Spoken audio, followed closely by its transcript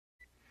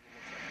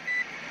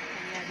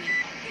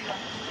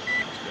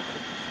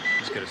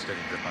Just get a steady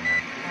grip on there.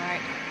 All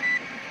right.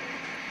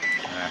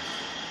 All right.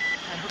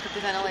 All right, hook up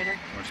the ventilator.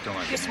 We're still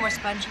not Here's some more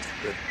sponges.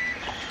 Good.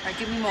 All right,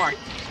 give me more.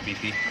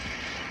 BP?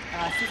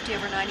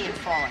 50/90 and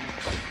falling.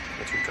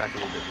 Let's retract a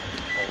little bit.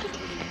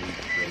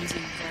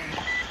 Easy,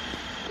 very.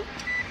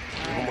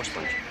 One more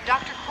sponge.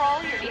 Dr.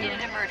 Kroll, you're needed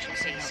in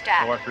emergency.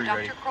 Stat. OR3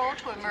 ready. Dr. Kroll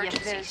to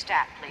emergency. Yes,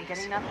 Stat, I'm please.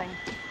 getting nothing.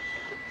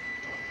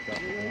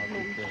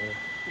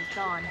 He's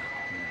gone.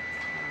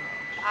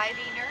 IV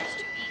nurse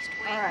to East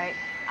Wing. All right.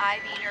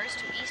 IV nurse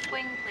to East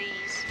Wing,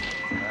 please.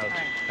 Now,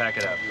 right. pack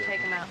it up.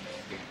 Take him out.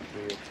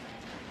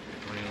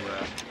 When you,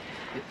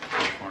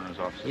 coroner's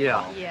office.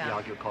 Yeah. Yeah. Yeah,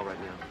 I'll give a call right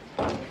now.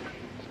 All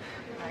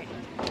right.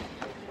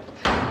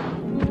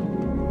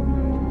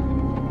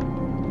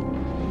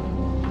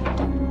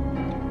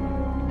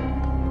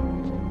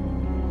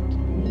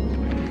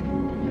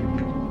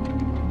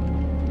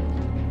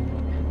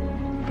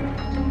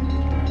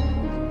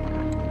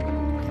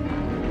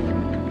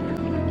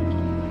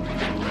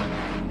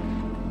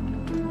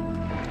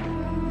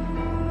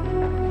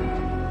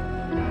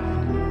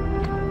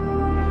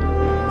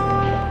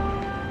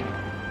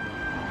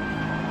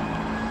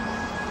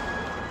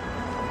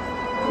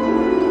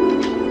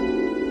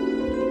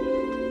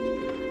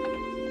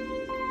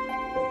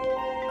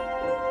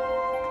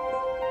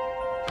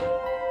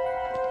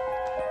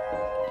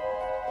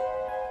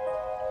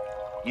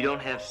 You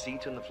don't have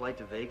seats on the flight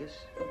to Vegas?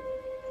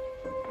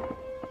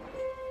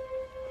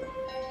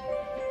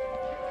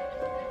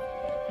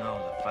 No,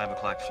 the 5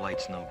 o'clock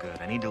flight's no good.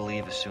 I need to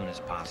leave as soon as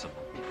possible.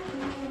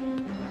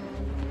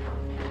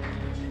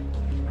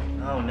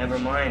 No, never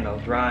mind. I'll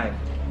drive.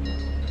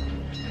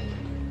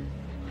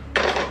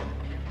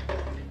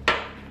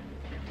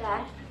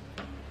 Dad?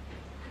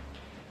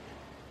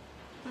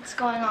 What's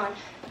going on?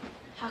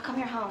 How come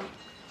you're home?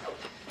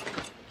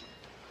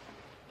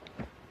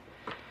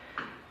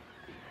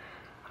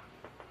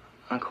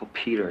 Uncle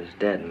Peter is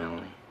dead,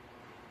 Melanie.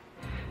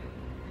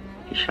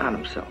 He shot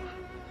himself.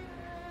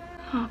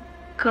 Oh,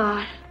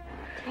 God.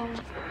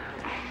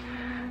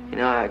 You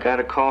know, I got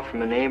a call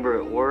from a neighbor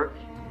at work.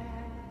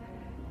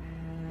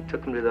 He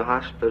took him to the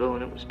hospital,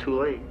 and it was too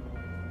late.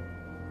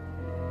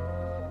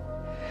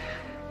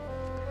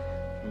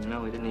 You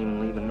know, he didn't even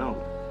leave a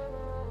note.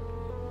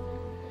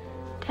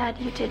 Dad,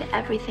 you did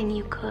everything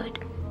you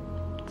could.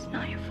 It's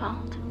not your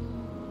fault.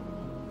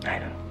 I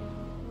know.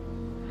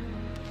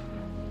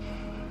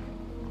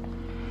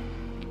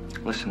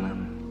 Listen,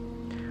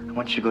 I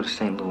want you to go to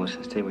St. Louis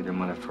and stay with your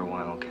mother for a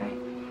while, okay?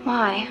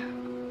 Why?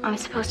 I'm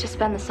supposed to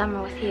spend the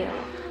summer with you.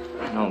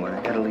 No, but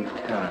I gotta leave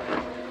town.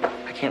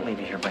 I can't leave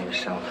you here by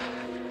yourself.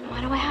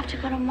 Why do I have to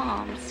go to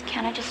Mom's?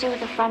 Can't I just stay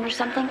with a friend or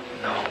something?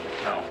 No.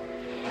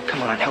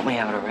 Come on, help me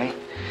out, all right?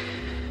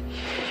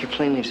 Your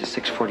plane leaves at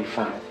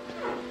 6:45.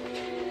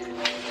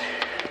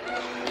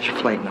 Here's your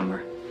flight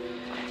number.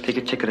 Take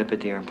your ticket up at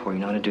the airport.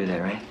 You know how to do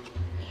that, right?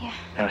 Yeah.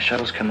 Now, a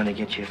shuttle's coming to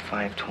get you at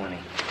 5:20.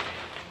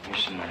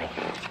 Here's some money.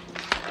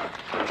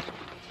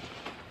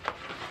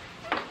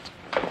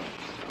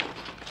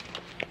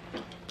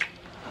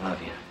 I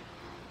love you.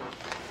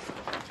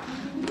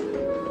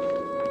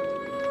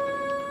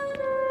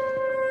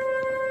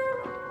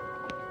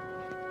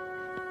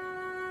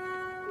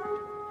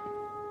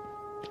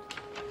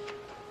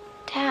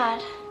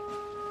 Dad.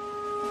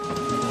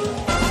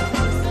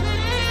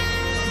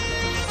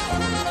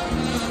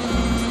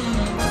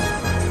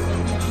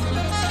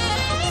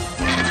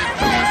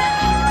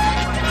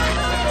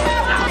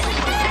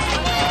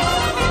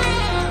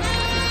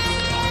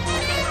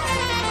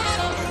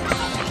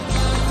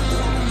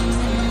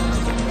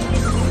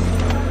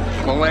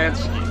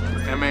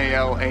 Malansky,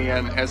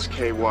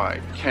 M-A-L-A-N-S-K-Y.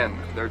 Ken.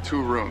 There are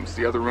 2 rooms.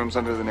 The other room's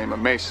under the name of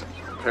Mason.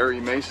 Perry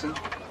Mason.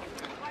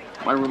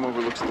 My room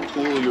overlooks the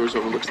pool. Yours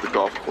overlooks the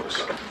golf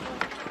course.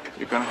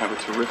 You're gonna have a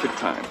terrific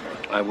time.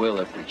 I will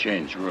if we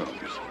change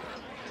rooms.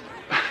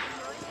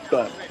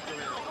 But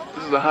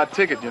this is a hot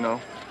ticket, you know.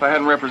 If I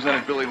hadn't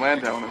represented Billy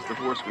Landau in his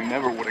divorce, we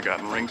never would have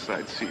gotten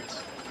ringside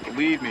seats.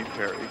 Believe me,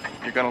 Perry,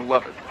 you're gonna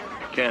love it.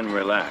 Ken,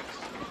 relax.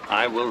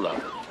 I will love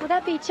it. Would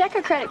that be check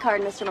or credit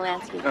card, Mr.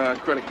 Malansky?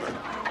 Credit card.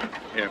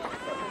 Here.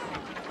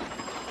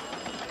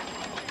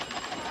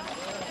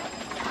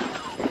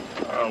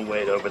 I'll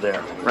wait over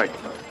there. Right.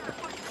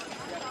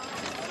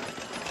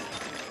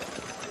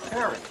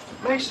 Harry,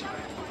 Mason.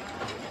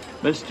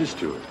 Mr.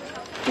 Stewart.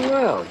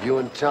 Well, you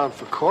in town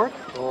for court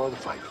or the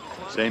fight?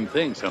 Same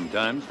thing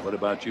sometimes. What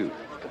about you?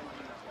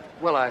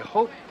 Well, I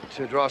hope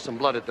to draw some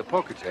blood at the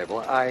poker table.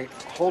 I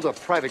hold a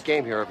private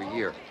game here every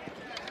year.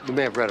 You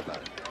may have read about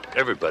it.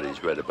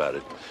 Everybody's read about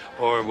it.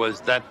 Or was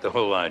that the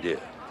whole idea?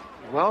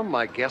 Well,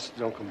 my guests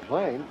don't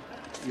complain.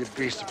 You'd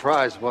be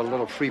surprised what a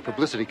little free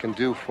publicity can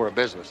do for a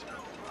business.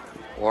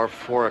 Or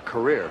for a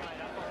career.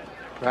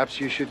 Perhaps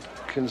you should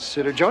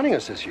consider joining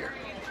us this year.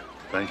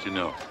 Thanks to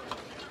know.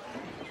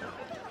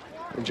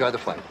 Enjoy the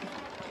fight.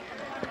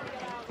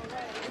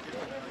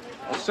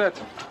 All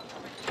set.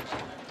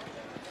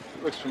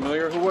 Looks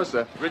familiar. Who was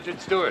that? Richard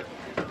Stewart.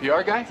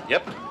 PR guy?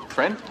 Yep.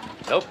 Friend?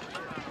 Nope.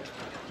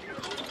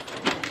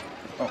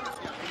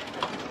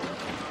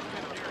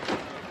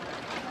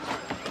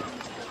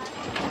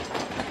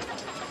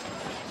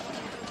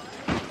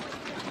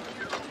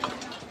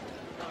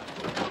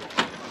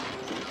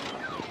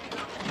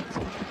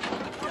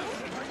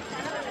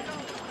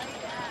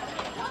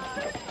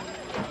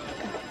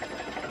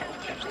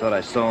 Thought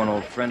I saw an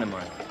old friend of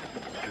mine.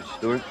 Mr.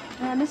 Stewart?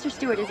 Mr.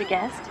 Stewart is a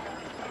guest.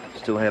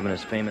 Still having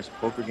his famous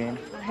poker game?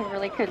 I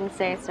really couldn't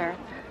say, sir.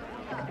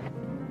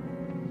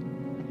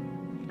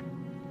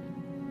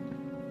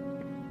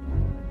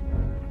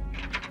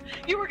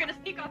 You were gonna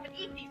sneak off and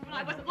eat these when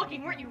I wasn't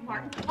looking, weren't you,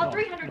 Martin? All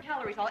 300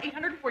 calories, all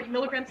 840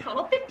 milligrams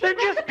total. 50 They're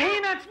just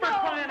peanuts for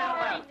crying out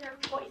loud. They're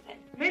poison.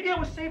 Maybe I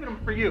was saving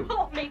them for you.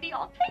 Oh, maybe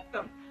I'll take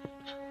them.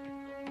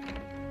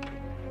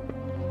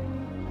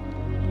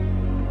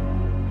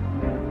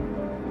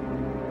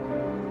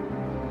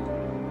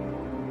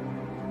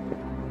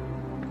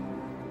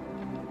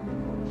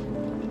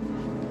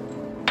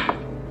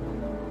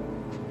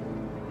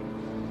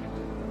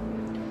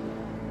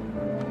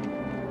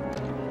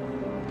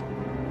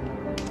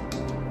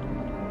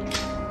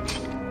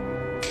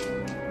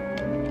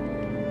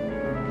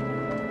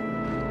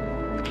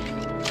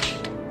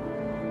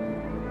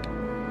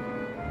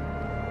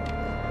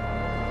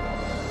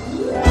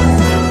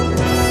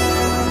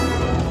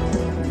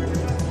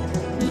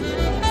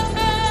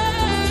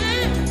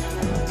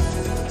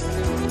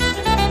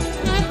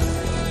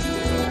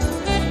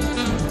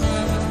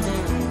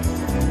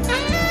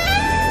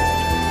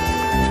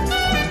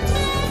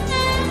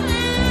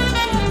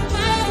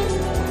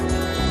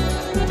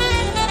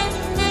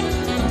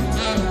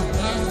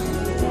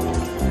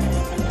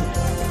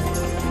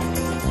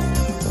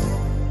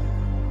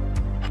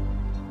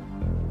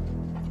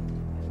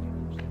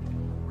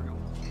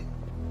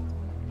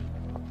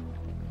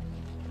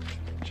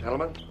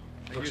 Gentlemen,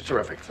 looks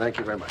terrific. Thank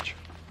you very much.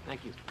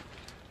 Thank you.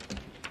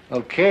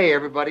 Okay,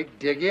 everybody,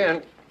 dig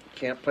in.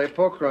 Can't play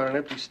poker on an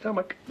empty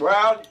stomach.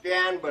 Well, you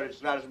can, but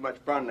it's not as much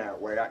fun that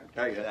way, I can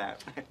tell you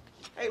that.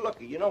 Hey,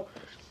 looky, you know,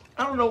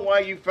 I don't know why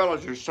you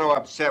fellas are so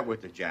upset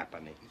with the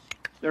Japanese.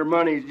 Their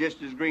money's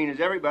just as green as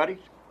everybody's.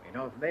 You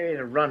know, if they made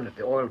a run at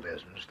the oil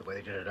business the way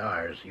they did at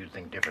ours, you'd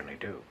think differently,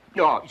 too.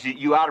 No, see,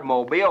 you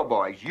automobile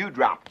boys, you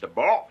dropped the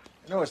ball.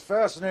 You know, as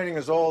fascinating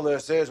as all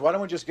this is, why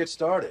don't we just get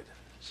started?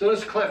 As soon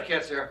as Cliff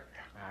gets here.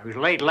 He was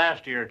late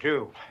last year,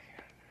 too.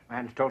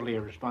 Man's totally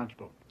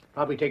irresponsible.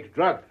 Probably takes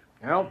drugs,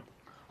 you know?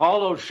 All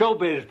those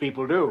showbiz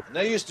people do. And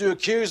they used to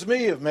accuse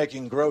me of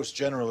making gross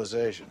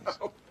generalizations.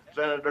 Oh,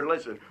 Senator,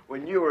 listen,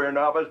 when you were in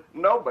office,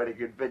 nobody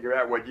could figure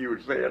out what you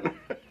were saying.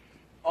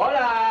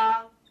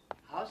 Hola!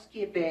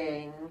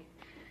 Housekeeping.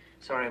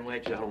 Sorry I'm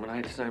late, gentlemen. I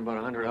had to sign about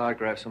 100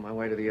 autographs on my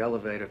way to the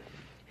elevator.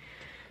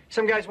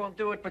 Some guys won't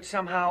do it, but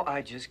somehow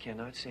I just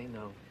cannot say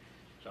no.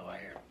 So I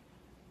hear.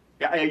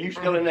 Yeah, are you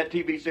still in that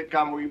TV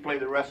sitcom where you play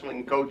the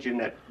wrestling coach in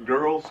that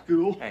girls'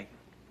 school? Hey,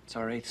 it's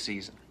our 8th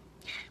season.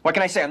 What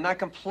can I say? I'm not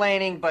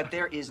complaining, but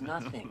there is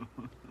nothing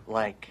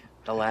like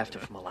the laughter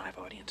from a live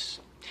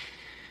audience.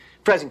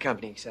 Present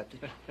company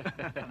accepted.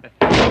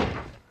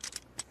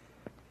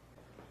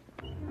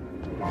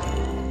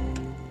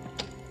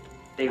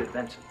 David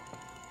Benson.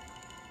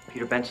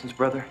 Peter Benson's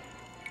brother.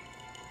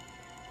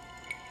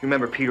 You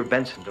remember Peter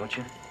Benson, don't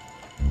you?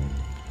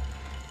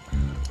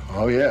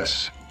 Oh,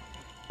 yes.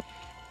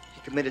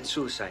 He committed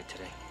suicide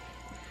today.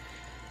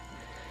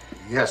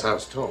 Yes, I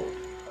was told.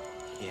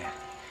 Yeah.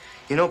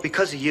 You know,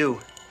 because of you,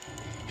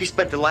 he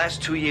spent the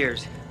last 2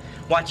 years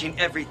watching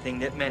everything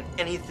that meant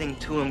anything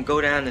to him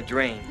go down the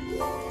drain.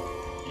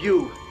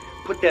 You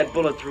put that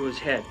bullet through his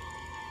head.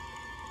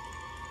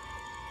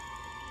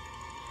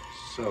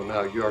 So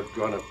now you're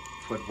gonna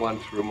put one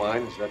through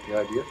mine? Is that the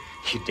idea?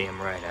 You damn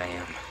right I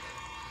am.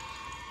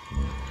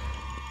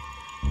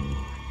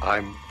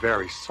 I'm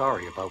very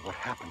sorry about what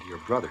happened to your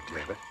brother,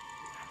 David.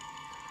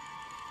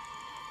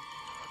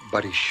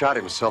 But he shot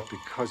himself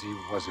because he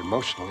was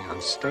emotionally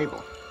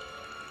unstable.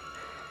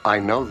 I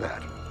know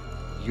that.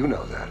 You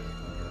know that.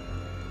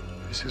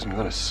 This isn't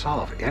going to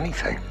solve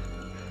anything.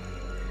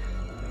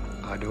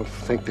 I don't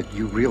think that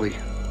you really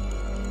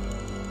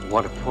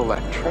want to pull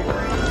that trigger.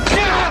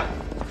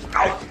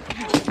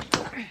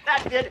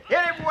 That's it.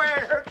 Hit him where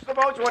it hurts the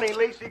most when he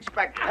least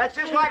expects it. That's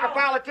just like a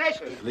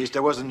politician. At least I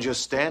wasn't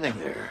just standing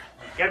there.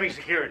 Get me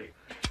security.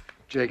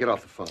 Jay, get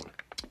off the phone.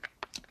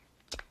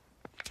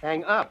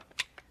 Hang up.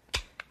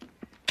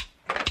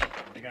 What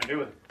are you going to do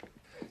with him?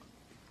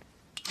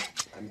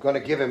 I'm going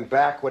to give him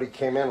back what he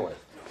came in with.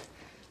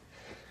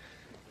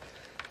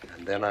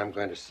 And then I'm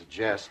going to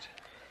suggest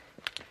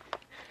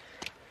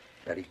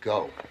that he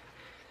go.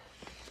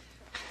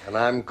 And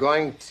I'm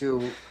going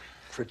to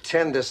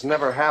pretend this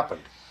never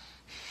happened.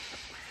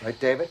 Right,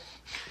 David?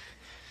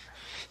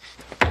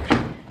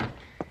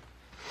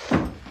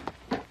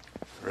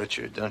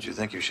 Richard, don't you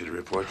think you should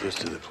report this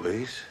to the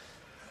police?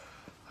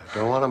 I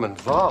don't want him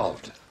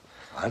involved.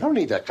 I don't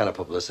need that kind of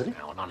publicity.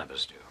 No, none of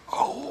us do.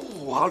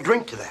 Oh, I'll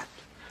drink to that.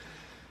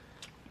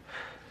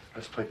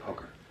 Let's play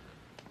poker.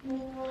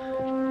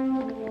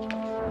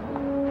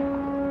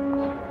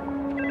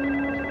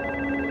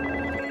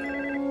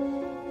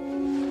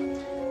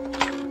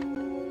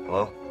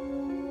 Hello?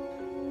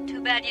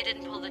 Too bad you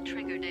didn't pull the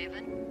trigger,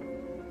 David.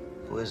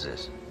 Who is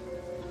this?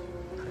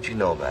 How'd you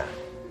know about it?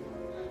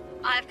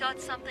 I've got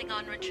something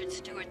on Richard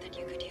Stewart that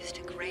you could use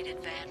to great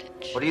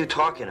advantage. What are you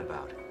talking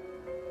about?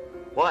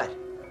 What?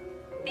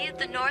 Be at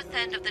the north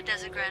end of the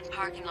Desert Grand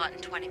parking lot in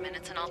 20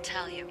 minutes and I'll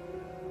tell you.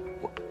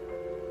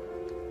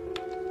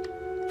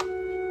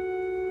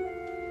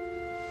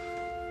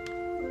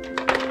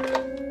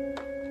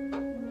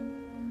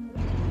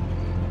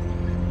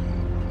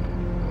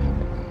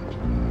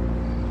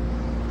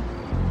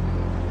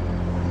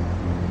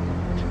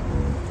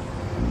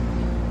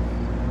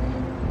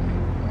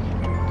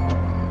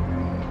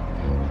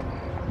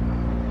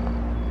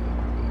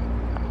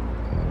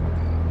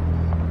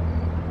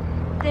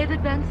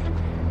 David Benson?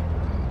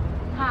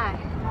 Hi.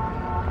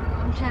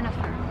 I'm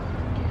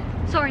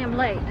Jennifer. Sorry I'm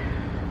late.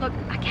 Look,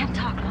 I can't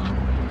talk long.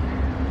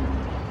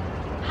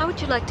 How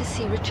would you like to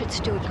see Richard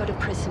Stewart go to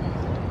prison?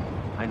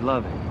 I'd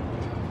love it.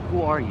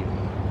 Who are you?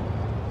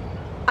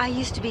 I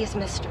used to be his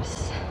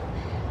mistress.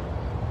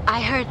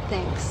 I heard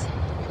things.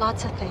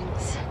 Lots of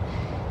things.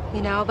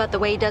 You know, about the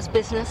way he does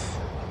business.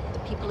 The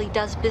people he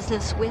does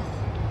business with.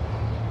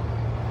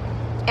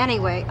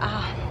 Anyway,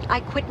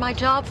 I quit my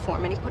job for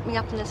him and he put me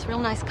up in this real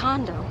nice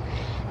condo.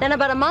 Then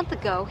about a month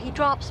ago, he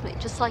drops me,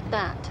 just like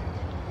that.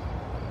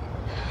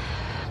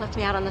 Left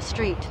me out on the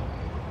street.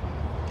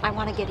 I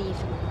want to get even.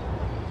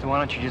 So why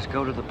don't you just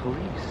go to the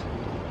police?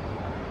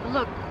 Well,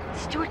 look,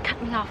 Stewart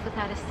cut me off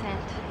without a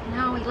cent.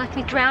 No, he left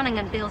me drowning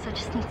in bills. I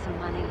just need some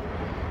money.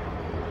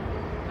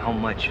 How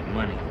much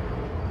money?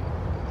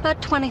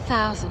 About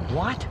 20,000.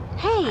 What?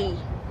 Hey,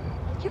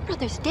 your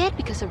brother's dead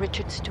because of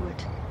Richard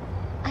Stewart.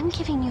 I'm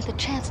giving you the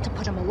chance to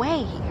put him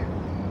away here.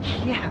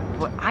 Yeah,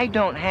 but I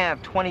don't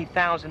have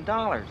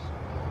 $20,000.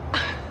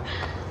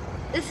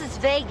 This is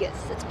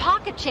Vegas. It's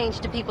pocket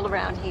change to people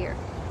around here.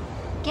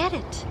 Get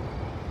it.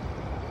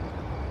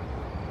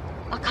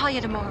 I'll call you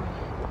tomorrow.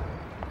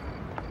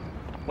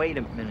 Wait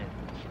a minute.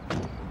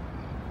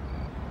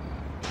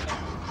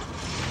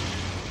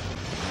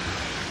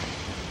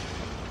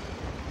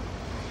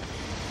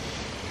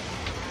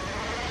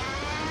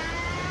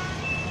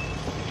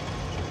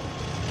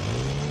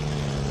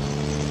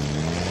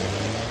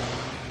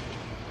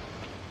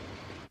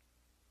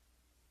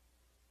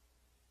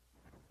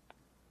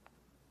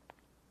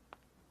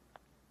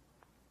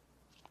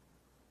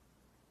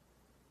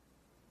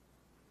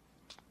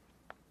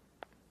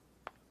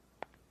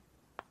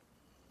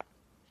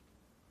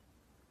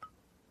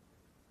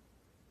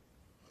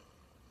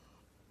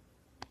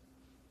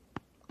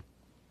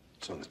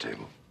 It's on the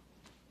table.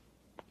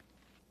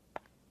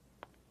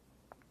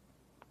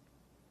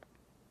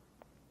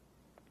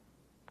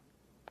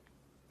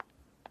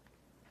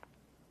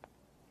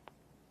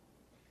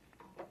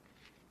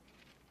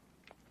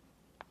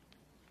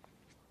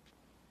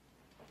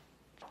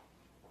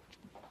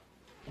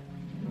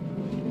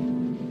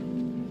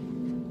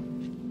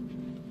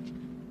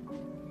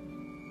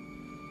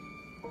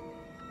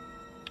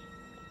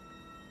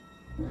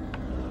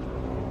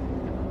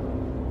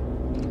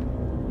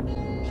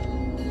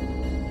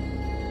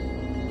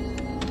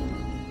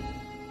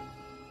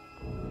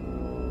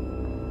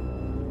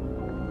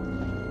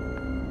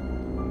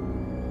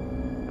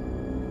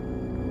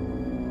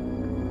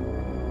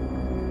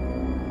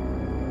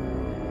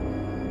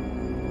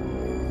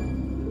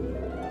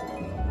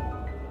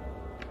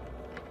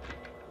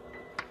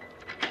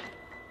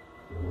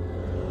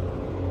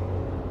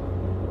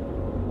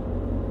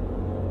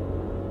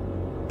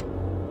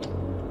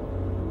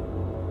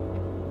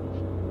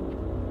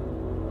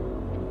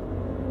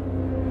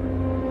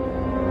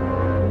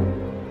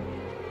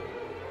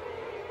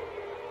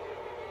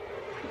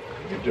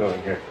 What are you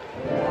doing here?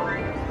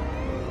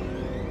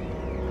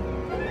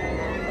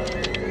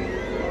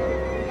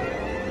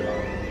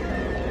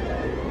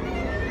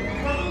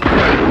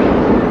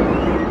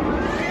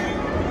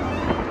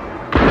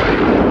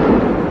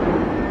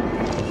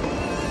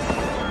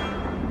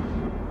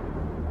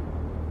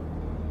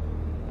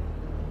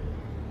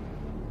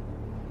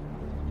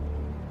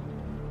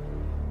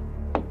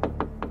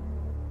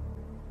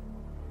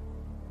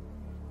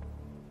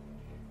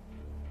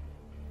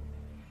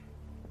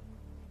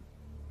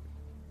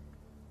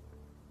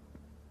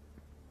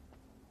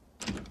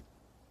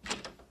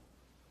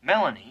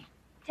 Melanie?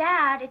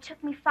 Dad, it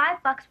took me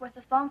 $5 worth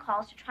of phone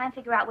calls to try and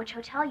figure out which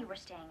hotel you were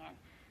staying in.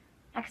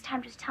 Next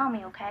time, just tell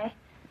me, okay?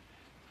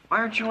 Why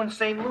aren't you in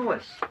St.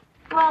 Louis?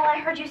 Well, I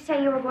heard you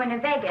say you were going to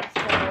Vegas,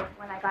 so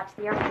when I got to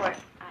the airport,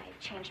 I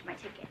changed my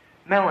ticket.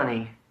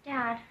 Melanie.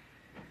 Dad,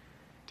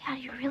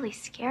 you really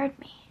scared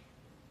me.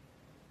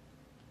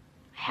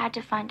 I had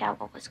to find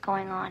out what was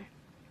going on.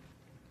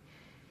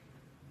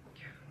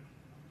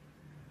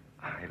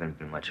 I haven't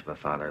been much of a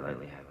father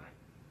lately, have I?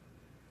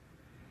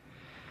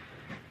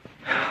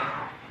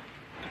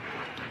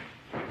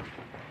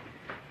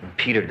 When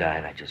Peter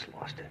died, I just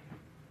lost it.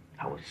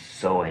 I was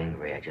so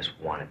angry, I just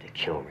wanted to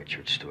kill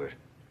Richard Stewart.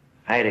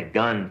 I had a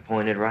gun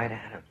pointed right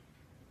at him,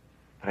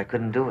 but I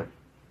couldn't do it.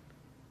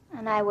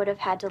 And I would have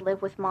had to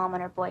live with Mom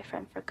and her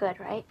boyfriend for good,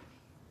 right?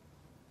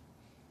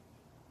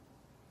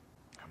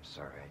 I'm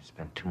sorry, I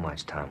spent too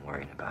much time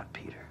worrying about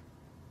Peter.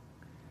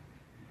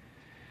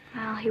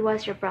 Well, he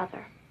was your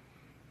brother.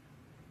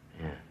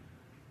 Yeah.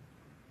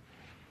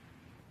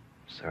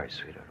 Sorry,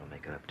 sweetheart. I'll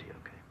make it up to you,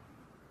 okay?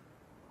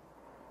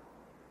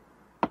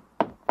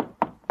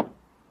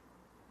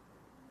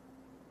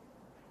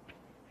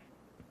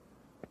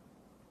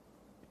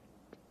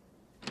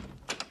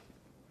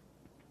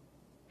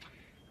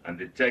 I'm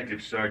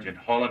Detective Sergeant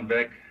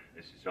Hollenbeck.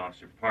 This is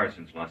Officer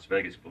Parsons, Las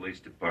Vegas Police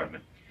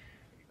Department.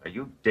 Are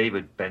you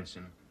David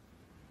Benson?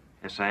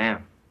 Yes, I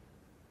am.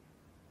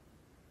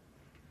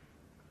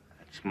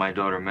 That's my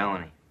daughter,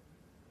 Melanie.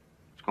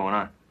 What's going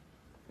on?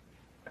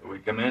 Can we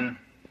come in?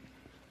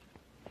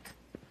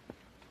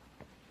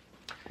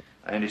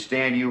 I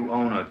understand you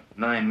own a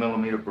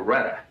 9mm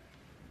Beretta.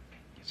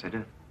 Yes, I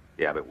do.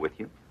 You have it with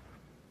you?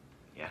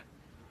 Yeah.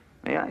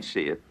 May I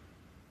see it?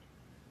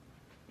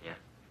 Yeah.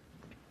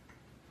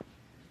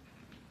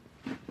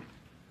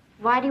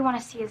 Why do you want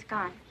to see his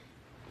gun?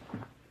 A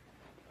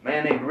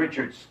man named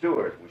Richard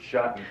Stewart was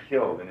shot and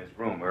killed in his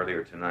room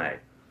earlier tonight.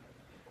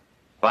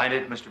 Find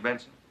it, Mr.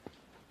 Benson?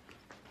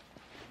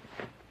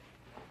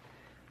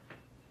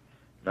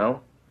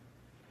 No?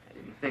 I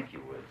didn't think you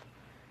would.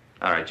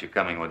 All right, you're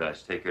coming with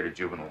us. Take her to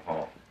Juvenile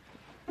Hall.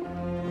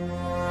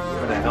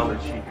 Where the hell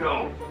did she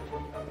go?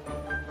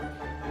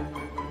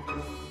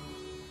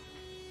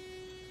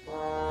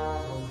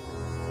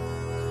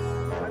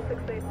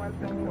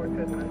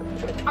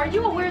 Are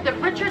you aware that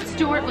Richard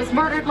Stewart was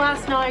murdered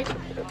last night?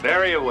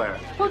 Very aware.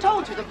 Who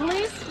told you? The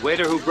police?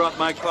 Waiter who brought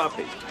my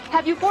coffee.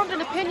 Have you formed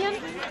an opinion?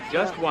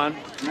 Just one.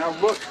 Now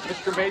look,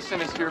 Mr.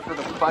 Mason is here for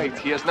the fight.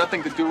 He has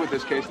nothing to do with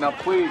this case. Now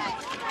please,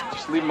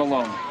 just leave him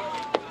alone.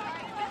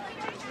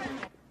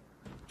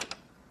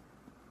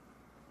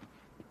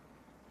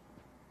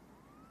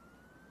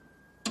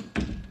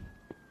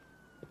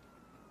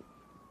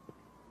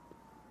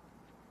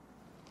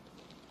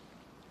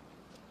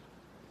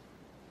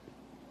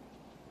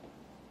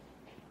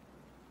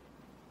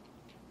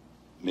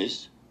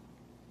 Miss?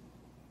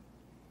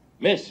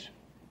 Miss?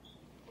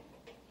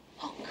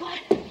 Oh, God.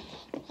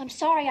 I'm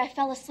sorry I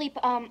fell asleep.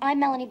 I'm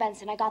Melanie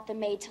Benson. I got the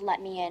maid to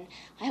let me in.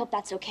 I hope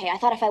that's okay. I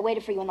thought if I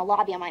waited for you in the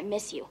lobby, I might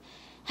miss you.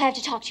 I have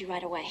to talk to you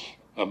right away.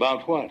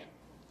 About what?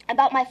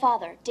 About my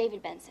father,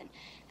 David Benson.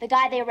 The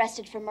guy they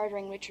arrested for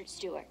murdering Richard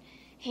Stewart.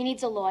 He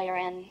needs a lawyer,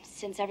 and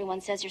since everyone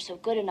says you're so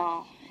good and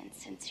all, and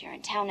since you're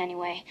in town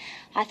anyway,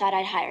 I thought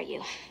I'd hire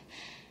you.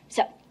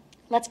 So,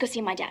 let's go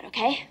see my dad,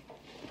 okay?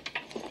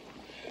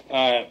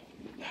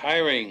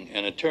 Hiring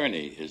an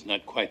attorney is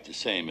not quite the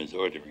same as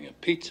ordering a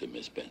pizza,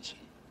 Miss Benson.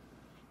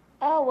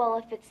 Oh, well,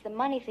 if it's the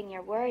money thing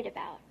you're worried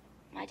about,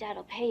 my dad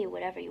will pay you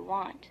whatever you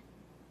want.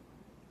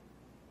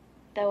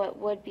 Though it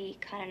would be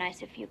kind of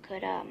nice if you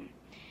could,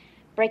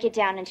 break it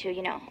down into,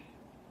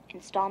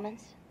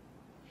 installments.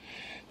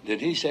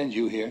 Did he send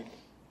you here?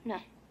 No,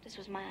 this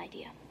was my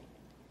idea.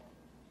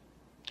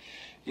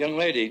 Young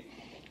lady,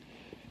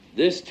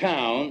 this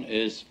town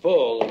is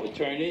full of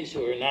attorneys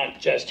who are not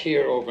just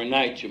here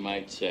overnight, you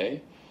might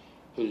say,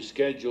 whose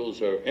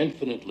schedules are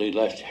infinitely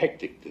less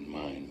hectic than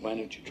mine. Why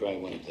don't you try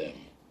one of them?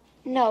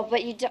 No,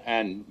 but you don't...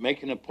 And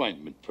make an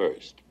appointment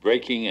first.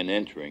 Breaking and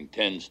entering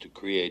tends to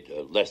create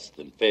a less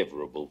than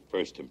favorable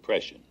first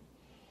impression.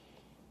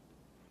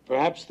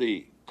 Perhaps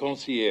the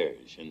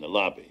concierge in the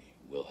lobby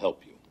will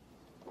help you.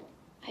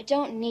 I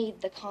don't need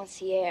the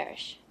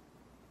concierge.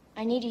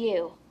 I need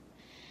you.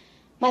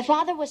 My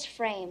father was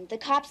framed. The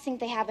cops think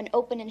they have an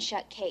open and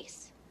shut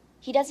case.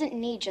 He doesn't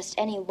need just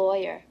any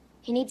lawyer.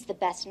 He needs the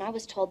best, and I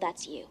was told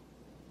that's you.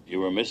 You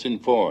were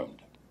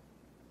misinformed.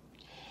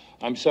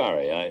 I'm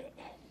sorry.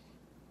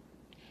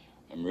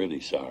 I'm really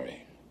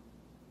sorry.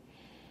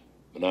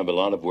 But I have a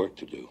lot of work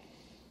to do.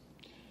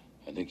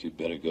 I think you'd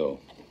better go.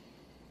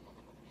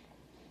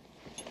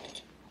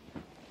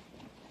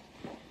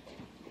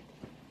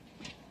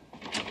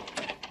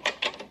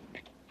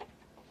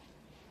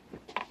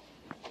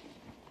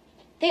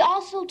 They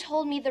also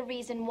told me the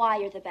reason why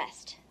you're the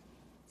best.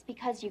 It's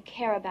because you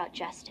care about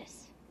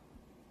justice.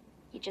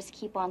 You just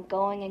keep on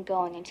going and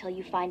going until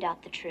you find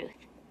out the truth.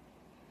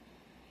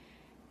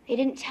 They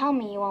didn't tell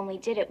me you only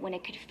did it when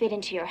it could fit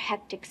into your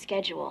hectic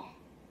schedule.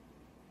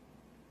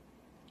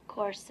 Of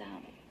course,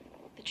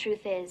 the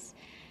truth is,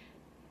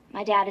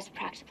 my dad is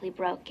practically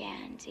broke,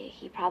 and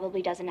he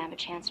probably doesn't have a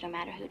chance no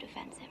matter who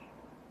defends him.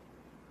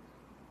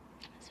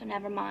 So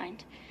never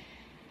mind.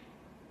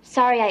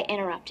 Sorry I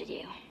interrupted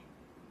you.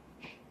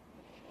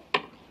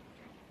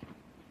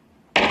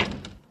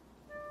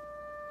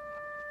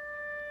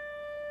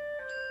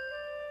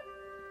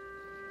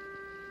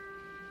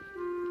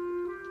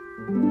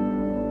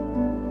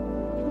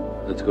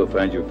 Let's go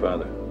find your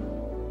father.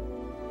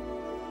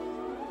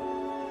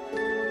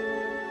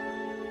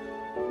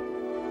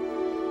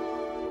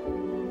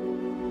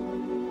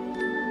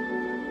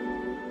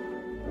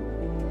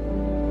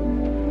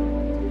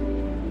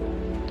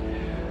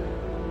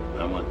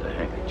 I want the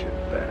handkerchief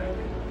back.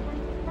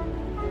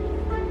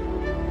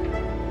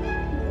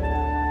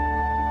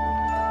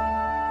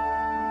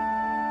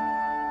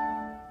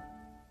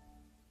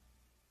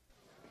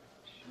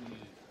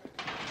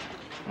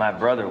 My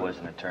brother was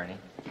an attorney.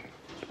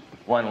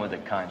 One with a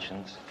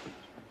conscience.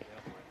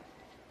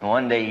 And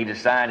one day he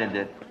decided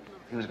that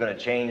he was going to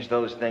change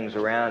those things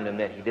around him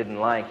that he didn't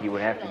like. He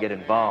would have to get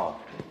involved.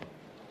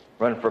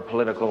 Run for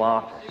political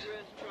office.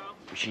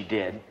 Which he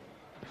did.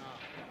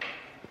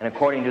 And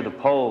according to the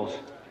polls,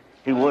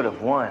 he would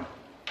have won.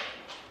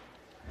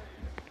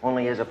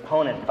 Only his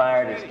opponent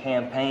fired his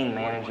campaign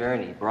manager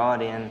and he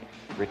brought in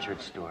Richard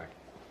Stewart,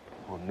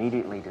 who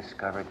immediately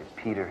discovered that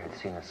Peter had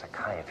seen a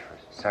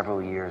psychiatrist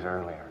several years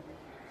earlier,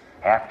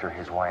 after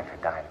his wife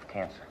had died of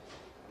cancer.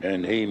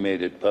 And he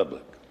made it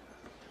public.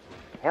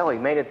 Hell, he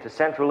made it the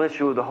central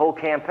issue of the whole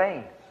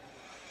campaign.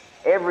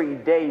 Every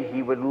day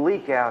he would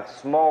leak out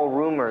small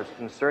rumors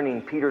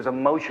concerning Peter's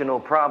emotional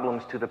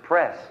problems to the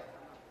press.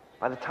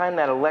 By the time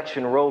that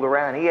election rolled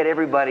around, he had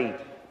everybody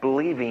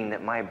believing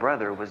that my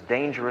brother was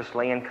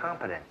dangerously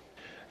incompetent.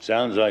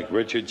 Sounds like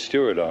Richard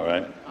Stewart, all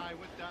right.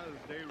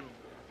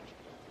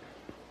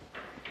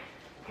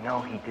 You know,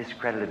 he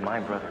discredited my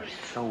brother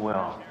so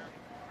well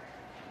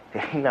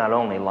that he not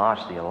only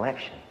lost the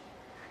election,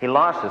 he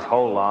lost his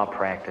whole law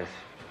practice.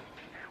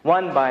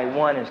 One by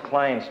one, his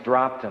clients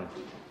dropped him.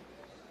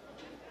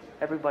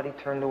 Everybody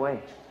turned away.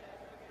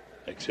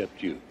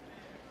 Except you.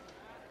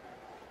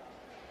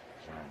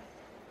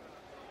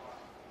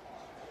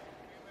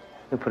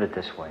 Let me put it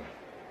this way.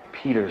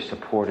 Peter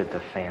supported the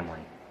family.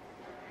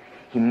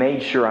 He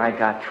made sure I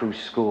got through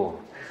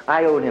school.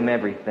 I owed him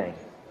everything.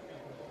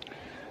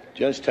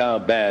 Just how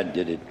bad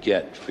did it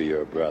get for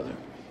your brother?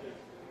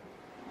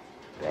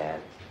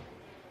 Bad.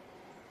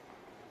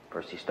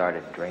 First he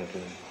started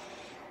drinking,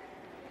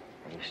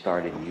 and he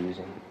started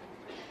using.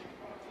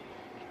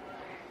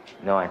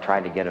 No, I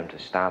tried to get him to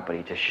stop, but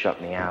he just shut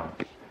me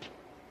out.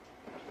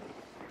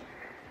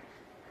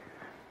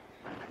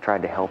 I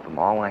tried to help him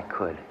all I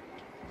could.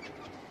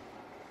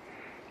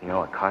 You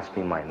know, it cost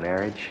me my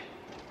marriage.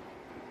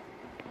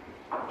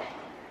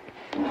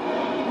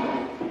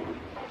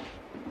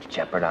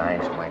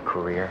 Jeopardized my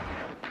career.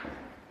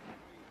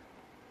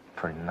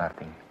 For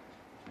nothing.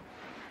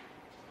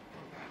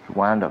 He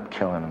wound up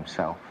killing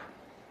himself.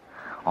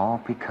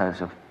 All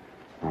because of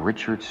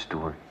Richard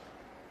Stewart.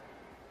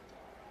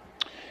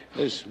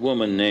 This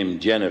woman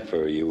named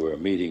Jennifer you were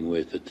meeting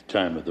with at the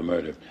time of the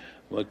murder,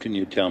 what can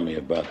you tell me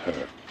about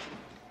her?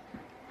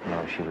 You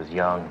know, she was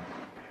young,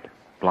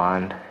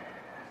 blonde,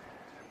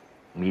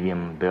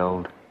 medium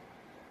build.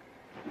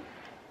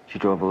 She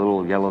drove a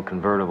little yellow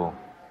convertible.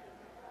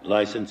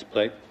 License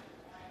plate?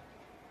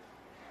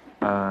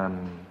 I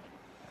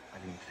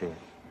didn't see it.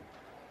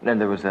 Then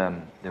there was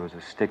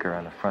a sticker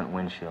on the front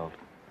windshield,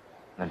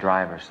 on the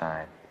driver's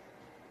side.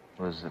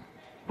 It was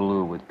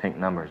blue with pink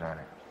numbers on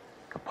it,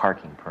 like a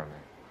parking permit.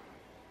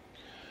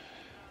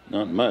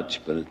 Not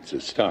much, but it's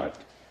a start.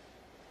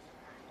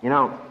 You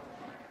know,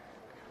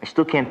 I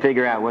still can't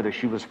figure out whether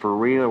she was for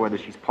real or whether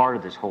she's part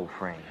of this whole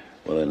frame.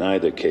 Well, in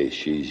either case,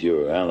 she's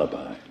your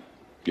alibi.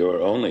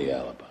 Your only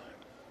alibi.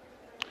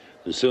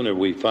 The sooner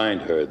we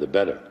find her, the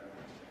better.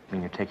 You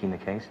mean you're taking the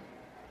case?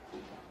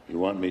 You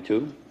want me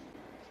to?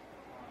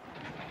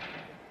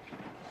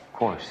 Of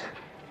course.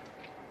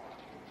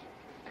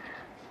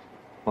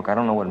 Look, I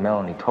don't know what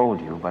Melanie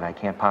told you, but I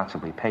can't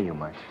possibly pay you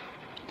much.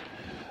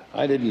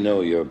 I didn't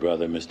know your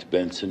brother, Mr.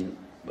 Benson,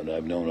 but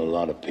I've known a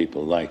lot of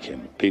people like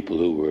him. People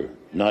who were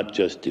not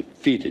just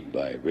defeated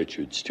by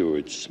Richard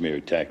Stewart's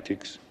smear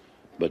tactics,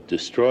 but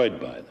destroyed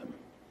by them.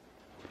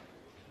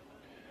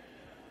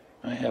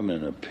 I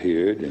haven't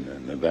appeared in a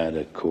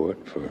Nevada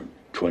court for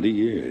 20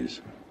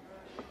 years.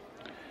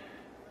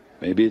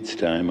 Maybe it's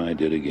time I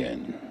did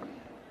again.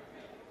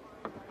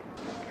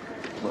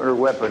 Murder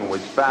weapon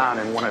was found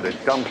in one of the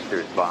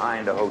dumpsters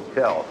behind a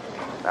hotel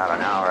about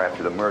an hour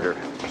after the murder.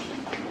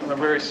 Not a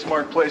very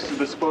smart place to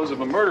dispose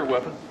of a murder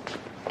weapon.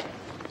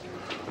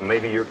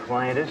 Maybe your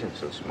client isn't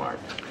so smart.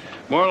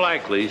 More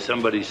likely,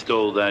 somebody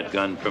stole that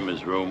gun from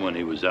his room when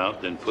he was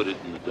out, then put it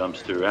in the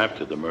dumpster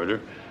after the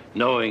murder,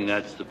 knowing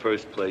that's the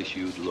first place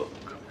you'd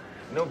look.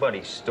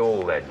 Nobody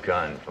stole that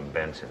gun from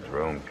Benson's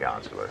room,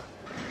 Counselor.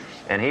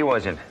 And he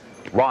wasn't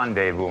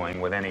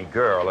rendezvousing with any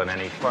girl in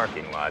any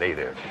parking lot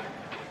either.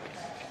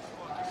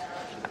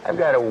 I've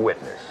got a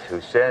witness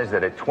who says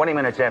that at 20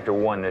 minutes after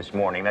 1 this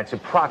morning, that's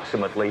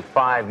approximately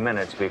 5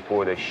 minutes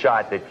before the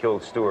shot that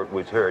killed Stewart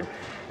was heard,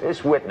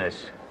 this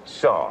witness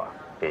saw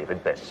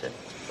David Benson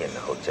in the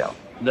hotel.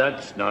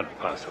 That's not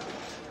possible.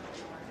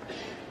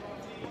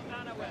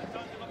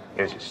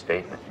 Here's a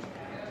statement.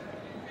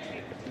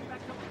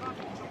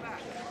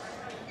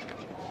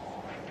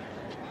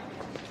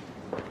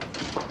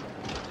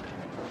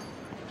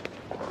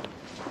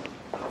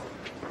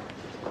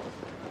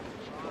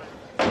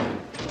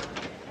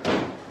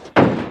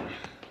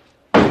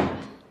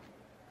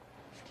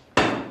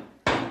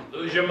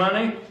 Lose your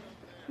money?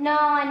 No,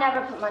 I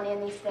never put money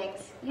in these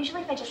things.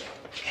 Usually if I just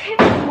hit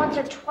them once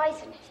or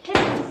twice and hit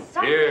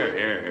something.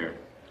 Here.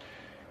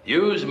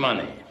 Use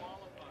money.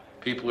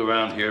 People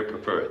around here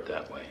prefer it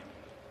that way.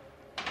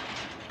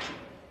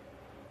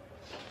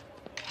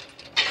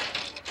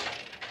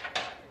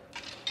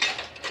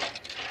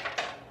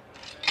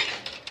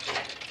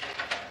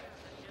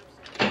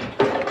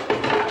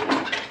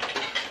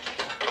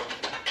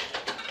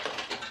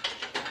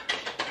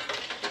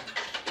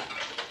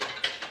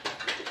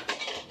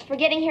 For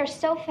getting here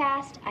so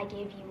fast, I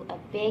give you a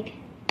big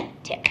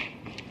tip.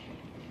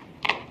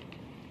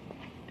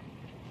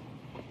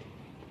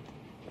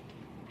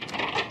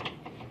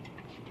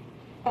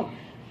 Oh,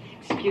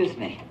 Excuse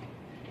me.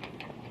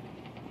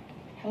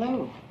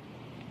 Hello.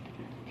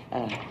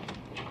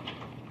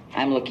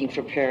 I'm looking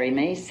for Perry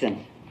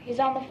Mason. He's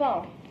on the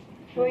phone.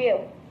 Who are you?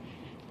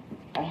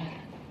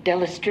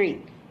 Della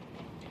Street.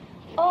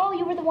 Oh,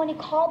 you were the one who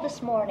called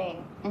this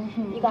morning.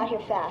 Mm-hmm. You got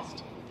here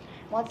fast.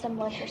 Want some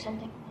lunch or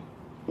something?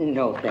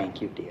 No,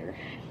 thank you, dear.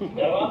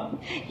 Della?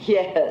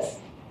 Yes.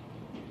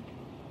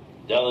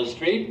 Della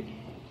Street?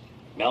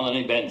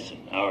 Melanie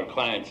Benson, our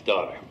client's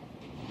daughter.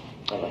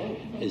 Hello.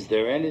 Is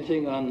there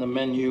anything on the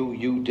menu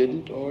you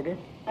didn't order?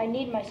 I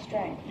need my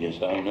strength.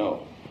 Yes, I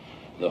know.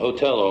 The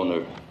hotel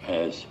owner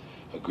has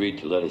agreed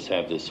to let us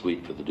have this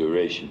suite for the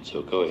duration,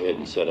 so go ahead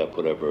and set up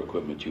whatever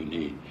equipment you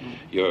need.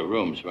 Your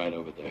room's right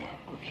over there.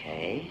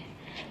 Okay.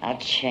 I'll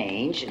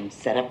change and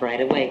set up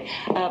right away.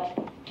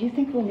 Do you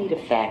think we'll need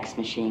a fax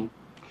machine?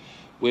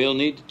 We'll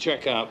need to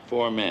check out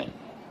 4 men.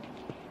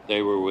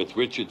 They were with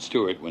Richard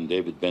Stewart when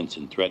David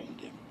Benson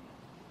threatened him.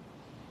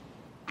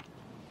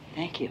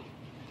 Thank you.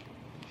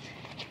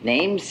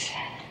 Names?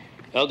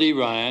 L.D.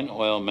 Ryan,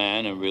 oil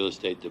man and real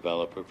estate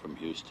developer from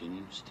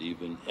Houston.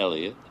 Stephen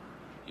Elliott,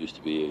 used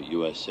to be a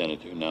U.S.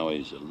 senator, now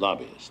he's a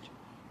lobbyist.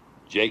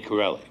 Jay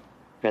Corelli.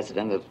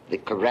 President of the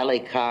Corelli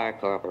Car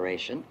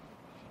Corporation.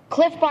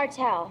 Cliff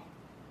Bartel.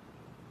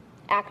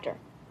 Actor.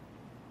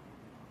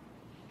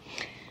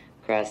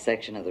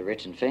 Cross-section of the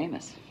rich and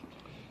famous.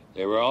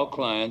 They were all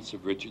clients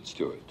of Richard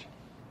Stewart.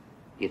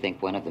 You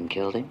think one of them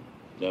killed him?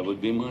 That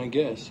would be my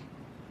guess.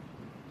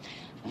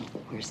 Well,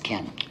 where's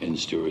Ken? In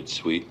Stewart's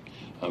suite.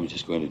 I'm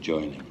just going to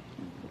join him.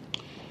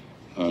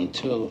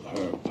 Until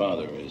her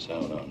father is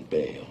out on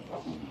bail,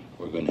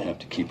 we're going to have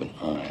to keep an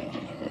eye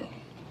on her.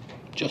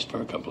 Just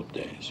for a couple of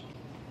days.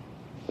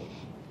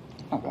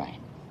 All right.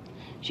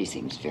 She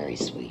seems very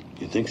sweet.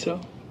 You think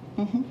so?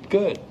 Mm-hmm.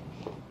 Good.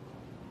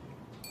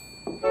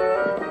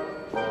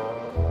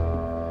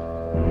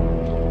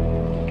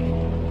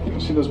 Can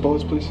you see those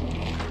bullets, please?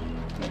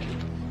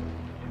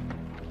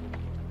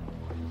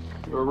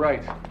 You were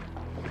right.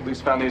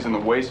 Police found these in the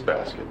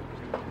wastebasket.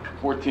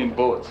 14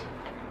 bullets.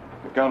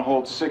 The gun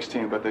holds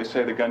 16, but they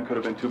say the gun could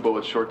have been 2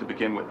 bullets short to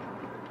begin with.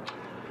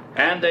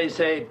 And they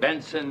say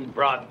Benson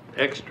brought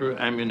extra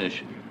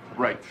ammunition.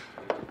 Right.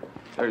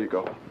 There you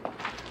go.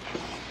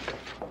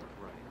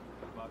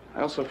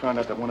 I also found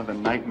out that one of the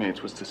night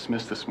maids was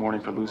dismissed this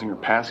morning for losing her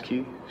pass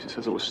key. She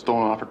says it was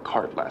stolen off her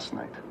cart last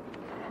night.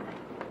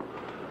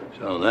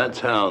 So that's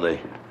how the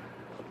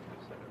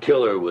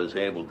killer was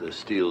able to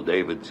steal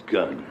David's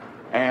gun.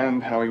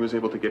 And how he was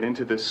able to get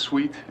into this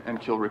suite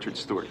and kill Richard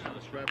Stewart.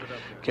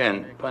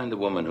 Ken, find the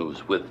woman who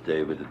was with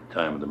David at the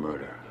time of the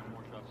murder.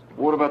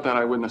 What about that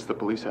eyewitness the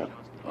police have?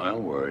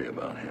 I'll worry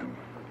about him.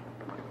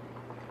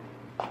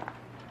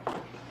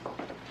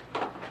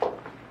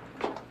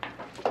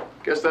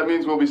 Guess that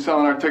means we'll be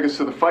selling our tickets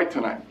to the fight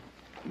tonight.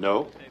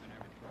 No.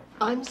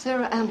 I'm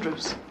Sarah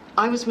Andrews.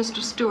 I was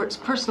Mr. Stewart's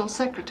personal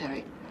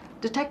secretary.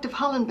 Detective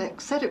Hollenbeck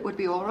said it would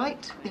be all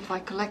right if I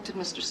collected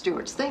Mr.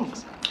 Stewart's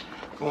things.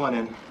 Go on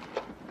in.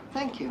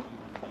 Thank you.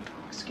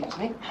 Excuse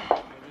me.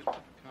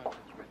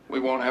 We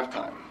won't have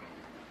time.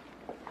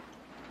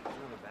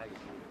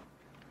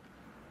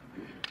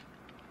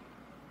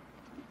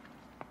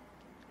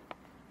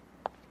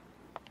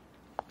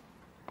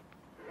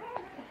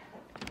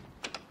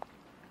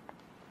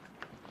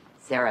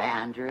 Sarah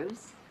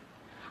Andrews.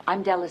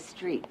 I'm Della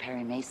Street,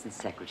 Perry Mason's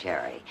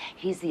secretary.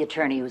 He's the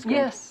attorney who's going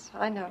Yes,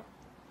 I know.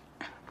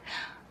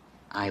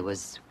 I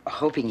was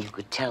hoping you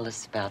could tell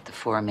us about the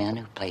 4 men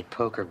who played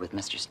poker with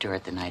Mr.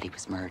 Stewart the night he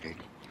was murdered.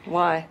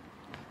 Why?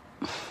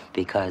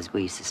 Because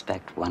we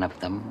suspect one of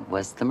them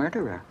was the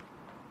murderer.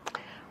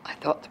 I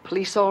thought the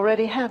police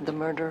already had the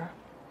murderer.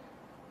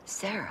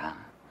 Sarah,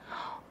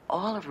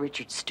 all of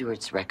Richard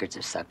Stewart's records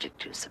are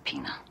subject to a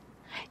subpoena.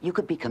 You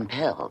could be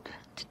compelled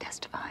to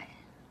testify.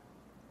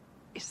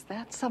 Is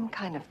that some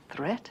kind of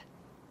threat?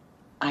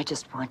 I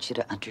just want you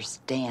to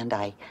understand,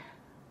 I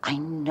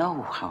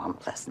know how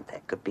unpleasant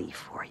that could be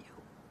for you.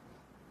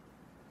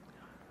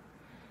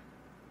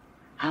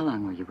 How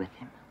long were you with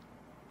him?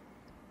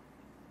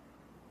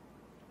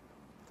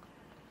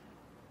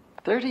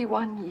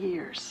 31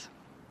 years.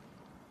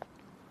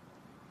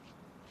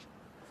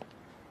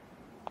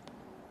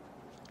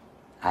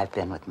 I've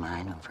been with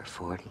mine over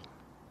 40.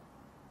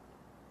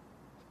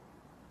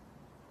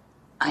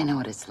 I know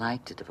what it's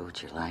like to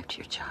devote your life to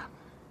your job,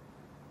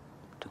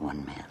 to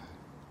one man.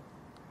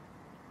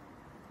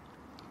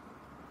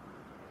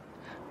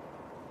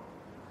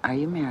 Are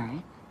you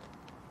married?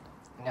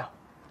 No.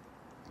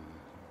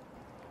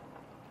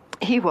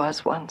 He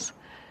was once,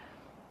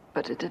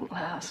 but it didn't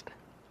last.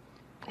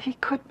 He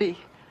could be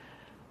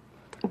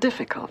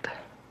difficult,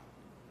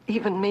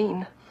 even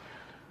mean,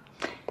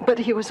 but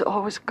he was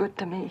always good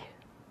to me.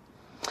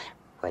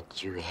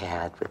 What you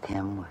had with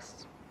him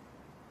was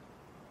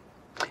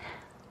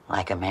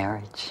like a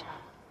marriage.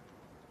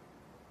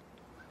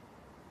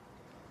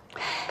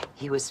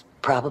 He was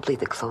probably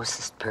the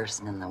closest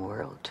person in the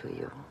world to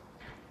you.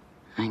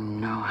 I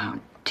know how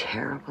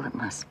terrible it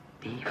must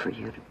be for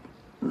you to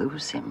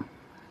lose him.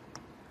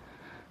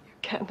 You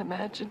can't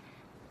imagine.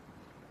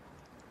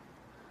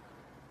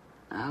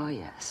 Oh,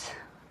 yes.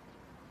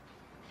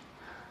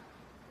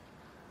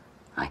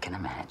 I can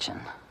imagine.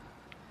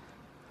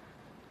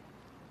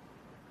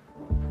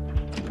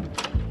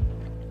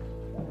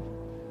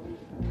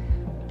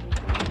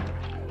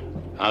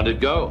 How'd it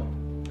go?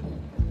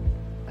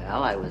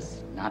 Well, I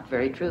was not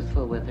very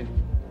truthful with her.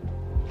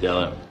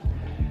 Tell him.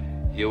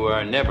 You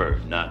are never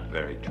not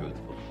very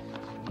truthful.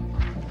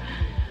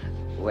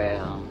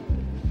 Well,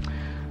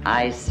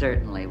 I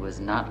certainly was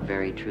not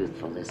very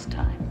truthful this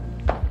time.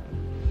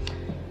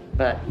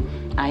 But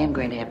I am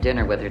going to have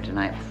dinner with her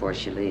tonight before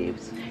she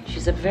leaves.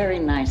 She's a very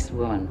nice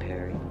woman,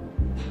 Perry.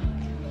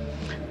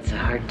 It's a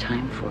hard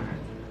time for her.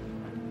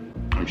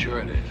 I'm sure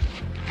it is.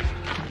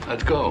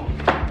 Let's go.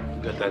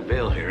 Got that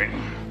bail hearing.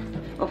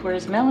 Well,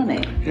 where's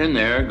Melanie? In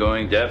there,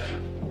 going deaf.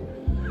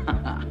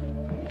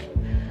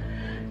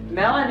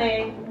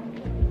 Melanie!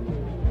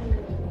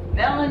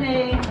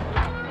 Melanie!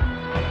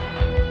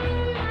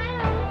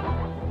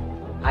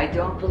 I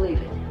don't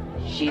believe it.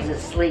 She's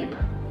asleep.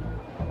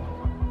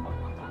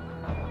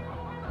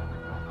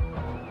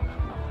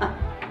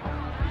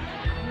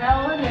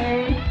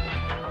 Melanie!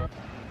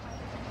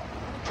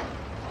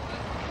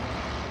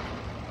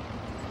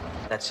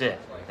 That's it.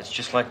 It's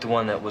just like the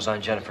one that was on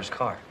Jennifer's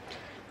car.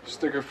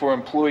 Sticker for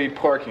employee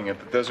parking at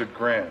the Desert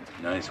Grand.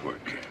 Nice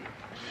work, Ken.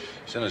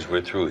 As soon as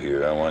we're through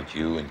here, I want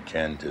you and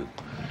Ken to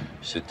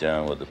sit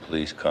down with the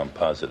police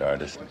composite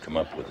artist and come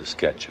up with a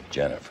sketch of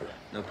Jennifer.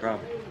 No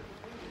problem.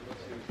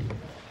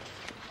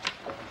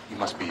 You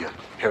must be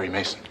Perry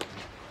Mason.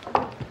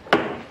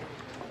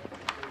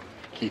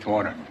 Keith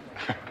Warner.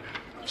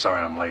 I'm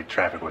sorry I'm late.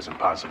 Traffic was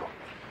impossible.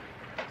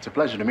 It's a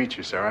pleasure to meet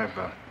you, sir.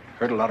 I've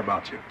heard a lot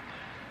about you.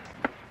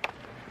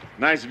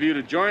 Nice of you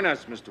to join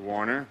us, Mr.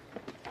 Warner.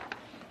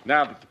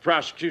 Now that the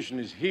prosecution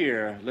is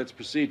here, let's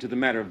proceed to the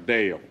matter of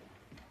bail.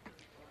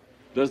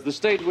 Does the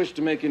state wish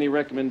to make any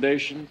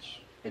recommendations?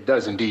 It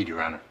does indeed,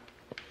 Your Honor.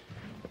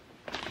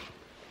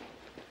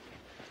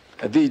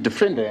 The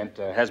defendant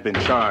has been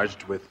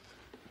charged with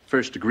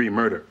first-degree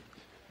murder.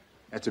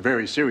 That's a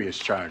very serious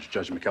charge,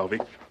 Judge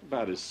McKelvey.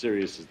 About as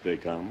serious as they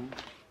come.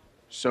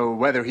 So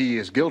whether he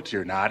is guilty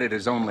or not, it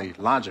is only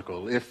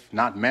logical, if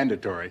not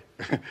mandatory,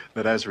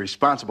 that as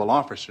responsible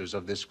officers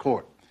of this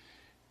court,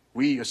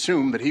 we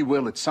assume that he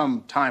will at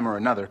some time or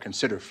another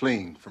consider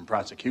fleeing from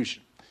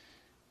prosecution,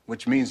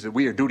 which means that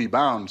we are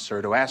duty-bound,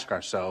 sir, to ask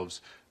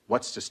ourselves,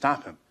 what's to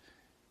stop him?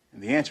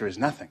 And the answer is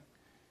nothing.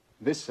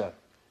 This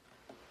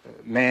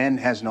man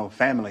has no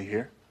family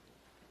here.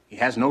 He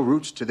has no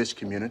roots to this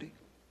community,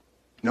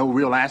 no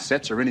real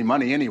assets or any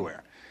money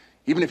anywhere.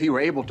 Even if he were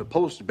able to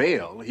post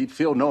bail, he'd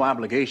feel no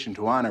obligation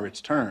to honor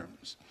its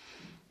terms.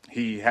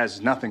 He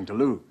has nothing to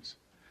lose.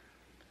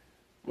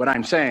 What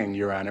I'm saying,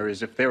 Your Honor,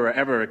 is if there were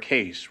ever a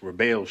case where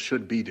bail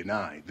should be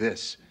denied,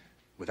 this,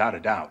 without a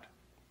doubt,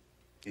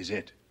 is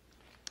it.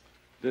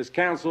 Does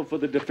counsel for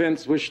the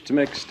defense wish to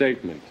make a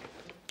statement?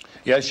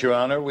 Yes, Your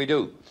Honor, we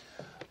do.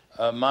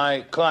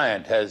 My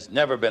client has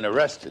never been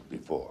arrested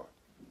before,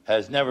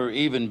 has never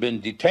even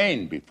been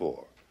detained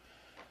before.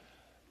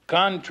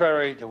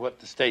 Contrary to what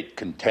the state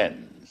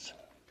contends,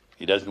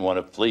 he doesn't want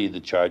to flee the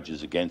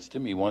charges against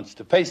him. He wants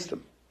to face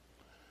them.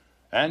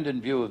 And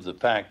in view of the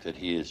fact that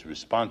he is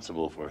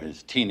responsible for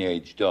his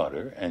teenage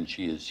daughter and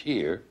she is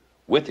here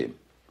with him,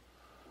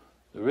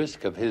 the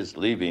risk of his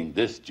leaving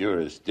this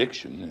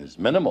jurisdiction is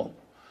minimal.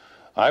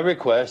 I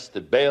request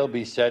that bail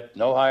be set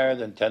no higher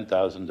than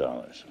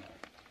 $10,000.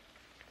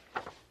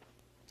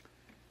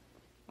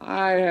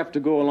 I have to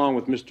go along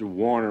with Mr.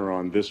 Warner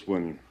on this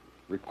one.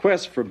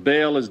 Request for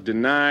bail is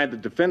denied. The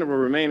defendant will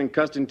remain in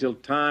custody until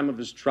time of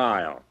his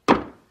trial.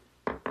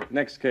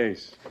 Next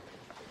case.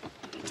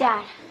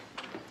 Dad,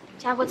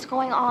 what's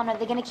going on? Are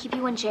they going to keep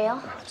you in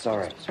jail? It's all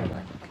right,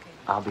 sweetheart.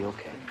 I'll be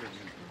okay.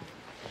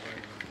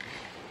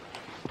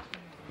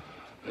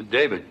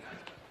 David,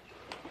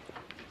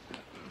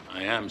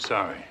 I am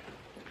sorry.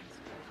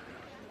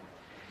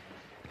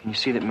 Can you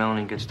see that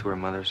Melanie gets to her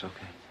mother's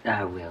okay?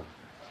 I will.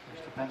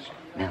 Mr. Benson?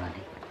 Melanie.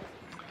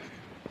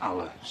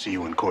 I'll see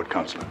you in court,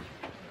 Counselor.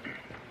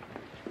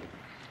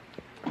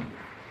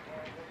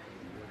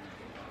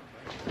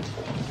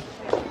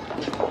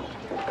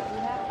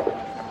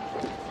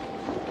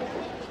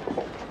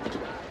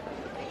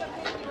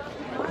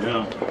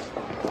 Yeah.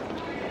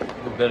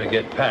 You better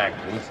get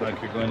packed. It looks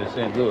like you're going to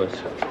St. Louis.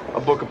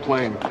 I'll book a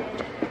plane.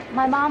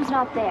 My mom's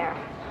not there.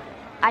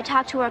 I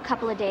talked to her a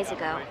couple of days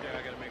ago.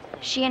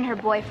 She and her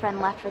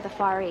boyfriend left for the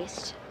Far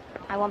East.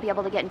 I won't be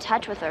able to get in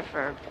touch with her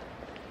for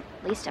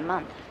at least a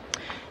month.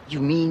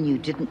 You mean you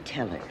didn't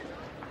tell her?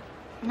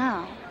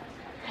 No,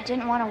 I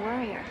didn't want to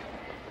worry her.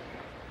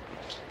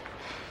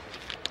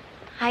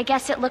 I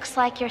guess it looks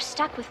like you're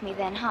stuck with me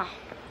then, huh?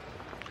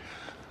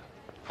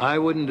 I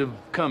wouldn't have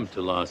come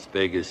to Las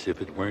Vegas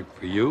if it weren't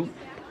for you.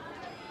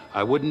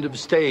 I wouldn't have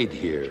stayed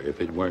here if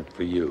it weren't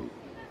for you.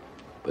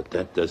 But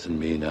that doesn't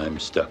mean I'm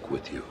stuck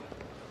with you.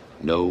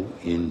 No,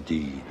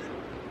 indeed.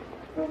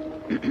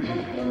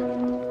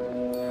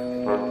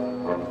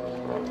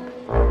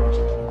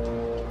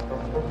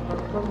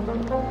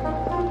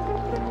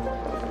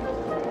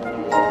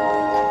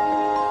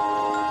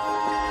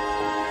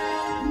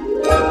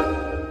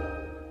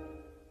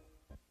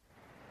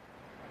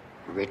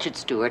 Richard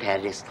Stewart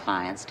had his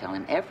clients tell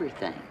him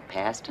everything,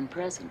 past and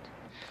present.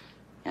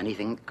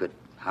 Anything that could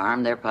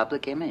harm their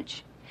public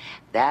image.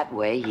 That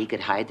way, he could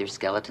hide their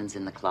skeletons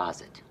in the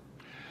closet.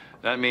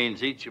 That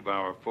means each of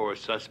our 4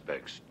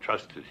 suspects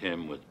trusted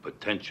him with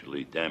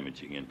potentially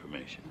damaging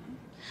information.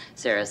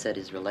 Sarah said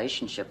his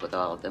relationship with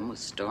all of them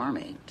was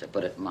stormy, to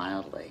put it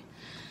mildly.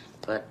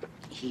 But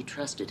he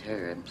trusted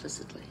her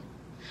implicitly.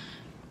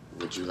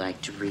 Would you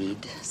like to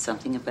read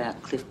something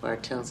about Cliff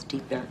Bartell's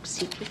deep, dark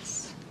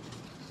secrets?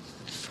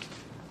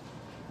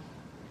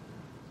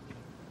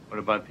 What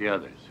about the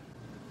others?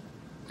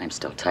 I'm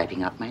still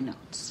typing up my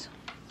notes.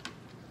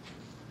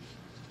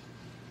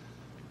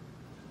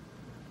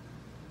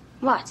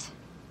 What?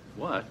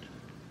 What?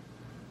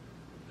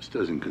 This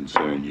doesn't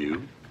concern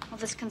you. Well,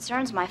 this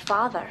concerns my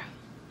father.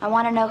 I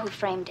want to know who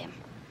framed him.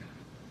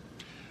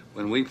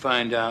 When we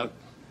find out,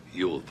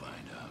 you'll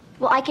find out.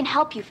 Well, I can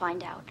help you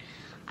find out.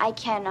 I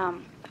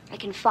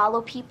can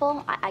follow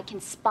people. I can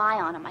spy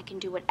on them. I can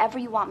do whatever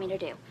you want me to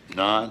do.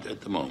 Not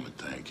at the moment,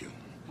 thank you.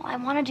 Well, I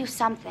want to do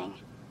something.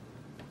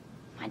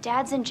 My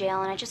dad's in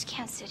jail, and I just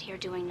can't sit here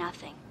doing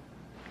nothing.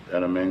 Is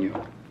that a menu?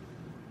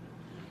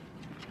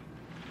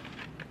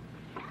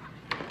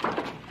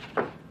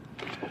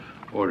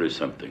 Order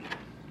something.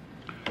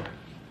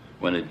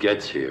 When it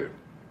gets here,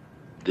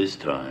 this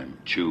time,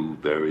 chew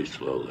very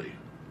slowly.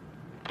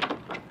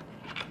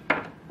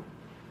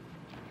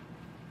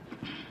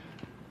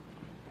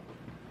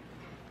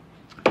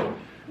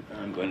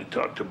 I'm going to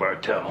talk to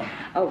Bartell.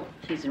 Oh,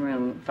 he's in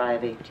room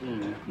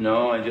 518.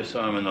 No, I just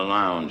saw him in the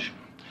lounge.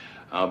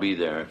 I'll be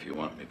there if you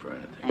want me for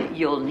anything.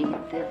 You'll need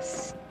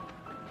this.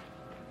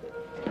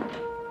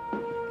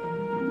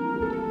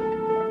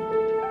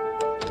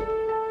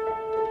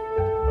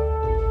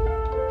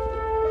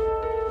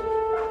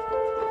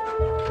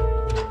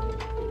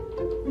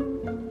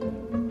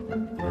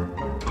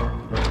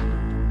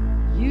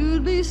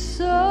 You'd be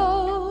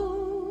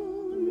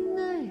so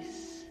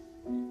nice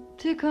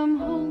to come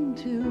home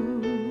to.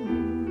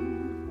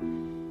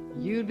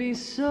 You'd be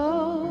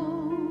so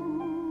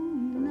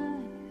nice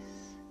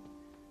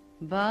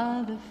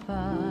by the fire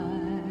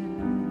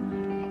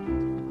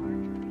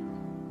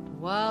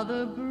while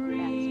the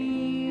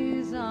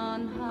breeze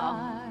on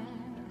high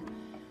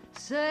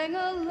sang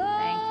a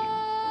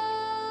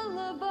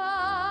lullaby.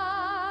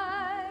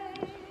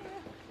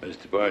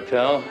 Mr.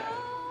 Bartell,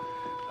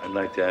 I'd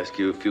like to ask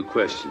you a few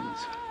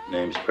questions.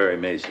 Name's Perry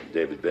Mason,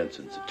 David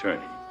Benson's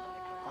attorney.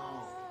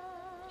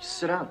 Just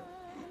sit down.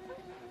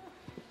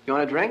 You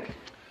want a drink?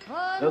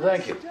 No,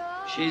 thank you.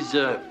 She's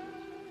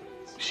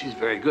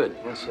very good.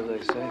 Yeah, so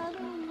they say.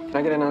 Can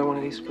I get another one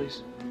of these,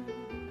 please?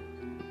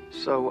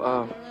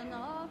 So,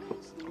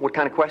 what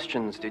kind of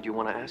questions did you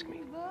want to ask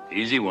me?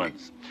 Easy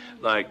ones.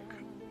 Like,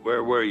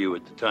 where were you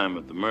at the time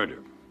of the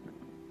murder?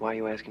 Why are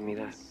you asking me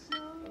that?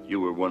 You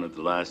were one of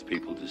the last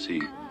people to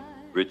see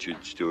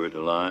Richard Stewart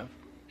alive?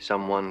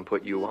 Someone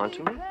put you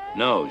onto me?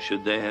 No,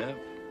 should they have?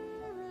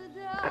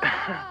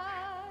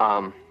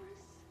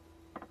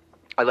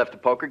 I left the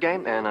poker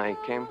game and I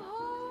came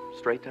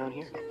straight down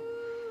here.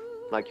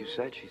 Like you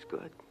said, she's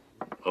good.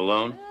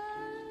 Alone?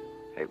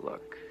 Hey,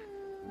 look.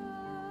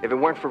 If it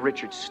weren't for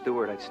Richard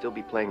Stewart, I'd still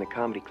be playing the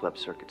comedy club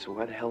circuit, so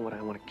why the hell would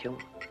I want to kill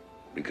him?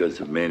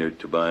 Because of Maynard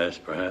Tobias,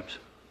 perhaps?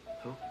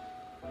 Who?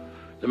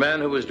 The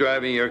man who was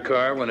driving your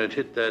car when it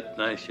hit that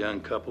nice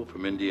young couple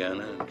from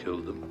Indiana and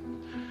killed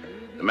them.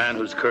 The man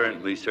who's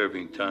currently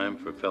serving time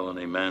for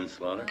felony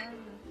manslaughter.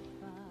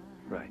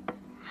 Right.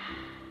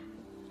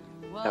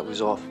 That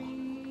was awful.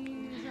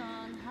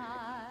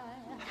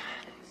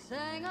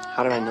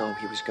 How did I know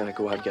he was going to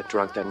go out and get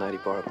drunk that night he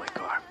borrowed my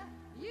car?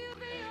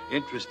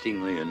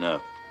 Interestingly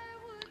enough,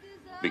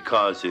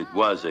 because it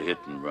was a hit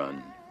and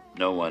run,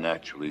 no one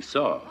actually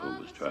saw who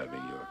was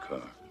driving your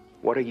car.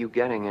 What are you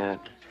getting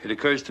at? It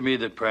occurs to me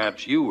that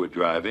perhaps you were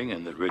driving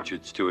and that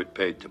Richard Stewart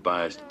paid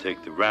Tobias to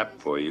take the rap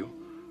for you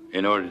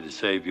in order to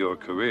save your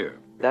career.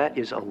 That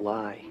is a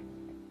lie.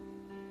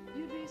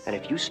 And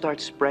if you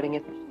start spreading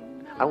it,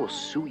 I will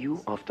sue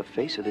you off the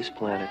face of this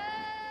planet.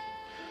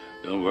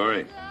 Don't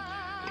worry.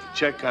 If the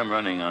check I'm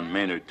running on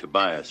Maynard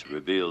Tobias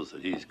reveals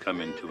that he's come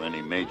into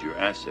any major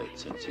asset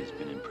since he's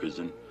been in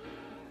prison,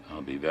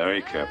 I'll be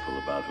very careful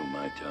about whom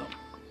I tell.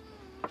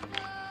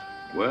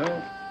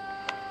 Well,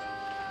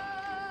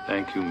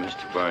 thank you,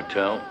 Mr.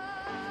 Bartell.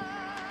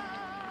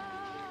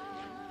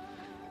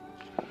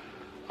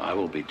 I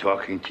will be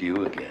talking to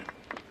you again.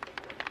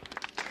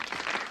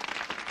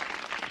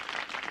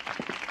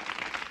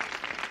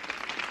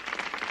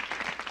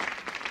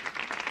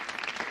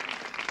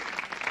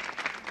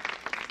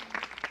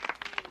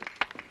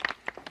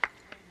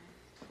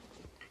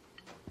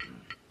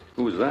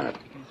 Who's that?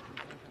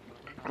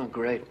 Oh,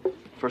 great.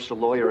 First a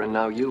lawyer and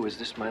now you. Is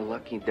this my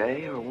lucky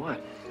day or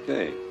what?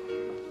 Hey,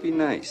 be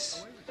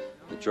nice.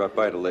 I dropped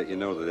by to let you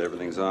know that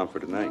everything's on for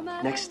tonight.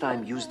 Next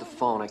time, use the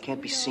phone. I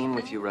can't be seen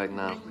with you right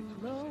now.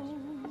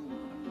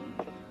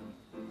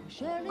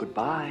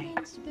 Goodbye.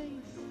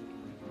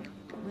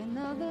 When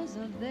others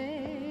are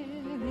there,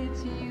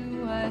 it's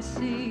you I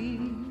see,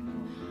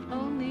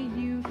 only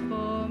you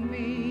for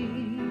me.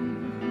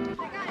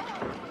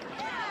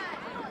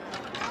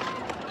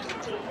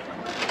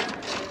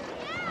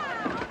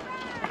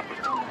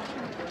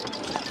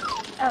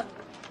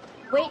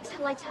 Wait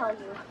till I tell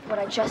you what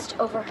I just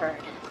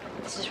overheard.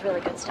 This is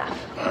really good stuff.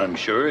 I'm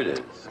sure it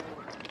is.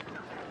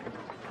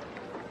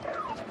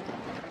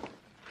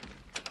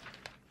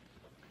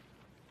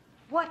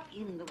 What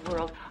in the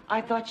world?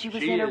 I thought she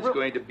was She in a is room.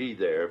 going to be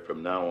there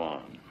from now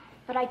on.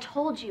 But I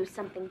told you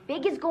something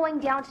big is going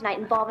down tonight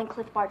involving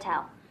Cliff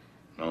Bartell.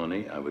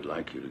 Melanie, I would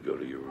like you to go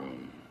to your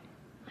room.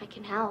 I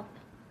can help.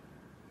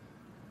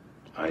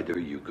 Either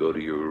you go to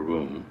your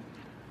room,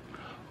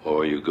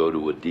 or you go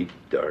to a deep,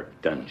 dark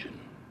dungeon.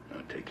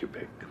 Now take your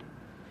pick.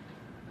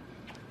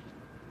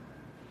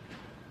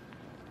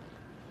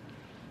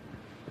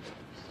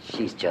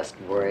 She's just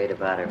worried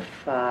about her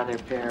father,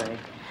 Barry.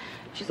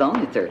 She's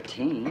only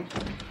 13.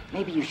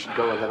 Maybe you should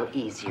go a little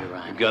easier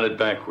on You her. got it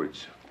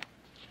backwards.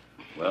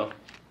 Well,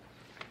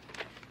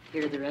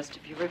 Here are the rest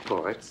of your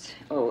reports.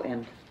 Oh,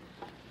 and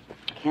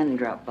Ken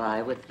dropped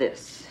by with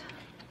this.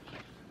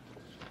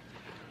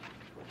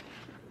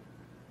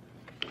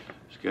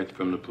 sketch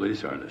from the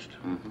police artist.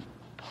 Mm-hmm.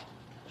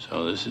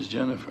 So this is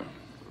Jennifer.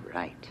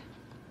 Right.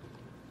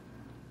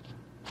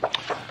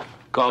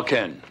 Call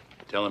Ken.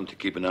 Tell him to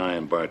keep an eye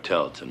on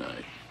Bartell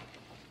tonight.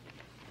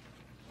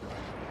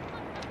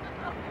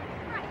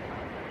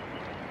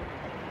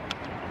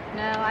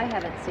 No, I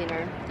haven't seen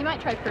her. You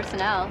might try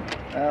personnel.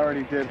 I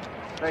already did.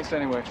 Thanks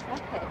anyway.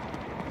 Okay.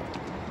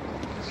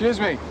 Excuse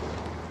me.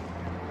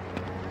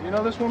 Do you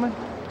know this woman?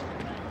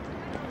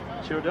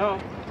 Sure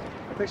don't.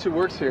 I think she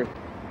works here.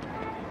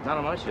 Not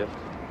on my shift.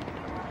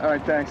 All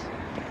right, thanks.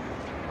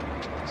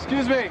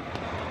 Excuse me.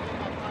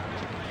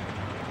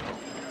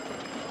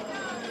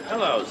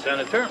 Hello,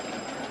 Senator.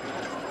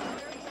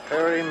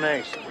 Perry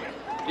Mason.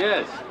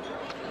 Yes.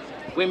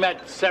 We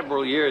met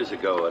several years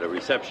ago at a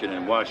reception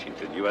in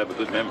Washington. You have a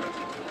good memory.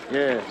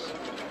 Yes.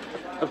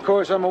 Of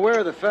course, I'm aware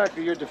of the fact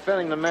that you're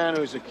defending the man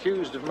who's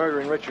accused of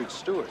murdering Richard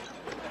Stewart.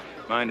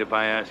 Mind if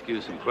I ask you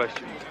some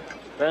questions?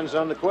 Depends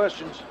on the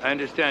questions. I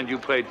understand you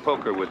played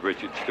poker with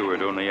Richard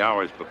Stewart only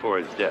hours before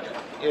his death.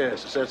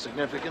 Yes, is that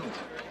significant?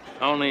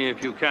 Only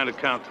if you can't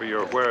account for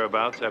your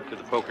whereabouts after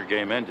the poker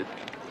game ended.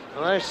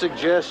 Well, I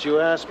suggest you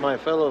ask my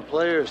fellow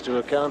players to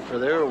account for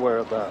their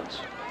whereabouts.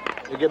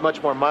 You get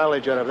much more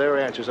mileage out of their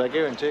answers, I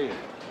guarantee you.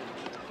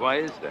 Why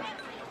is that?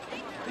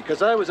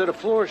 Because I was at a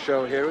floor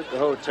show here at the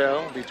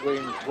hotel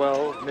between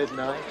 12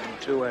 midnight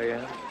and 2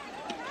 a.m.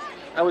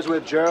 I was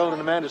with Gerald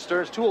and Amanda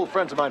Stearns, two old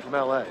friends of mine from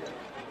L.A.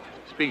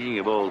 Speaking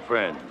of old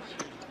friends,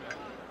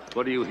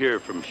 what do you hear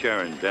from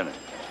Sharon Bennett?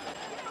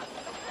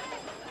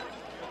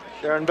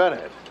 Sharon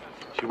Bennett?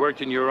 She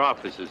worked in your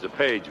office as a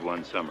page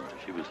one summer.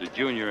 She was a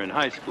junior in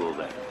high school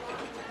then.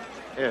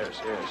 Yes,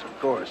 of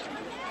course.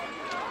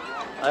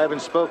 I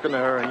haven't spoken to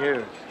her in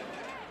years.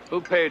 Who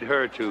paid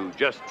her to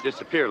just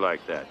disappear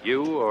like that,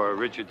 you or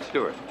Richard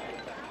Stewart?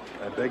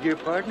 I beg your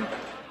pardon?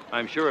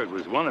 I'm sure it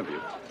was one of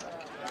you.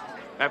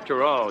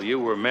 After all, you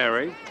were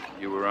married.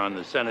 You were on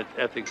the Senate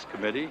Ethics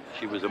Committee.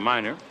 She was a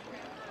minor.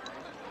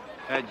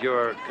 Had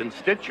your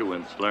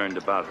constituents learned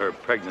about her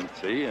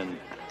pregnancy and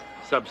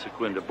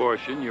subsequent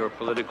abortion, your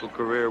political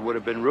career would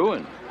have been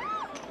ruined.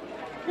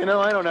 You know,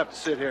 I don't have to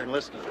sit here and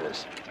listen to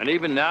this. And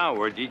even now,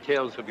 were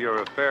details of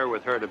your affair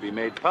with her to be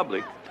made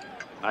public,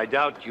 I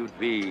doubt you'd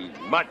be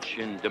much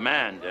in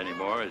demand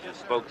anymore as a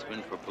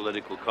spokesman for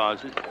political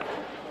causes.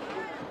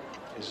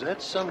 Is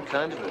that some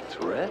kind of a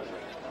threat?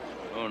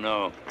 Oh,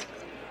 no.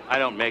 I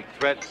don't make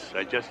threats.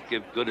 I just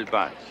give good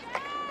advice.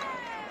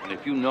 And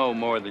if you know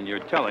more than you're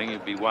telling,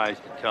 it'd be wise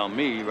to tell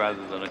me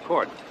rather than a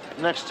court.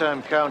 Next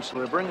time,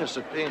 Counselor, bring a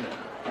subpoena.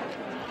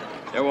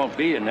 There won't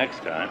be a next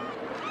time.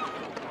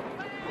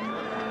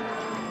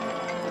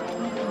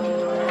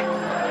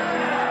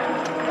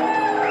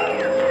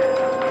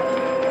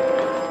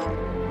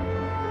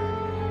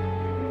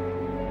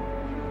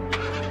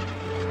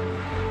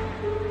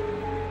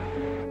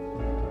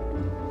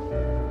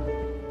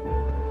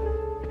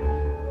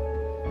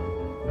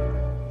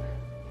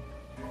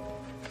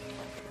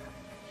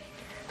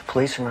 The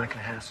police are not going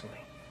to hassle me.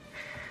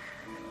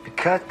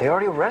 Because they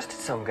already arrested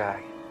some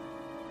guy.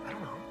 I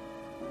don't know.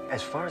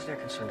 As far as they're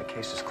concerned, the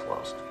case is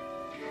closed.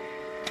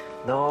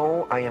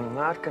 No, I am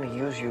not going to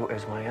use you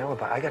as my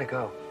alibi. I got to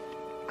go.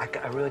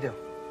 I really do.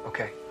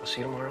 Okay, I'll see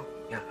you tomorrow.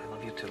 Yeah, I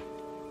love you too.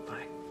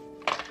 Bye.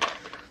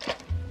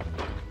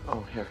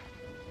 Oh, here.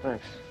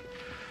 Thanks.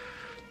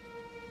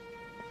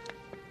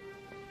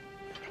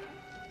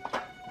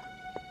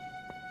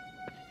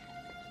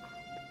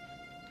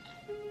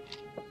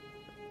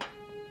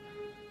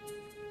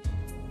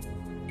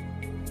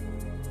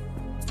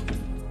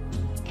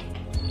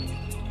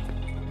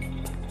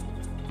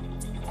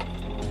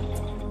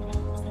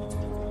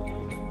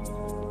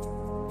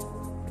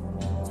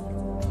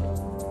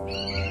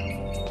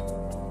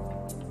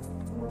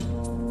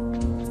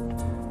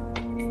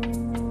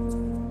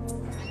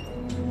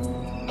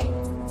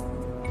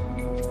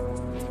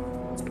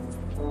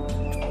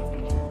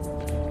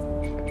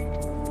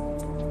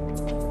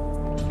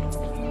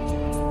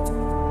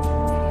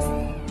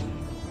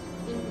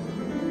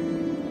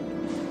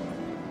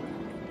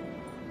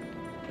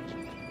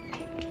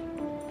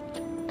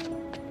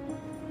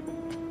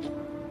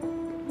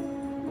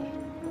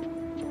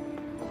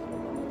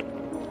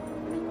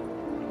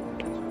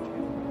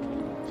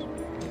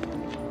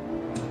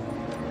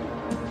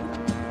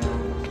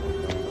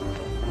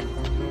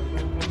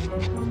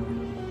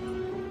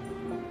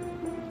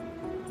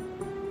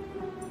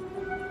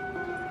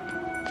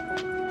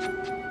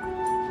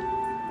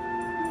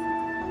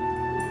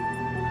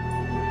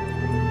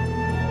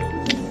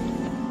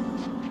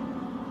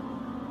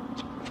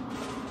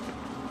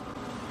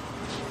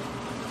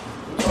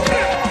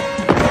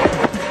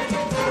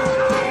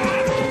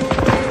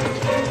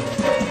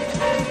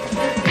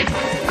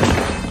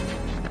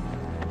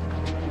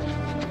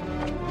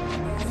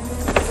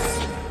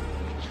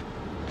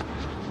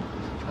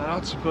 I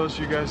don't suppose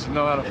you guys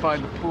know how to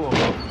find the pool.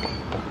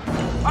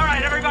 All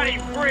right, everybody,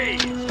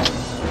 freeze!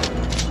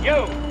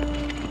 You,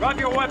 drop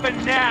your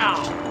weapon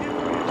now!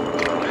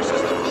 This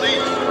is the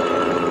police.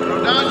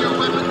 Throw down your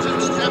weapons and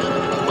step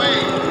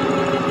away.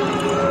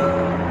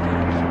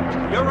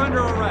 You're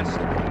under arrest.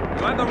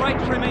 You have the right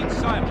to remain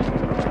silent.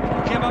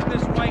 Give up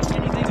this right,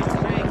 anything you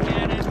say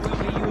can and will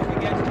be used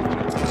against you. You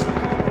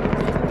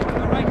have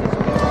the right to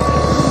speak.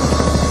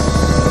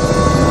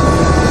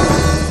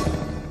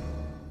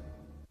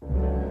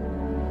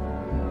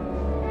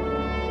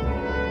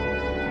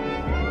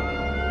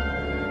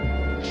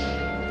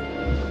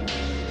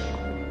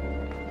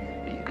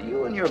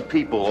 You and your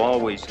people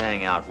always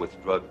hang out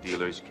with drug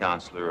dealers,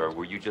 counselor, or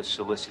were you just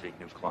soliciting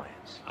new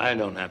clients? I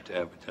don't have to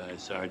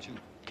advertise, Sergeant.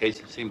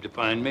 Cases seem to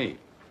find me.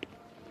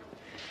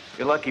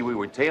 You're lucky we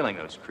were tailing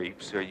those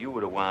creeps, or you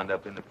would have wound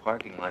up in the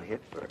parking lot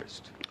hit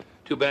first.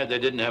 Too bad they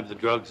didn't have the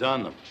drugs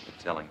on them. You're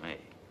telling me.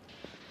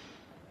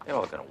 They're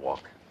all gonna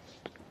walk.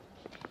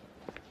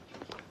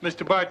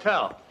 Mr.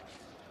 Bartell,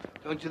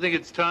 don't you think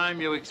it's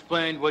time you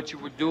explained what you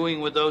were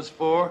doing with those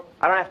four?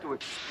 I don't have to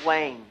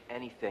explain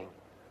anything.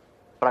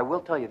 But I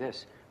will tell you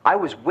this. I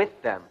was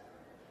with them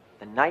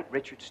the night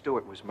Richard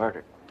Stewart was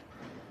murdered.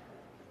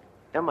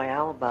 They're my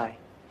alibi.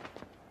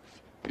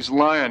 He's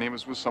lying. He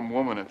was with some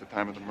woman at the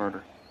time of the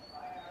murder.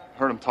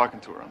 Heard him talking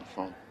to her on the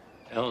phone.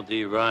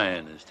 L.D.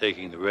 Ryan is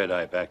taking the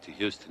red-eye back to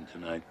Houston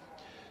tonight.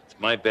 It's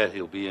my bet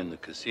he'll be in the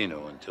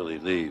casino until he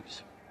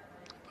leaves.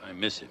 If I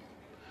miss him,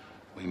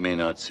 we may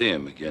not see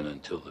him again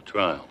until the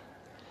trial.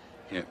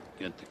 Here,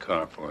 get the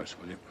car for us,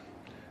 will you?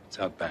 It's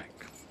out back.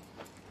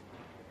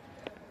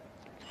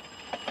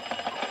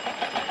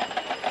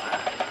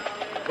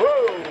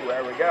 Woo!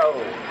 There we go.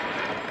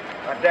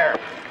 Right there.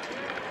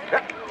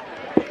 Yep.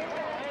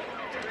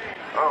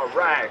 All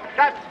right.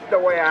 That's the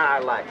way I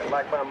like it. I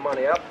like my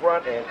money up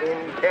front and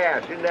in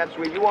cash. Isn't that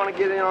sweet? You want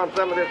to get in on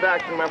some of this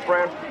action, my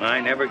friend? I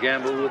never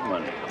gamble with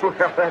money. Well,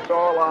 that's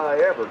all I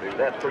ever do.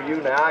 That's for you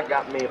now. I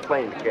got me a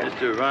plane ticket.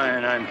 Mr.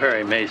 Ryan, I'm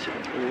Perry Mason.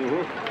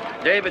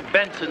 David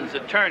Benson's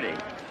attorney.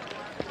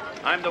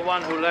 I'm the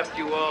one who left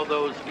you all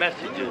those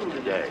messages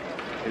today.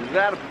 Is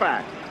that a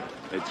fact?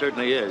 It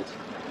certainly is.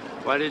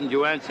 Why didn't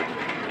you answer?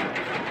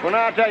 Well,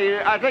 now, I'll tell you,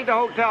 I think the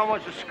hotel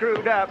must have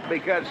screwed up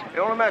because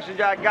the only message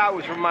I got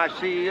was from my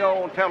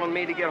CEO telling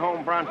me to get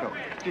home pronto.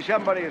 See,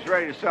 somebody is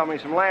ready to sell me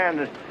some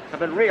land and I've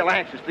been real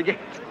anxious to get.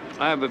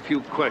 I have a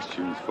few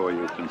questions for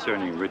you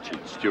concerning Richard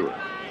Stewart.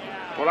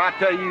 Well, I'll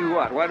tell you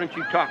what, why don't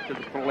you talk to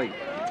the police?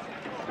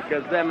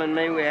 Because them and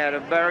me, we had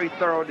a very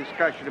thorough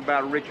discussion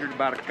about Richard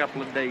about a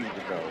couple of days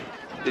ago.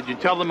 Did you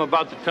tell them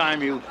about the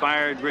time you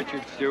fired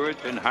Richard Stewart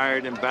and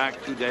hired him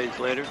back 2 days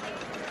later?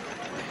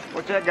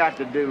 What's that got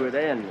to do with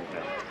anything?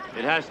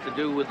 It has to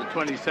do with the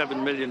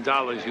 $27 million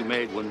you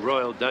made when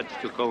Royal Dutch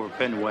took over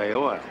Fenway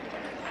Oil.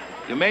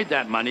 You made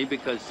that money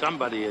because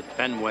somebody at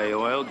Fenway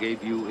Oil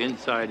gave you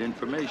inside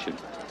information.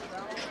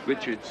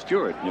 Richard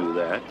Stewart knew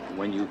that.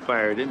 When you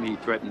fired him, he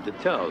threatened to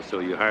tell, so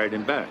you hired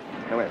him back.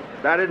 No, wait,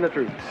 that isn't the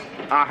truth.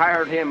 I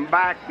hired him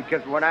back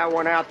because when I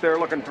went out there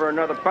looking for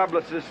another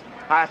publicist,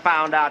 I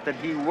found out that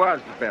he was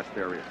the best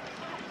there is.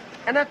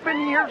 And that's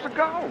been years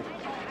ago.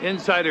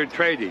 Insider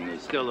trading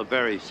is still a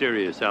very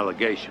serious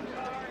allegation.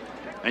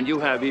 And you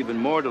have even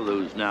more to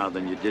lose now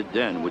than you did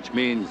then, which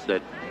means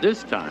that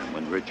this time,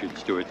 when Richard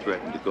Stewart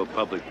threatened to go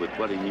public with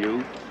what he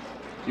knew,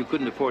 you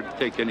couldn't afford to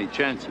take any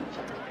chances.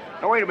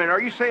 Now, wait a minute.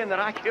 Are you saying that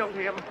I killed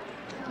him?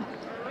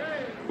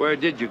 Where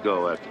did you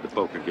go after the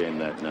poker game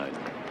that night?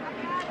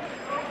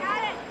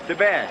 To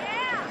bed.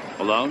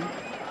 Alone?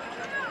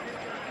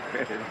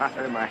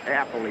 I'm a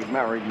happily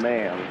married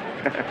man.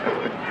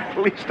 At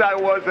least I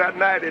was that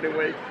night,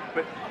 anyway.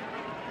 But,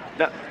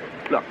 now,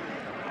 look,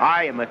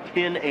 I am a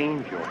tin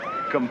angel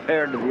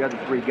compared to the other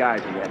three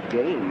guys in that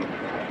game.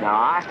 Now,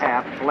 I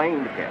have a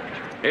plane to catch.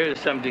 Here's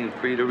something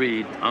for you to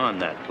read on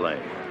that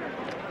plane.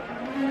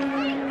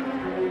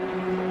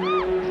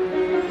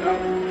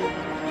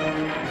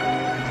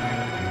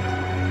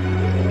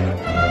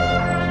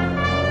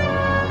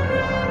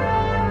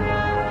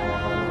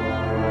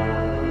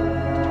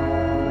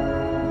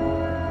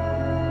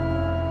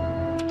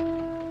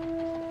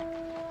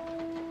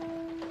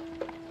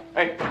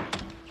 Hey.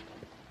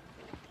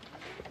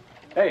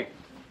 Hey.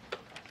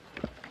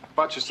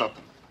 Bought you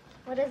something.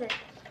 What is it?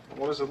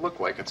 What does it look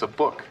like? It's a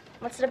book.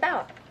 What's it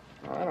about?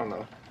 I don't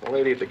know. The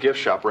lady at the gift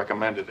shop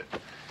recommended it.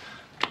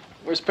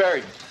 Where's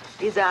Perry?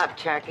 He's out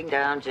tracking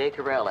down Jay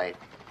Corelli.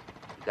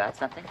 You got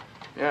something?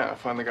 Yeah, I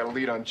finally got a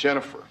lead on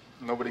Jennifer.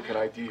 Nobody could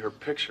ID her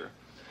picture.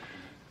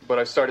 But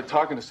I started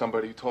talking to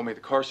somebody who told me the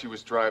car she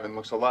was driving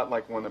looks a lot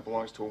like one that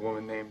belongs to a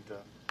woman named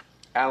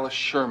Alice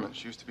Sherman.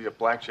 She used to be a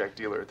blackjack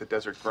dealer at the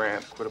Desert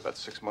Grand. Quit about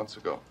 6 months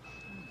ago.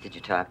 Did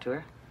you talk to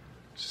her?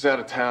 She's out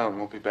of town.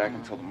 Won't be back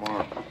until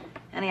tomorrow.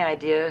 Any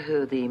idea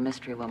who the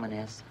mystery woman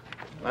is?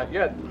 Not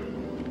yet.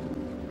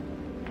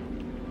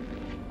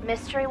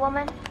 Mystery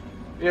woman?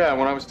 Yeah,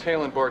 when I was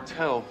tailing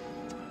Bartell,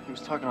 he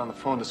was talking on the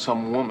phone to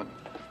some woman.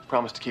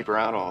 Promised to keep her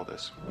out of all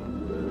this.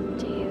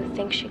 Do you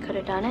think she could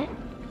have done it?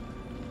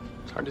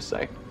 It's hard to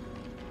say.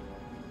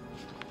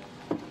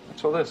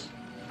 What's all this?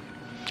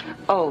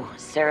 Oh,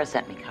 Sarah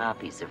sent me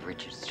copies of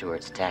Richard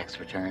Stewart's tax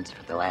returns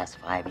for the last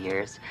 5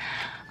 years.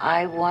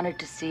 I wanted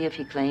to see if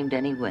he claimed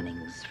any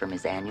winnings from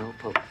his annual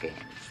poker games.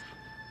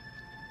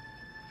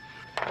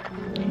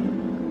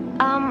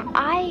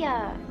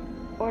 I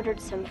ordered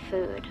some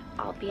food.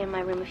 I'll be in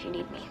my room if you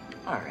need me.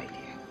 All right, dear.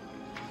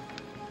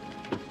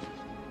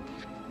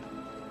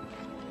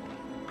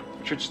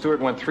 Richard Stewart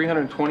won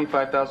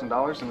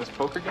 $325,000 in this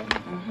poker game?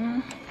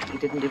 Mm-hmm. He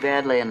didn't do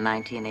badly in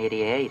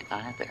 1988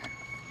 either.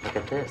 Look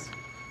at this.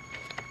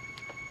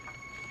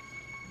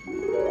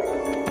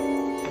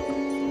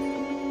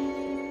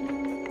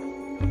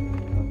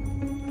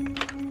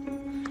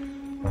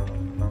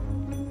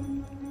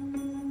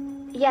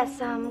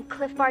 Yes,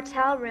 Cliff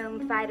Bartell,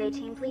 room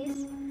 518,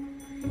 please.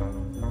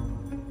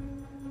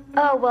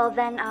 Oh, well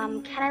then,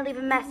 can I leave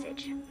a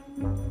message?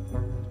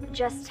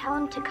 Just tell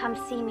him to come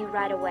see me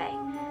right away.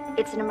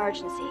 It's an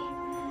emergency.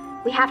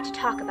 We have to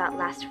talk about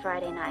last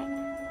Friday night.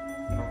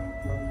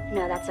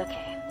 No, that's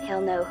okay.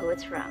 He'll know who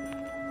it's from.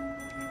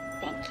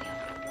 Thank you.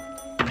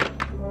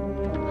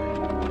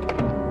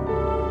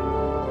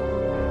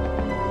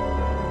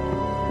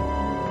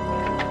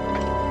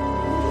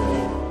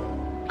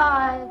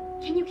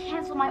 Can you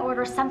cancel my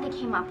order? Something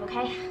came up,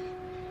 okay?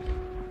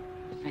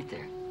 Right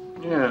there.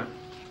 Yeah.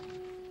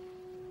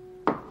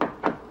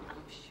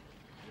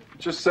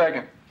 Just a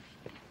second.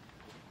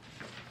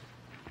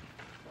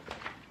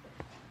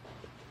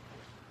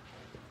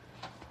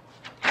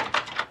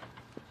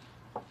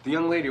 The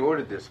young lady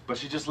ordered this, but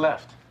she just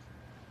left.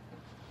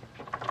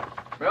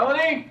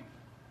 Melanie!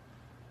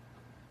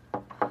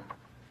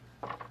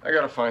 I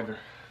gotta find her.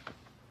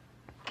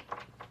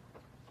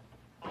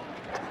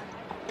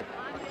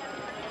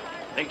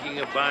 Thinking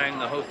of buying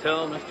the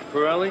hotel, Mr.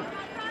 Pirelli?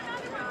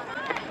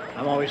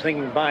 I'm always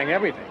thinking of buying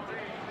everything.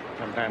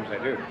 Sometimes I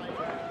do.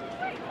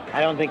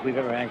 I don't think we've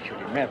ever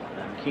actually met,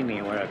 but I'm keenly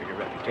aware of your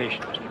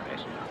reputation, Mr.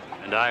 Mason.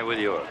 And I with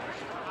yours.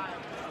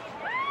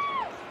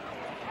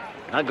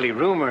 An ugly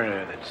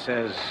rumor that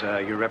says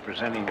you're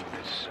representing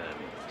this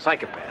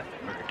psychopath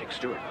that murdered Dick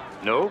Stewart.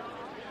 No,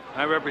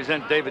 I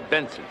represent David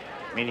Benson.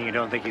 Meaning you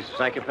don't think he's a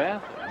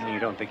psychopath? Or meaning you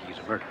don't think he's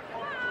a murderer?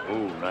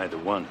 Oh, neither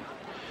one.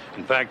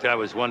 In fact, I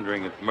was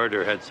wondering if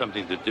murder had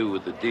something to do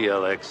with the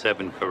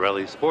DLX-7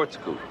 Pirelli sports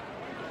coupe.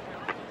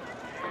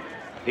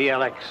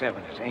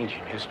 DLX-7 is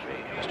ancient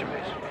history, Mr.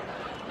 Mason.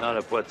 Not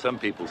if what some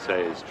people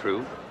say is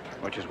true.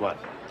 Which is what?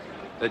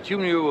 That you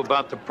knew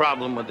about the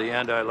problem with the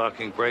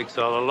anti-locking brakes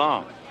all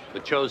along,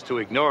 but chose to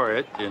ignore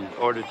it in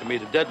order to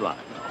meet a deadline.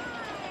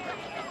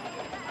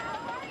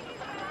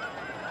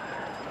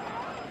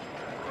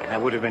 That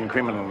would have been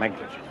criminal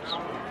negligence.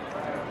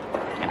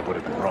 And it would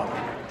have been wrong.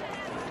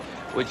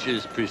 Which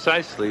is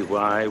precisely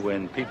why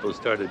when people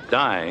started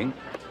dying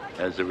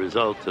as a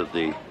result of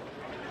the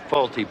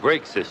faulty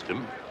brake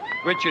system,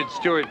 Richard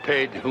Stewart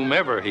paid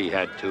whomever he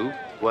had to,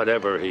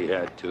 whatever he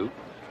had to,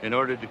 in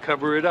order to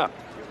cover it up.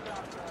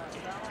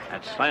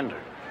 That's slander.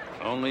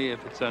 Only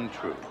if it's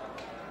untrue.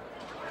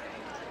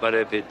 But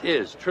if it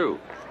is true,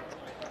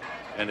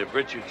 and if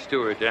Richard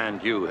Stewart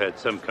and you had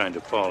some kind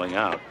of falling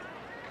out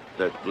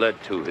that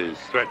led to his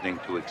threatening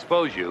to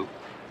expose you,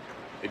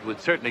 it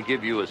would certainly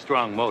give you a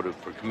strong motive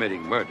for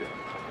committing murder.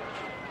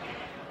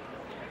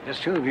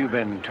 Just who have you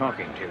been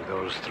talking to?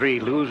 Those 3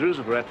 losers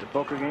who were at the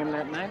poker game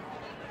that night?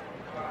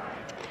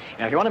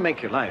 Now, if you want to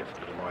make your life a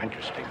little more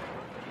interesting,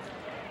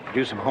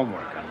 do some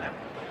homework on them.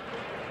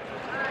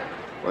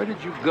 Where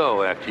did you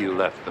go after you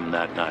left them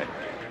that night?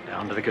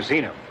 Down to the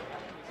casino.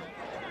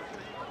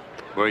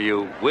 Were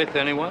you with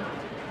anyone?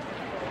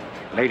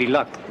 Lady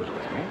Luck was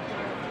with me.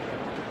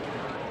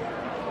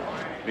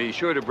 Be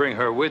sure to bring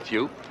her with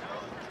you.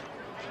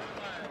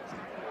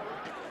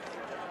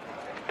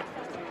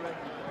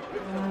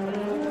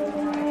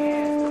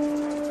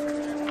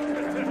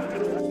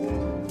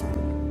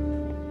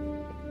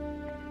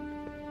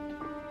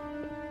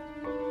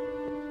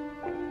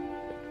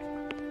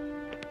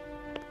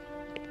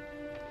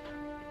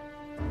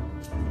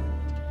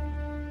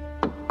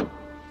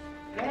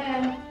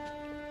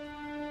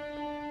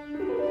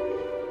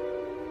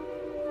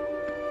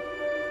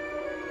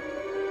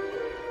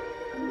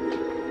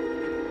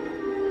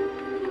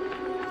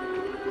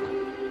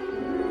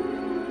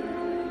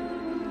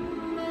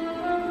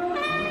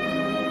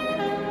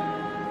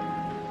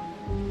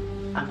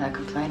 I'm not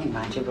complaining,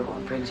 mind you, but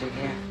what brings you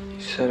here?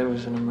 You said it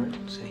was an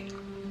emergency.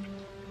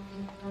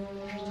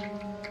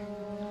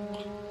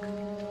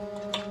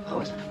 What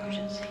was an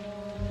emergency?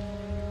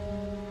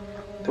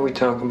 Did we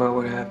talk about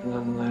what happened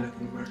on the night of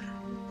the murder?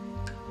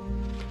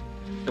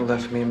 You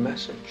left me a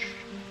message.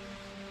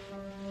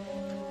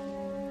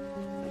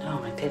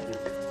 No, I didn't.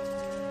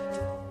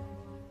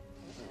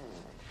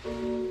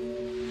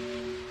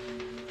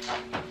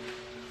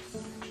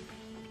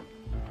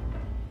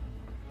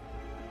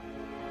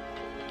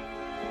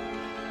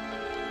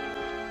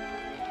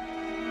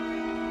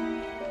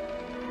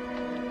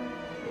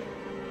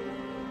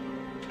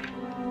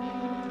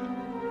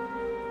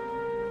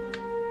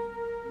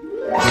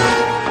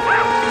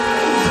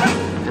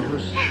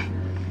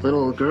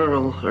 Little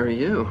girl are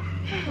you?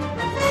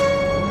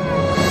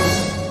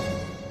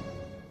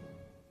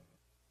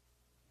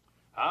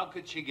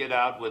 could she get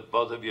out with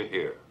both of you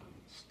here?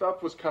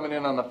 Stuff was coming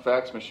in on the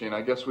fax machine.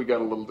 I guess we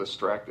got a little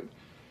distracted.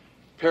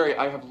 Perry,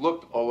 I have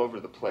looked all over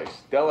the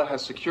place. Della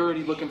has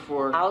security looking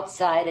for...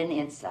 Outside and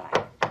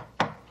inside.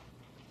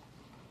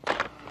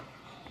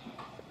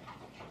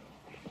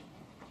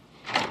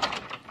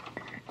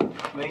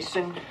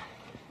 Mason,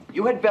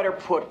 you had better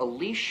put a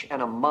leash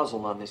and a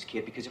muzzle on this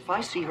kid, because if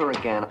I see her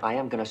again, I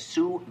am going to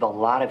sue the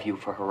lot of you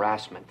for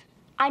harassment.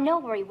 I know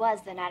where he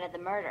was the night of the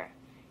murder.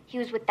 He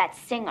was with that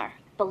singer,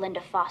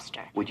 Belinda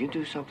Foster. Would you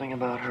do something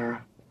about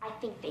her? I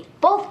think they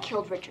both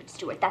killed Richard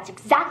Stewart. That's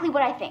exactly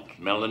what I think.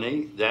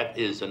 Melanie, that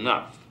is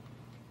enough.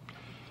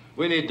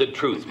 We need the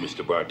truth,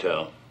 Mr.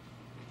 Bartell.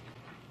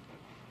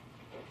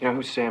 You know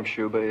who Sam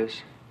Shuba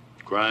is?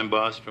 Crime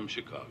boss from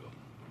Chicago.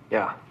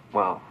 Yeah,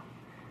 well,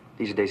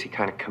 these days he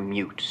kind of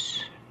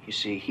commutes. You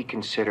see, he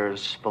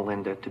considers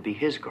Belinda to be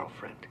his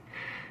girlfriend.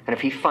 And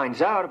if he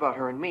finds out about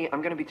her and me,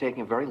 I'm going to be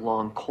taking a very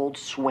long, cold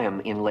swim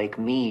in Lake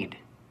Mead.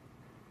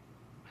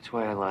 That's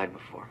why I lied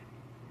before.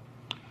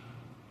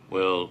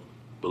 Will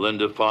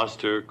Belinda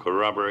Foster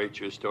corroborate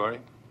your story?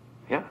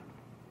 Yeah,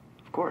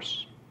 of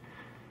course.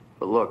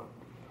 But look,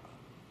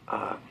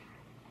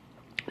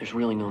 there's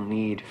really no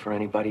need for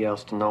anybody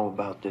else to know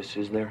about this,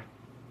 is there?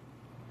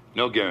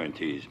 No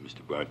guarantees,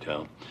 Mr.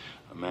 Bartell.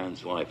 A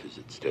man's life is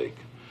at stake.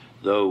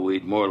 Though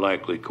we'd more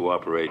likely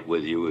cooperate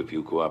with you if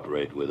you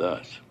cooperate with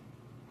us.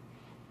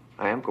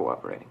 I am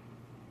cooperating.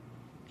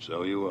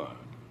 So you are.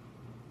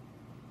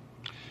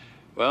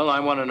 Well, I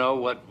want to know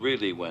what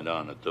really went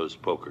on at those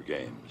poker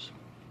games.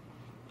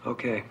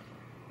 Okay.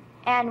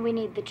 And we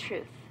need the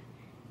truth,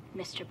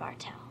 Mr.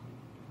 Bartell.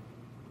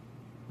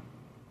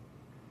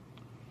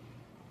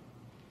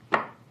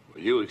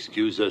 Will you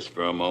excuse us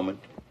for a moment?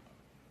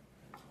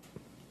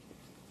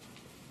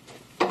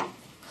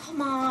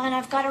 Come on,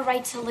 I've got a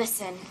right to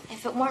listen.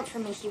 If it weren't for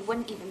me, he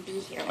wouldn't even be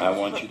here. I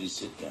want you to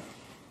sit down.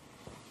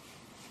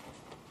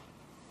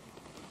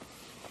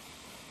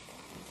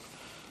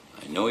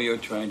 I know you're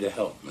trying to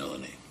help,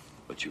 Melanie,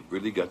 but you've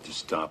really got to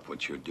stop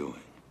what you're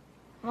doing.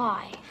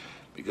 Why?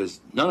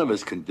 Because none of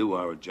us can do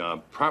our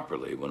job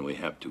properly when we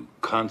have to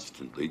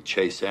constantly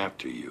chase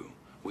after you.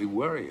 We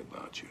worry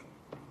about you.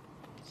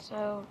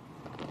 So,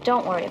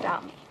 don't worry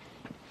about me.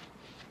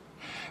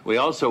 We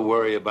also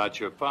worry about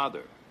your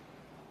father.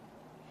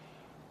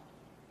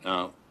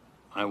 Now,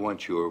 I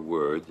want your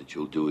word that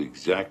you'll do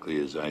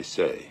exactly as I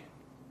say,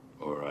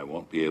 or I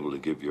won't be able to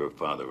give your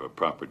father a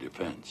proper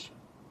defense.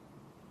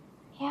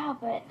 Yeah,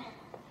 but...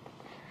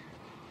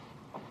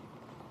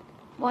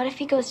 what if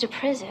he goes to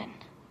prison?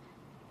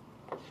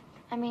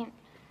 I mean...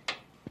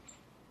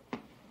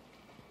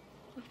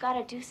 we've got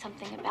to do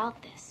something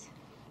about this.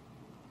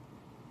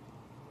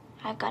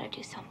 I've got to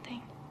do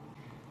something.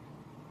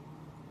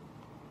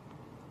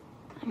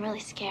 I'm really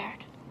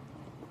scared.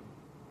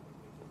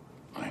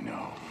 I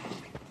know.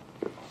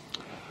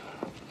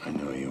 I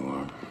know you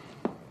are.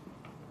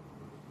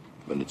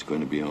 But it's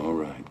going to be all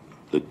right.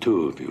 The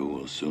two of you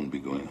will soon be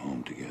going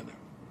home together.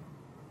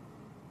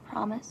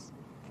 Promise?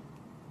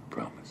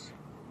 Promise.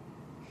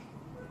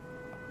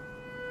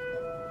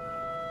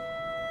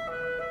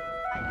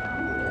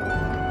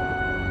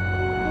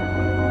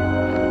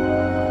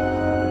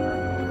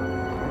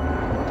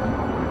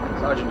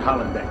 Sergeant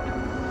Hollenbeck,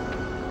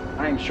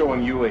 I am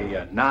showing you a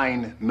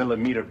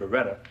 9mm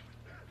Beretta,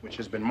 which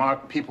has been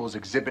marked People's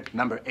Exhibit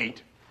number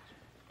 8,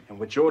 and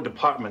which your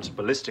department's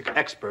ballistic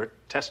expert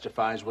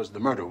testifies was the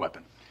murder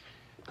weapon.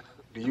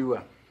 Do you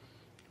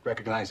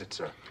recognize it,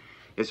 sir?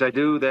 Yes, I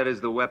do. That is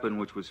the weapon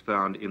which was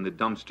found in the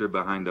dumpster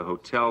behind the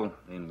hotel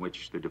in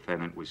which the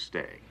defendant was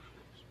staying.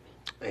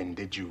 And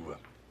did you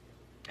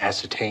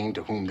ascertain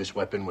to whom this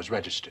weapon was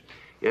registered?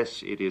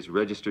 Yes, it is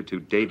registered to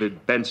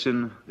David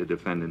Benson, the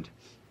defendant.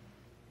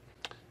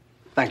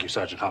 Thank you,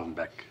 Sergeant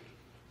Hollenbeck.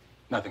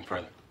 Nothing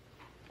further.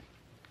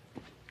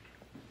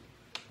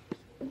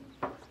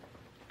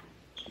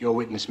 Your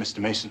witness, Mr.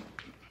 Mason.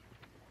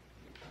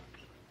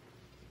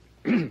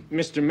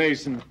 Mr.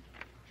 Mason.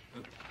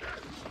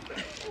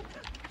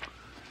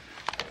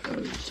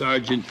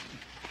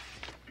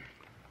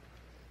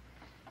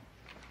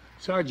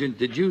 Sergeant,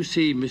 did you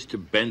see Mr.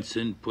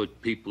 Benson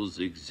put People's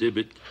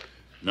Exhibit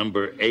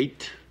number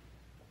 8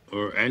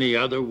 or any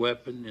other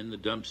weapon in the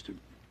dumpster?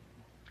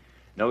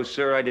 No,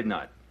 sir, I did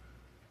not.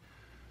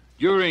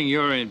 During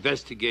your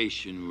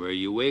investigation, were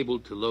you able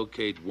to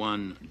locate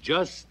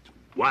just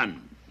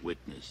one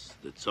witness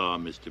that saw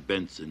Mr.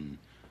 Benson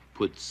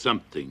put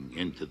something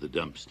into the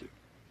dumpster?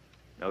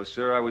 No,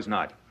 sir, I was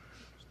not.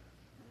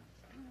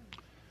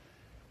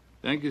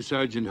 Thank you,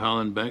 Sergeant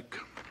Hollenbeck.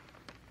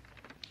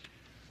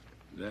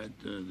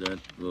 That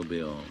will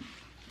be all.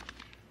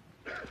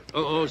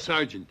 Oh,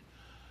 Sergeant,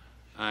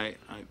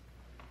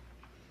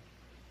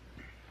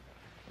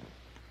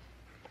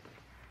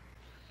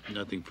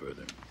 nothing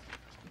further.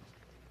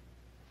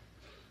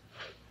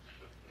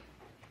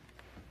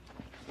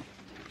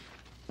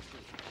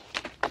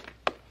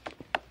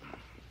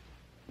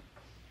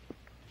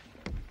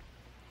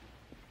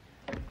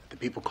 The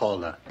people call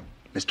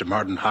Mr.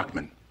 Martin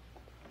Hockman.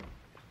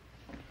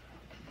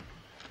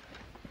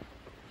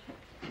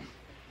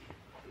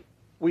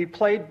 We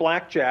played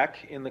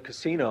blackjack in the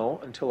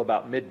casino until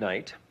about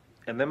midnight,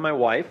 and then my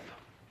wife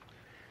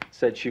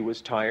said she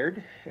was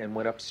tired and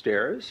went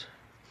upstairs.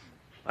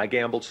 I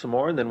gambled some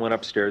more and then went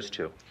upstairs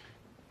too.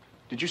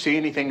 Did you see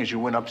anything as you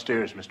went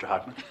upstairs, Mr.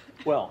 Hockman?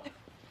 Well,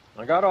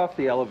 I got off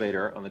the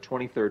elevator on the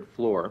 23rd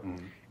floor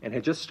and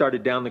had just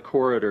started down the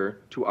corridor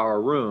to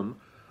our room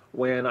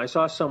when I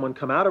saw someone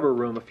come out of a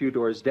room a few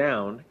doors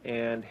down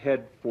and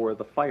head for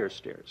the fire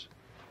stairs.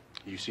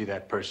 You see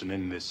that person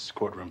in this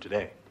courtroom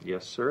today?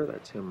 Yes, sir.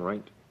 That's him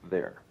right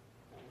there.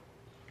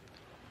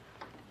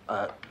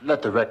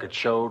 Let the record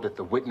show that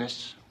the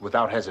witness,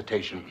 without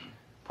hesitation,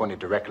 pointed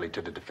directly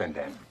to the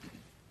defendant.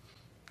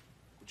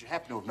 Would you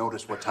happen to have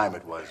noticed what time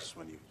it was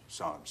when you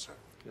saw him, sir?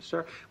 Yes,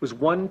 sir. It was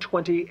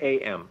 1:20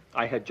 a.m.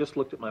 I had just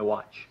looked at my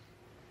watch.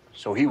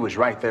 So he was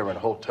right there in the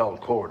hotel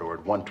corridor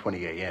at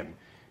 1:20 a.m.,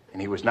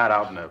 and he was not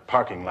out in a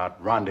parking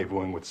lot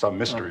rendezvousing with some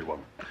mystery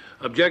woman.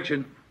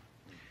 Objection.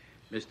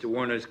 Mr.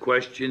 Warner's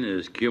question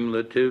is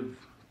cumulative,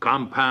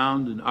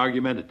 compound, and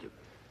argumentative.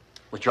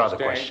 Withdraw the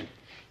question.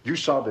 You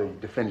saw the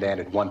defendant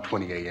at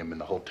 1:20 a.m. in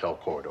the hotel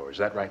corridor, is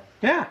that right?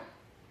 Yeah.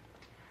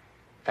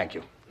 Thank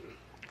you.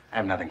 I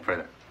have nothing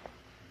further.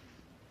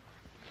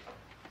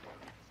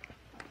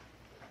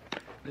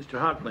 Mr.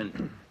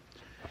 Hockman,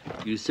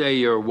 you say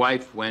your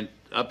wife went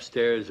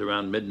upstairs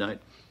around midnight?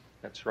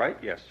 That's right,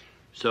 yes.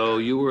 So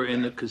you were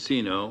in the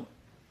casino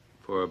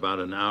for about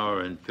an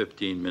hour and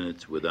 15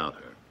 minutes without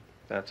her?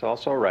 That's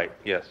also right,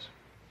 yes.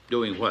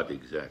 Doing what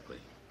exactly?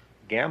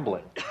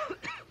 Gambling.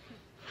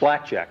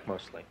 Blackjack,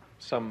 mostly.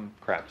 Some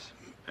craps.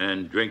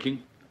 And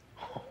drinking?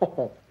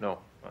 Oh, no.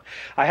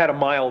 I had a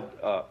mild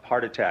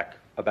heart attack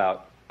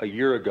about a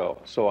year ago,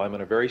 so I'm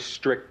on a very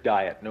strict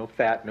diet. No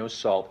fat, no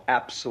salt,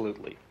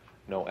 absolutely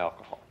no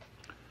alcohol.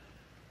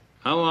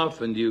 How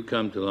often do you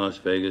come to Las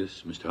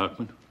Vegas, Mr.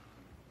 Hockman?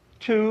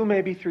 2,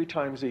 maybe 3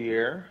 times a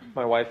year.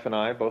 My wife and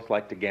I both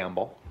like to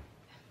gamble.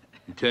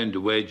 Intend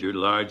to wager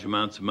large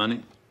amounts of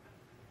money?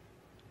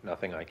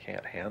 Nothing I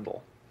can't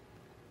handle.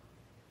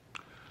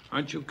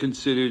 Aren't you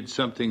considered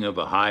something of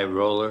a high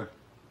roller?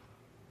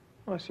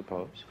 I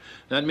suppose.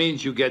 That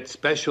means you get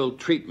special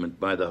treatment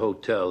by the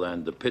hotel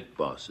and the pit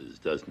bosses,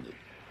 doesn't it?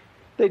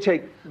 They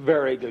take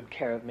very good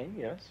care of me,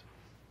 yes.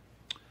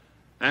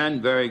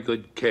 And very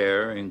good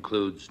care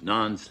includes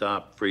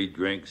non-stop free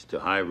drinks to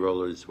high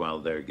rollers while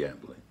they're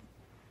gambling.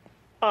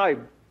 I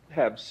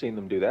have seen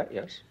them do that,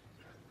 yes.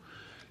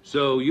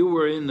 So you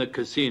were in the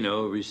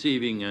casino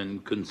receiving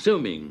and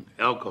consuming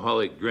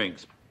alcoholic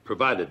drinks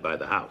provided by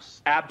the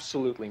house?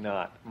 Absolutely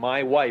not.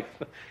 My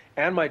wife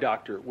and my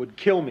doctor would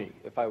kill me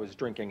if I was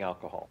drinking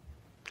alcohol.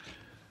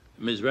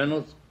 Ms.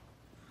 Reynolds?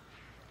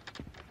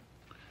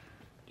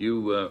 Do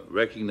you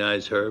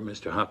recognize her,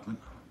 Mr. Hockman?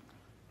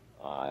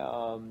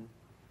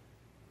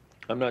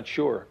 I'm not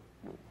sure.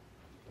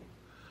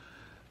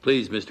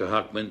 Please, Mr.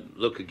 Hockman,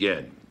 look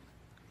again.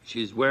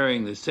 She's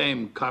wearing the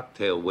same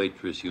cocktail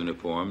waitress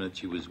uniform that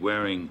she was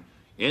wearing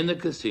in the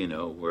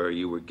casino where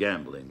you were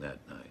gambling that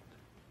night.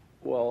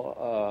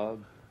 Well,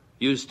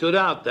 You stood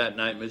out that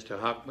night, Mr.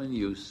 Hockman.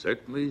 You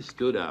certainly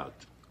stood out.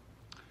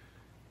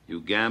 You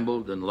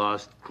gambled and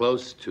lost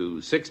close to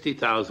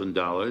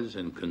 $60,000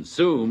 and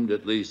consumed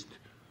at least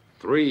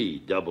 3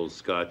 double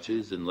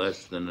scotches in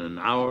less than an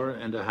hour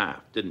and a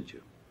half, didn't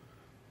you?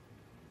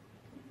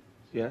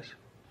 Yes.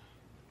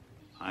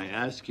 I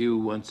ask you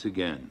once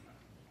again,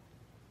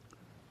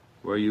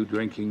 were you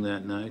drinking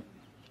that night?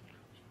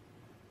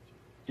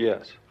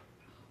 Yes.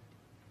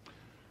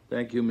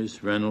 Thank you,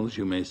 Miss Reynolds.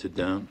 You may sit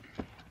down.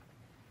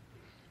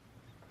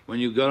 When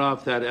you got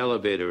off that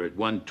elevator at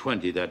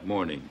 1:20 that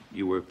morning,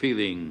 you were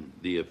feeling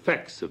the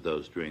effects of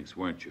those drinks,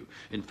 weren't you?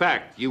 In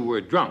fact, you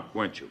were drunk,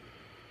 weren't you?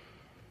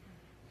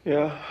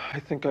 Yeah, I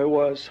think I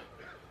was.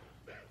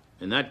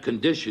 In that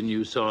condition,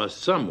 you saw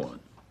someone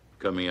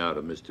coming out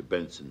of Mr.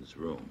 Benson's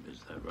room,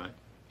 is that right?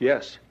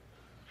 Yes.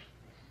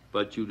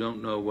 But you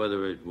don't know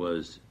whether it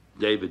was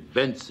David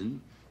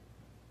Benson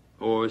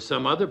or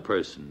some other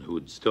person who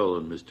had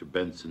stolen Mr.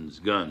 Benson's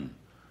gun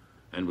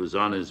and was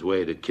on his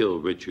way to kill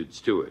Richard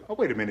Stewart. Oh,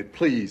 wait a minute,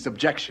 please.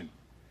 Objection.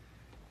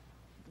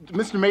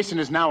 Mr. Mason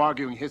is now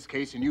arguing his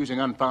case and using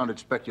unfounded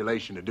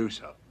speculation to do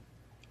so.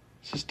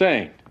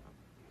 Sustained.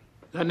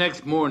 That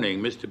next morning,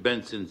 Mr.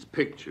 Benson's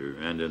picture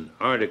and an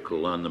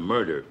article on the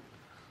murder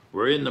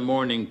were in the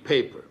morning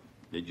paper.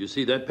 Did you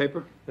see that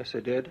paper? Yes,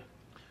 I did.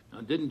 Now,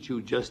 didn't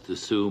you just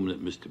assume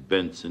that Mr.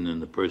 Benson and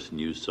the person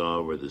you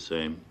saw were the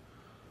same?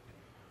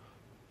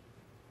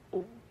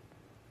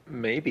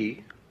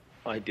 Maybe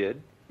I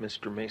did,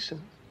 Mr.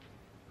 Mason.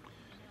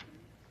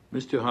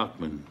 Mr.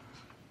 Hockman,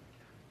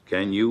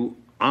 can you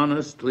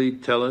honestly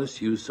tell us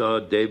you saw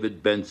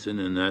David Benson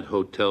in that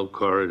hotel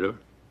corridor?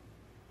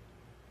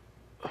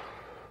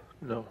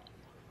 No.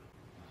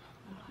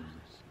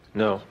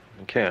 No,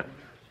 I can't.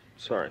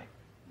 Sorry.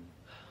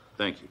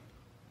 Thank you.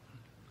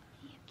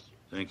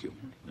 Thank you.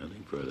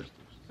 Nothing further.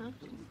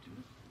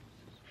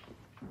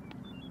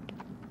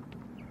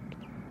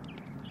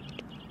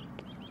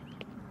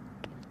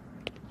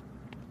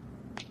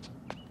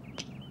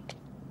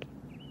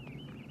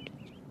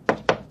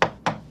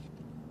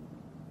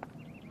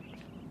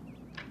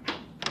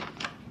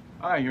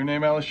 Hi, your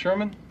name Alice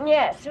Sherman?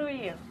 Yes, who are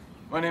you?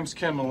 My name's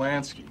Ken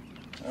Molansky.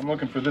 I'm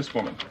looking for this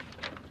woman.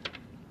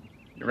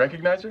 You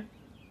recognize her?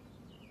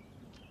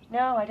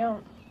 No, I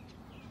don't.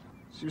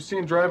 She was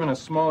seen driving a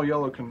small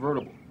yellow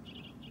convertible.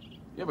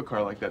 You have a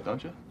car like that,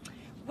 don't you?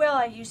 Well,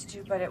 I used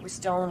to, but it was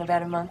stolen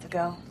about a month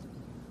ago.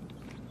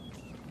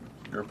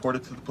 You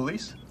reported to the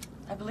police?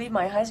 I believe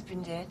my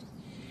husband did.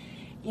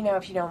 You know,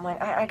 if you don't mind,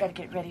 I gotta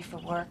get ready for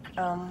work.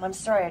 I'm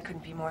sorry I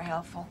couldn't be more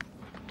helpful.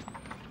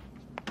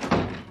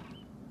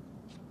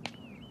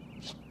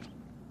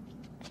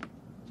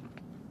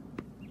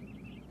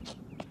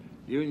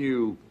 You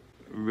knew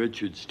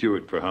Richard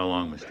Stewart for how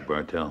long, Mr.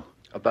 Bartell?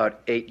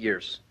 About 8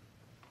 years.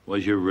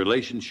 Was your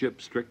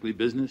relationship strictly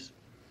business?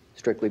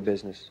 Strictly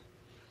business.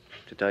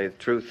 To tell you the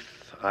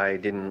truth, I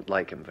didn't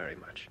like him very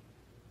much.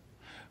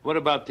 What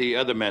about the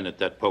other men at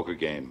that poker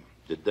game?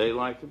 Did they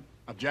like him?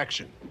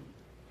 Objection.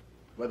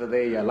 Whether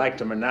they liked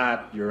him or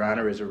not, Your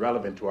Honor, is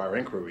irrelevant to our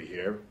inquiry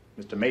here.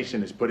 Mr.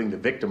 Mason is putting the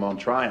victim on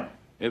trial.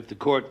 If the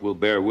court will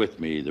bear with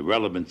me, the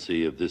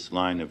relevancy of this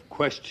line of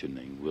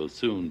questioning will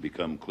soon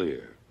become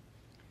clear.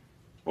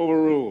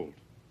 Overruled.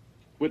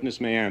 Witness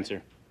may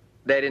answer.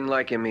 They didn't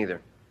like him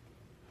either.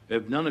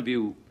 If none of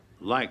you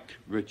liked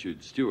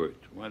Richard Stewart,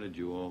 why did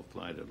you all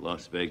fly to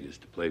Las Vegas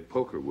to play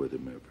poker with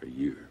him every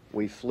year?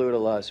 We flew to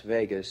Las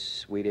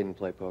Vegas. We didn't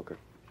play poker.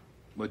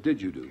 What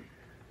did you do?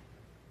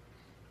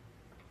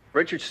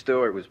 Richard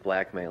Stewart was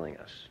blackmailing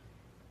us.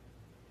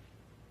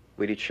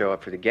 We'd each show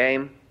up for the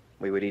game.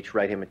 We would each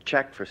write him a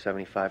check for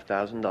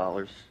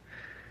 $75,000.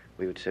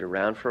 We would sit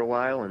around for a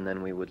while, and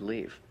then we would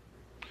leave.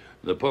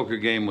 The poker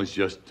game was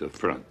just a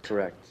front.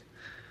 Correct.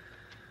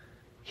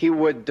 He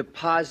would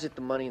deposit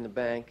the money in the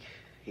bank.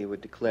 He would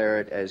declare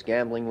it as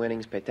gambling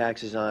winnings, pay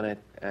taxes on it,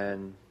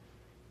 and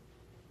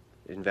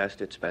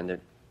invest it, spend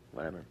it,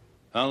 whatever.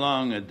 How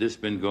long had this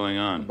been going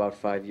on? About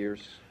 5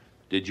 years.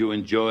 Did you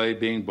enjoy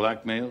being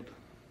blackmailed?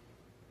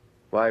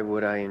 Why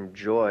would I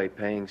enjoy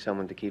paying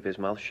someone to keep his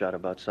mouth shut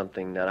about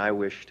something that I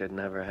wished had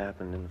never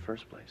happened in the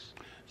first place?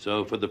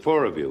 So for the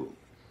four of you,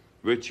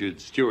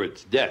 Richard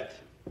Stewart's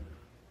death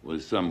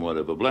was somewhat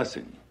of a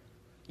blessing.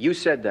 You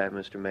said that,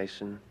 Mr.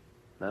 Mason,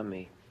 not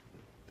me.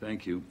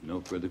 Thank you. No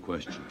further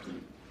questions.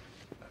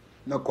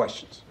 No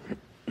questions.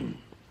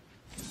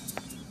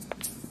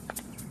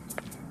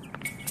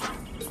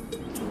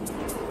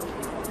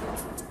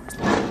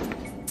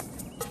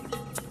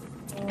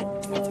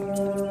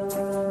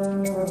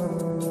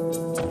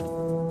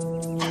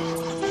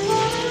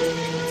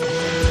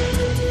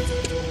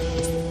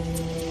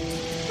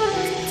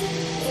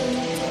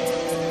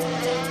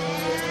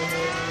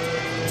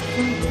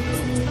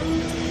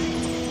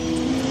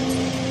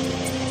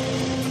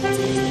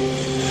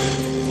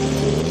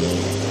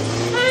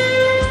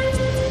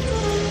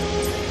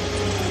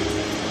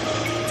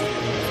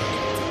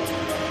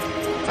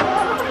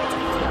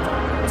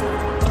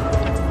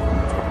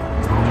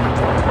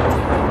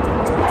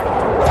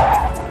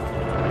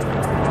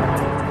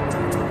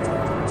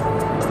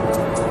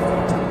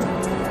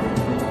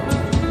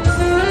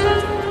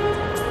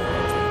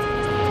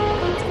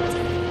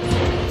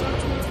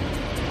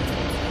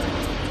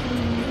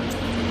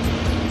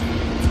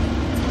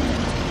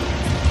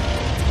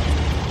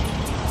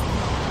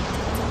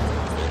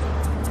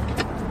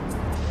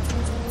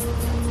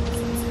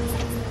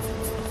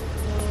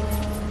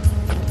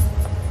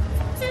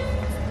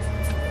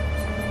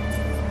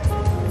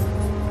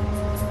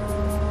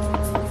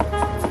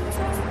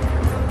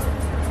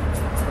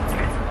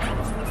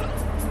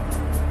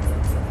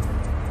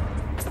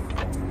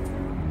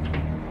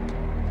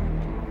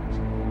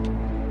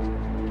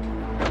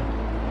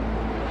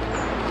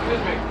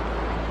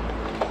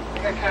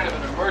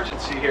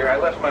 Here, I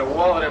left my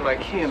wallet and my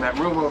key in that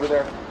room over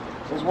there.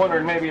 I was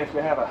wondering maybe if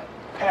you have a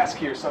pass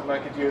key or something I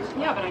could use.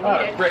 Yeah, but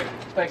I need it. Great.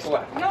 Thanks a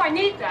lot. No, I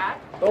need that.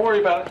 Don't worry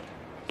about it.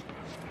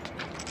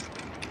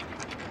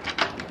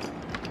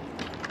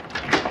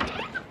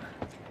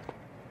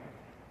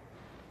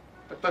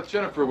 I thought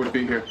Jennifer would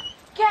be here.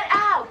 Get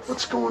out!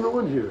 What's going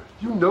on here?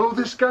 You know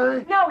this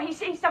guy? No, he's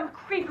some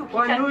creep who keeps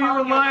Well, I knew you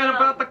were lying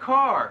about the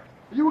car.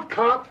 Are you a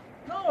cop?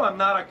 No, I'm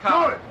not a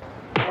cop.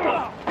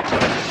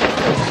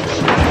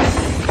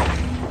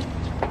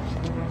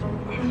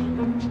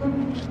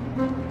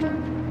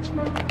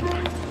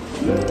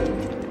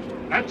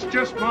 That's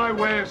just my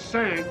way of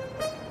saying,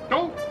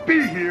 don't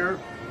be here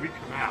when we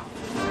come out.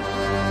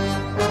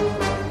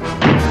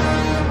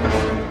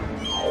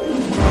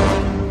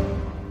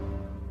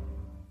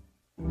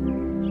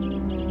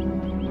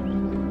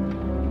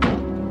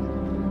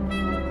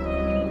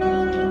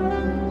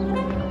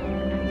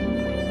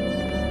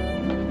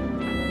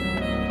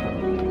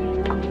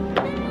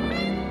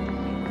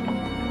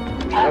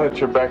 Now that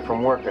you're back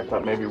from work, I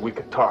thought maybe we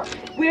could talk.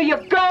 Will you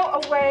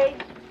go away?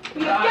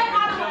 Will you get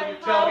out of my Can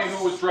you tell me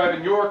who was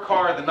driving your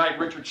car the night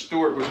Richard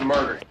Stewart was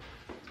murdered?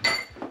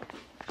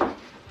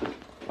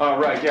 All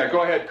right, yeah,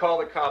 go ahead, call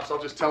the cops.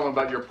 I'll just tell them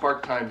about your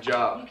part-time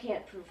job. You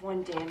can't prove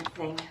one damn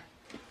thing.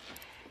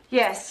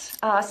 Yes,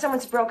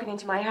 someone's broken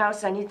into my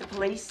house. I need the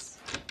police.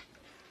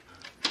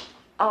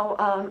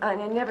 Oh,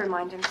 never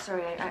mind. I'm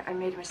sorry. I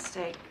made a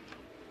mistake.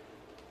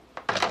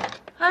 Hi,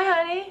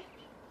 honey.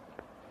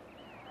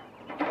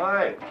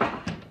 Hi.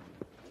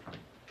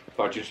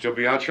 Thought you'd still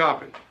be out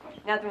shopping.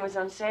 Nothing was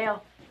on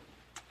sale.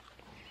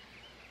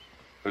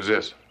 Who's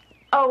this?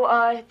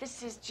 Oh,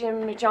 this is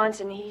Jim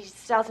Johnson. He's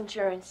South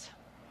Insurance.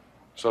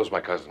 So's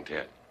my cousin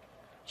Ted.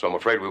 So I'm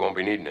afraid we won't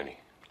be needing any.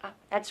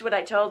 That's what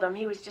I told him.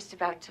 He was just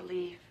about to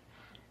leave.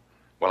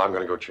 Well, I'm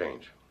gonna go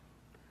change.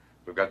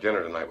 We've got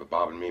dinner tonight with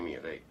Bob and Mimi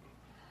at 8.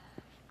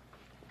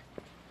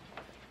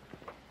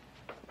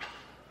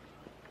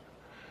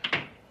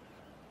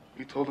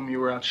 You told him you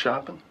were out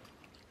shopping?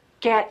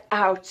 Get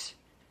out.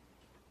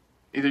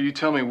 Either you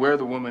tell me where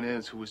the woman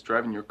is who was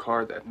driving your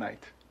car that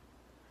night,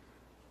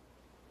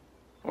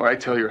 or I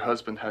tell your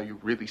husband how you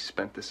really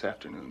spent this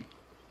afternoon.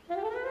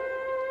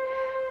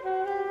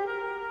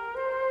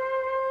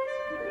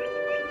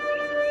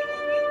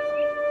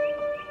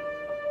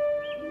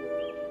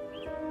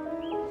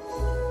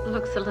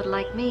 Looks a little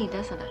like me,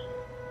 doesn't it?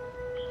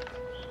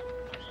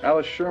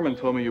 Alice Sherman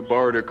told me you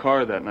borrowed her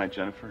car that night,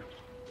 Jennifer.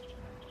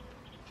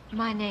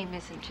 My name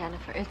isn't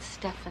Jennifer, it's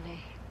Stephanie.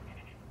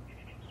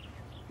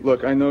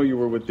 Look, I know you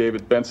were with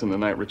David Benson the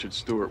night Richard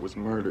Stewart was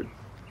murdered.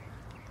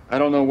 I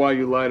don't know why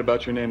you lied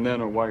about your name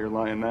then or why you're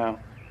lying now.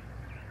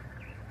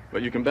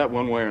 But you can bet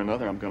one way or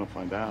another I'm gonna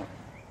find out.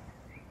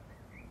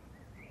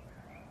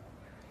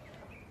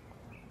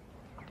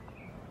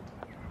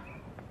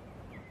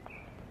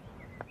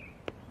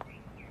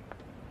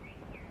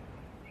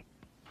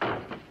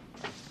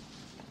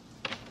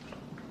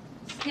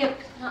 Skip,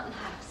 not in the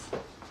house.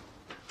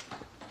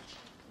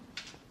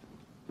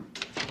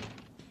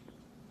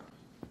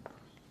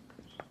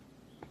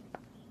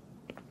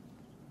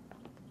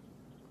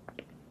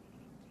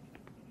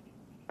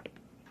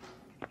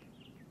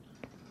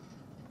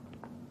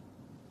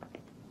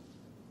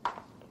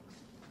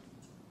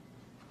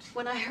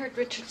 When I heard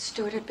Richard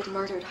Stewart had been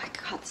murdered, I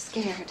got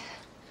scared.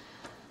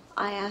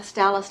 I asked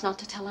Alice not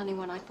to tell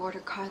anyone I'd board her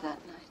car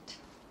that night.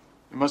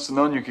 You must have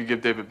known you could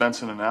give David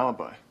Benson an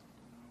alibi.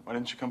 Why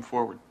didn't you come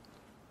forward?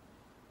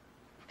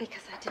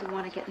 Because I didn't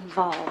want to get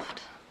involved.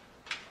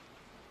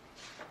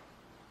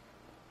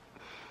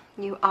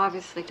 You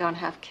obviously don't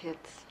have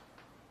kids.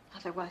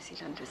 Otherwise,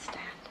 you'd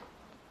understand.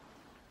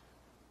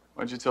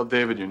 Why'd you tell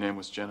David your name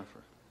was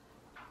Jennifer?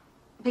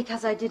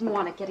 Because I didn't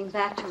want it getting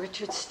back to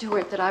Richard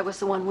Stewart that I was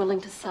the one willing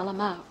to sell him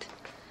out.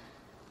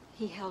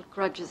 He held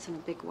grudges in a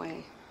big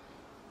way.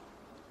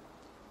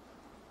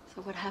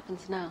 So what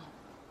happens now?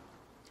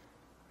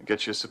 I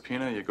get you a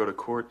subpoena, you go to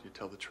court, you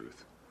tell the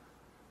truth.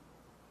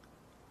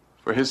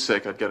 For his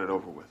sake, I'd get it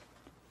over with.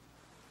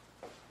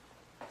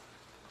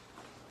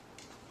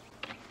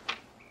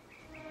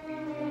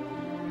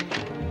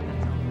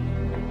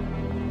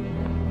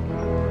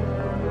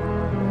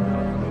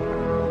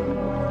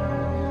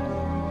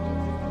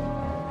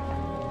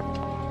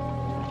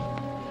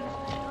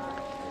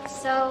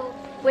 So,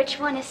 which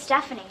one is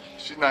Stephanie?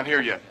 She's not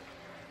here yet.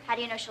 How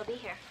do you know she'll be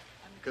here?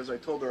 Because I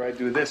told her I'd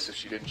do this if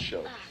she didn't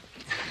show.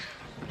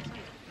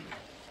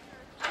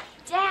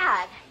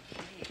 Dad!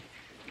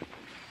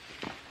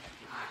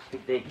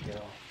 Big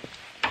deal.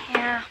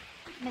 Yeah.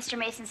 Mr.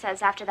 Mason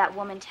says after that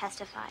woman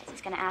testifies,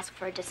 he's going to ask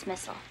for a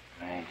dismissal.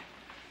 Right.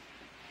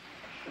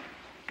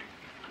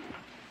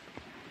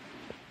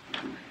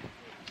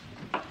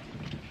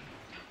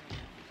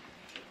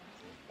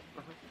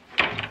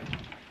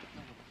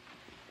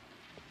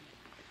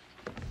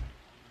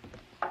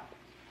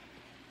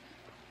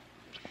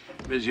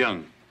 Ms.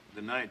 Young,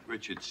 the night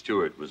Richard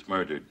Stewart was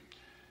murdered,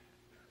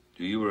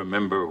 do you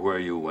remember where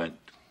you went?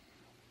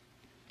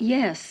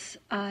 Yes,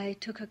 I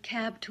took a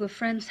cab to a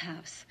friend's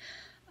house.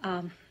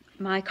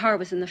 My car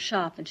was in the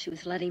shop, and she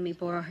was letting me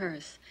borrow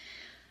hers.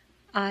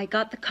 I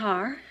got the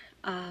car.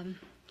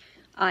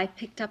 I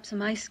picked up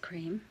some ice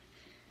cream,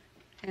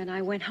 and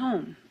I went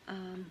home.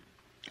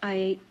 I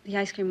ate the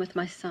ice cream with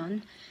my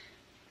son,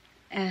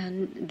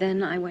 and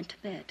then I went to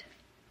bed.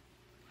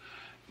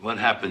 What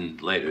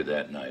happened later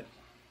that night?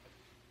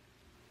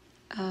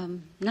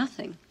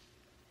 Nothing.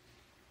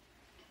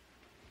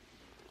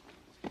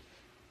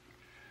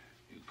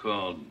 You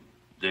called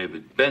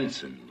David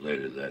Benson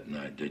later that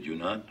night, did you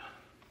not?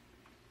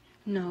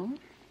 No.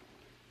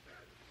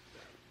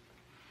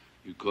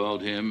 You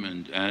called him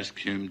and asked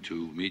him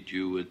to meet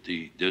you at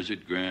the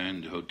Desert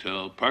Grand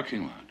Hotel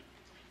parking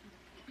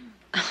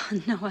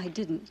lot. No, I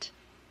didn't.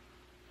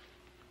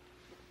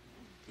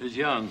 Ms.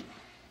 Young,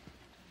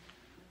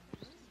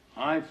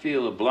 I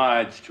feel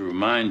obliged to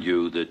remind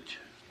you that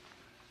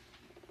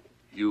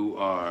you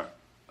are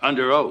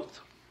under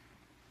oath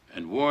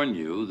and warn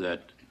you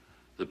that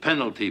the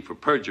penalty for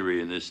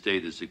perjury in this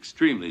state is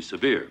extremely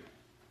severe.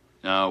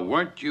 Now,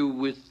 weren't you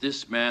with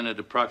this man at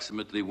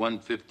approximately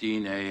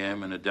 1:15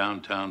 a.m. in a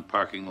downtown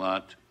parking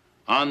lot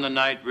on the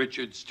night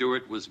Richard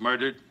Stewart was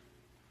murdered?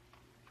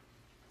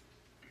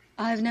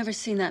 I've never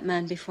seen that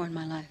man before in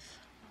my life.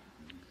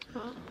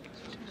 Well,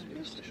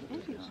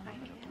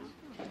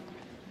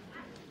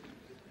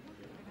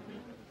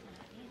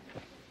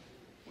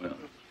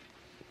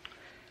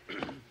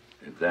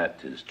 if that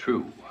is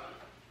true,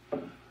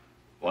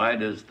 Why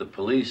does the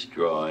police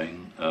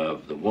drawing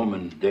of the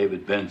woman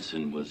David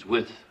Benson was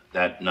with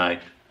that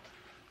night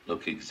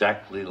look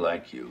exactly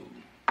like you?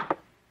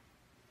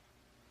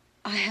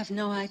 I have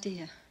no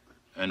idea.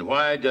 And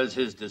why does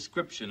his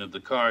description of the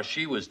car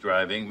she was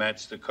driving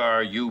match the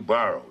car you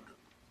borrowed?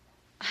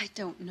 I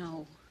don't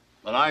know.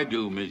 Well, I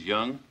do, Ms.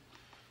 Young.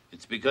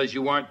 It's because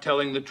you aren't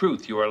telling the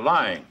truth. You are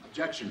lying.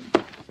 Objection.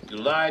 You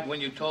lied when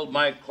you told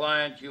my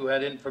client you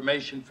had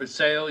information for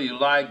sale. You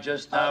lied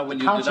just now when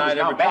you counsel denied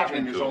is now ever back talking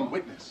in to his him. own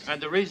witness. And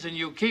the reason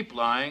you keep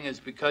lying is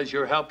because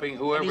you're helping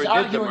whoever he's did the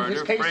arguing his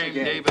murder case frame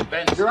again. David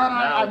Benson. Your Honor,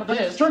 now, I'm going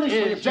to this strenuously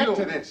is object you.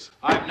 to this.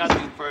 I have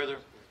nothing further.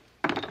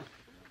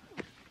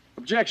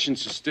 Objection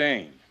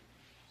sustained.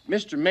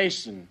 Mr.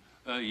 Mason.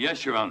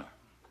 Yes, Your Honor.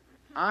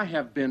 I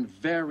have been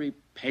very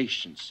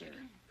patient, sir.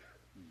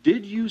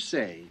 Did you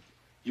say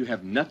you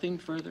have nothing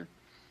further?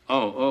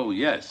 Oh,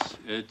 yes.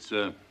 It's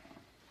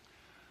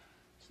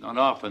not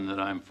often that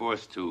I'm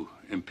forced to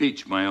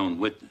impeach my own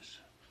witness.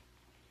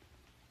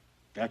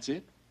 That's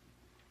it?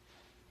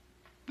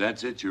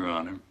 That's it, Your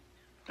Honor.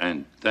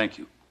 And thank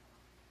you.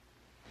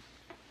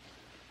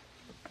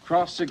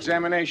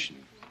 Cross-examination.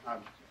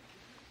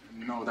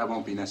 No, that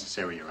won't be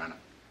necessary, Your Honor.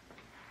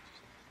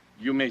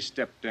 You may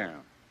step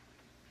down.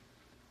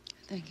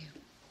 Thank you.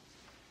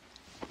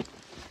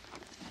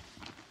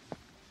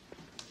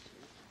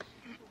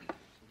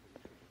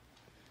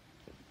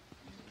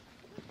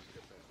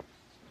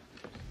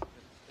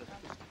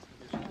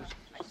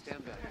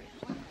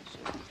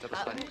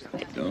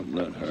 Don't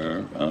let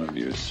her out of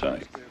your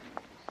sight.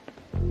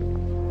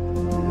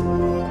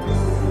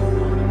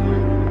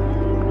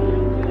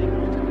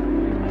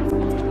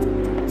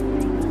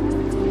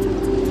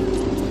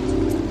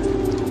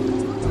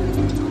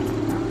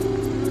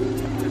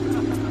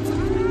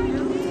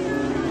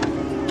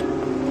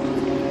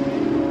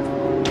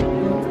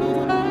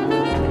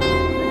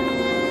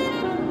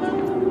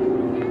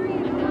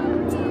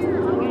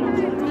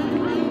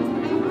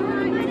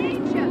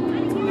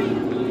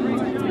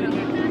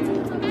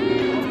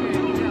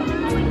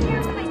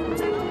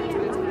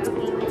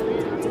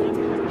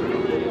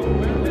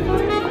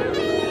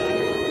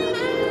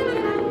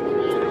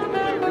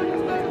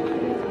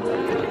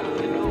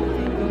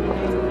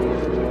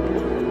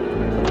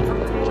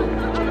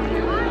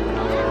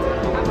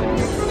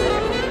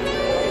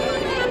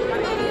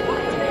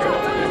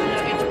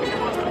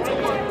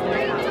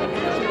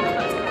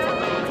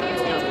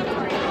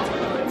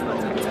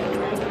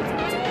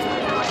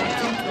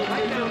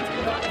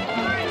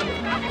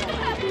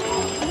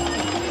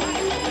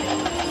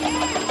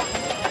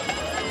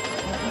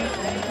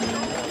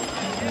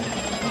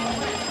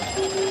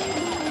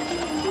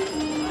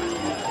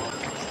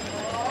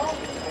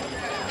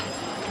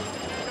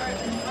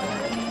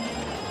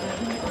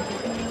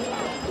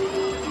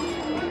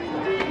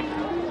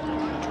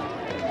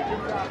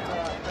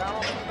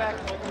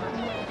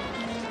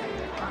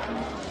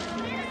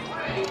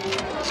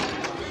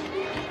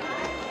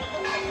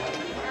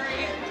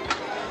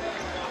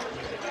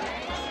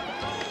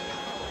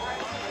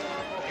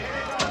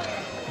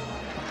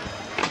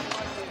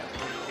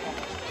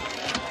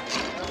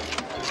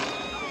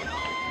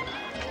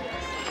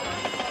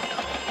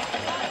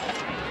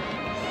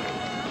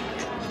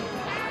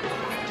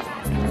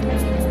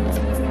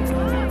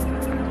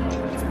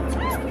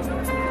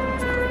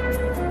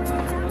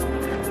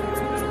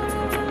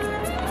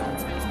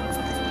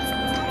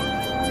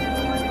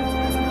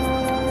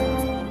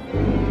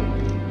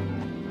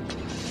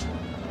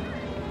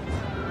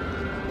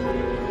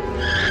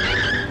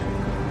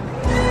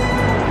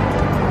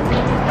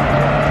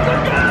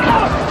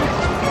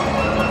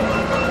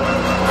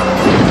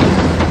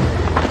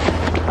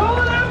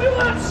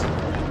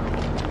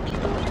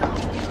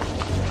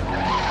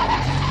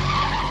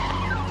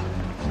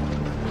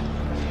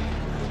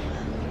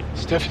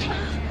 Stephanie.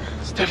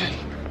 Stephanie.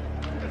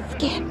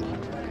 Skip.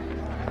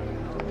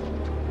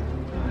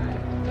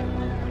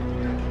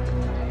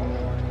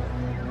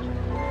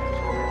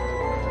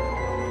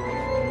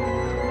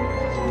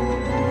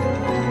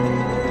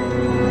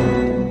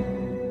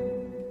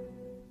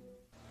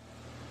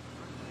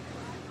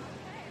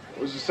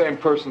 It was the same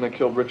person that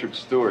killed Richard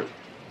Stewart.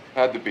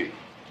 Had to be.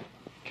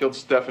 Killed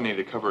Stephanie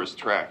to cover his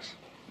tracks.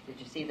 Did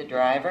you see the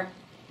driver?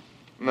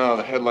 No,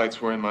 the headlights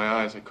were in my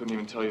eyes. I couldn't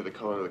even tell you the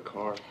color of the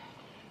car.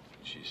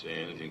 Did she say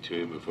anything to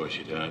you before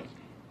she died?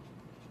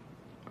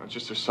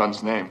 Just her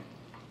son's name.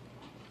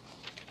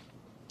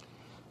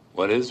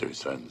 What is her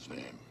son's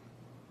name?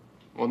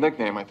 Well,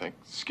 nickname, I think.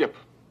 Skip.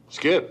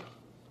 Skip?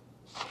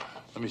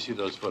 Let me see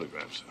those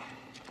photographs.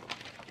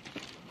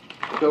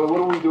 Bella, what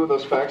do we do with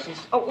those faxes?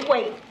 Oh,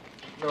 wait.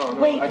 No,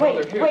 Wait. I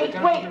know they're here. They're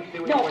down here. They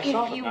were No, in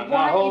my if you Now,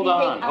 want hold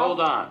anything on,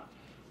 hold on.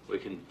 We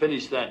can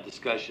finish that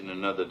discussion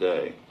another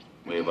day.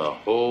 We have a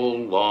whole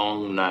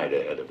long night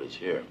ahead of us.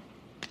 Here.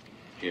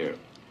 Here.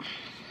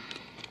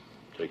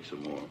 Take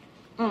some more.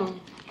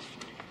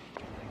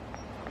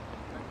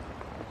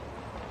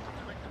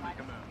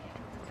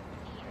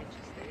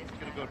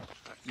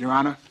 Your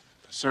Honor,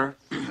 sir,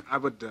 I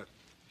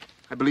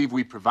believe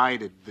we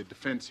provided the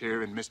defense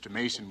here and Mr.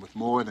 Mason with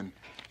more than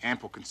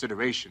ample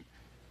consideration.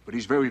 But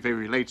he's very,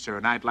 very late, sir,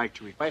 and I'd like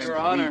to request Your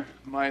that Honor,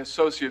 my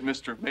associate,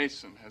 Mr.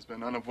 Mason, has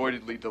been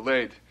unavoidably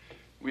delayed.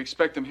 We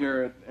expect him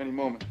here at any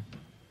moment.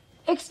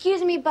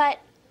 Excuse me, but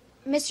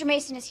Mr.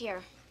 Mason is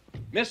here.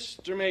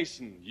 Mr.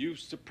 Mason, you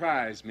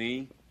surprise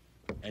me,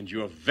 and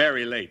you're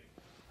very late.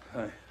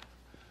 I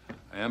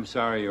am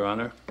sorry, Your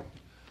Honor.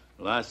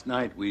 Last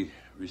night we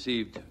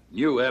received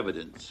new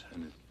evidence,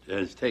 and it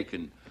has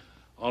taken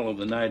all of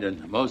the night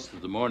and most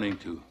of the morning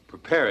to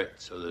prepare it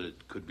so that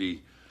it could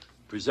be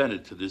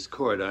presented to this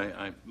court.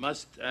 I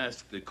must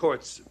ask the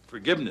court's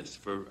forgiveness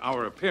for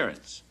our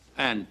appearance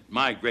and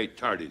my great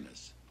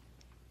tardiness.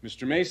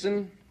 Mr.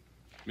 Mason,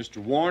 Mr.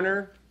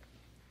 Warner,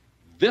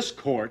 this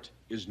court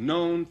is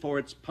known for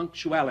its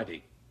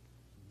punctuality.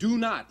 Do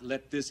not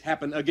let this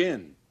happen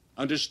again.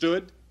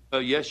 Understood?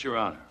 Yes, Your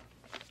Honor.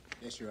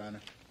 Yes, Your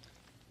Honor.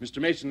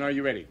 Mr. Mason, are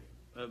you ready?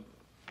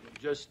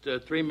 Just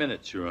 3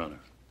 minutes, Your Honor.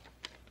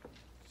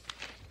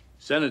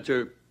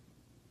 Senator,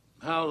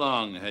 how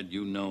long had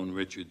you known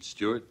Richard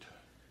Stewart?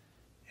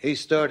 He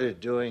started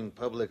doing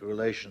public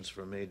relations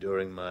for me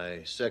during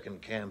my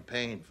second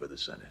campaign for the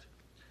Senate,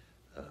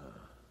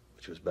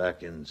 which was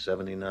back in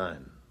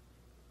 '79,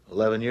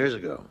 11 years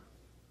ago.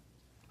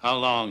 How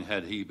long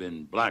had he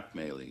been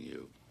blackmailing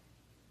you?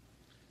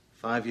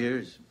 5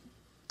 years.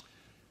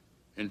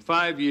 In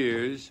 5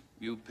 years,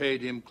 you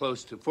paid him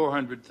close to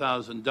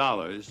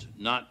 $400,000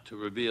 not to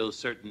reveal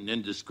certain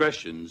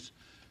indiscretions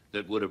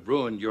that would have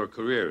ruined your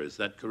career. Is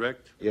that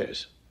correct?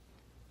 Yes.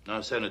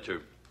 Now,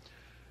 Senator,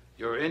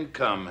 your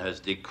income has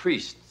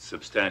decreased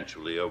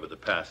substantially over the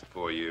past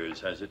 4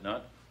 years, has it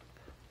not?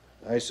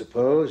 I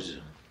suppose.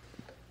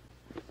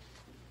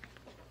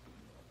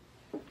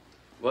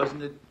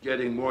 Wasn't it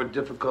getting more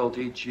difficult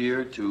each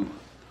year to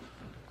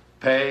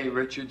pay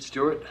Richard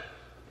Stewart?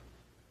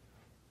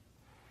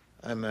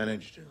 I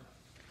managed to.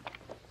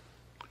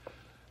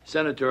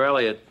 Senator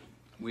Elliott,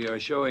 we are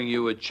showing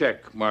you a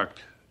check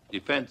marked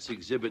Defense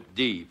Exhibit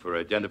D for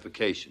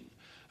identification,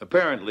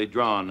 apparently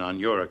drawn on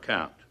your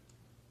account.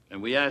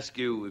 And we ask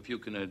you if you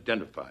can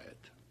identify it.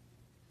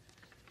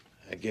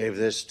 I gave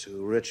this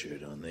to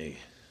Richard on the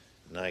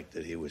night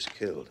that he was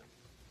killed.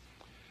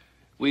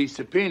 We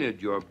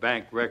subpoenaed your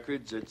bank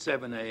records at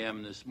 7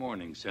 a.m. this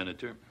morning,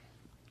 Senator.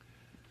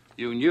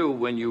 You knew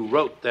when you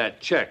wrote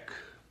that check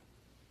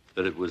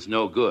that it was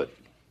no good.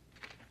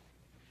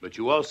 But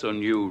you also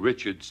knew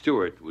Richard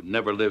Stewart would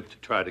never live to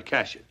try to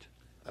cash it.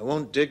 I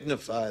won't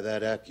dignify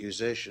that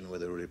accusation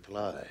with a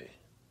reply.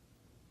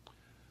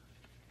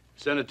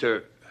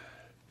 Senator,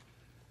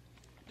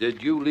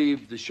 did you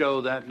leave the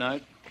show that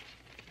night?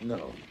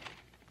 No.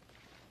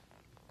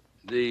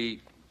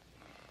 The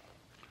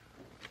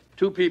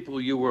two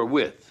people you were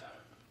with,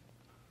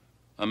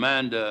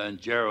 Amanda and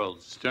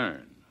Gerald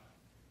Stern,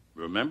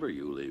 remember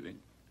you leaving?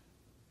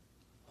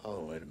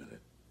 Oh, wait a minute.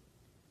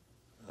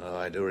 Oh,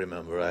 I do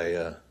remember.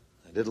 I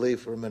did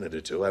leave for a minute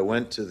or two. I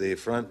went to the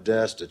front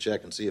desk to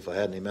check and see if I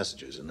had any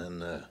messages, and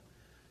then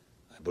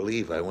I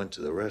believe I went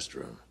to the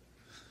restroom.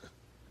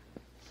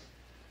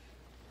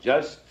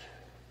 Just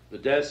the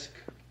desk,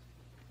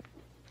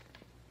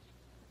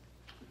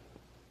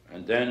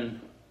 and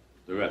then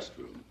the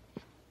restroom.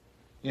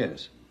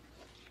 Yes.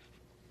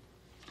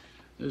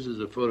 This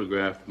is a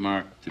photograph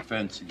marked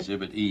Defense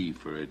Exhibit E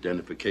for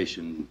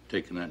identification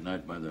taken that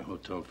night by the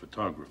hotel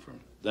photographer.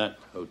 That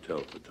hotel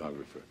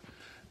photographer.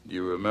 Do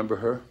you remember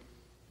her?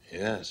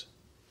 Yes.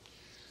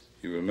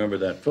 You remember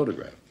that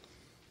photograph?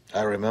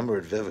 I remember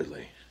it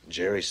vividly.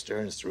 Jerry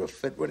Stearns threw a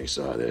fit when he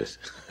saw this.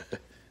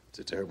 It's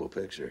a terrible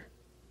picture.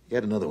 He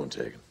had another one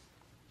taken.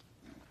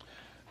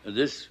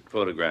 This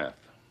photograph,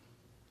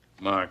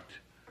 marked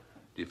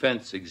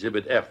Defense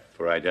Exhibit F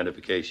for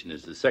identification,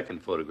 is the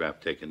second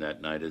photograph taken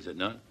that night, is it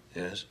not?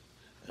 Yes,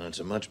 and it's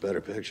a much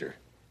better picture.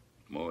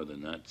 More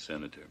than that,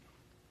 Senator.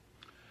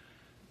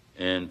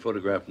 In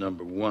photograph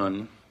number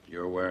 1,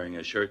 you're wearing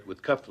a shirt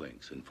with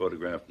cufflinks. In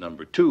photograph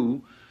number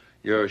 2,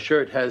 your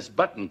shirt has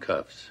button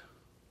cuffs.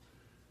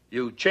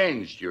 You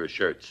changed your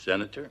shirt,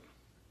 Senator.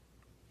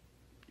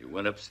 You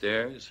went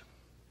upstairs.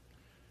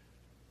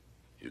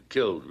 You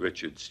killed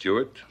Richard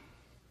Stewart.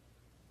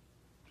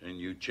 And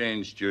you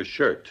changed your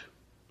shirt.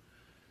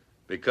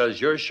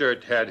 Because your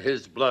shirt had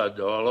his blood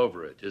all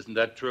over it. Isn't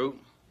that true?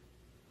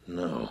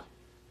 No.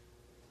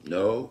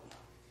 No?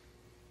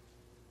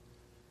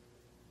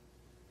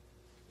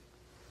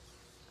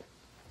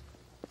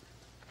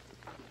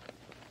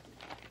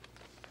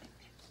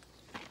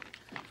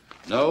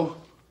 No?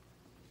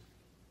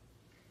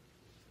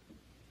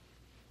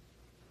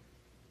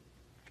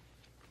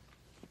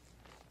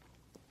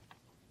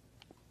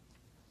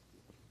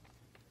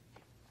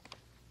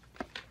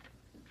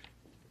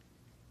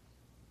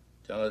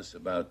 Tell us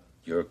about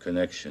your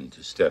connection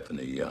to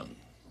Stephanie Young.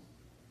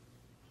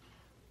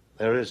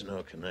 There is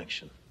no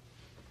connection.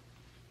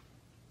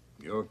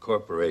 Your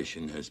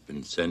corporation has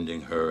been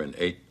sending her an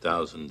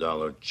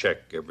 $8,000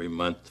 check every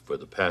month for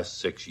the past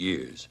 6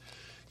 years,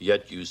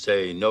 yet you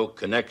say no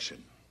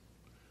connection.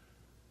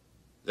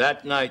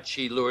 That night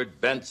she lured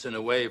Benson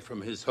away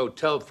from his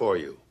hotel for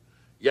you,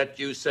 yet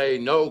you say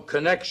no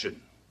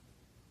connection.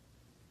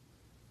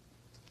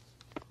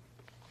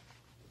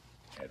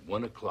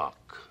 1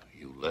 o'clock,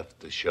 you left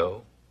the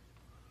show,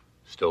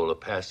 stole a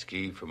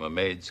passkey from a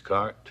maid's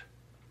cart,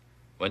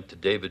 went to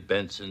David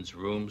Benson's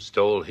room,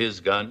 stole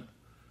his gun.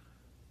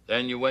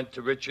 Then you went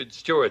to Richard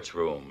Stewart's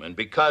room, and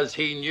because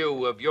he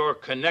knew of your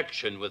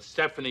connection with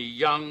Stephanie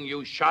Young,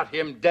 you shot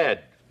him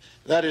dead.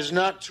 That is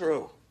not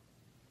true.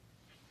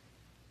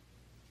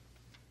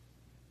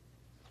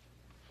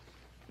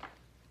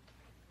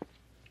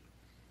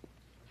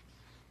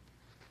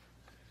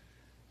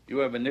 You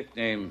have a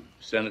nickname,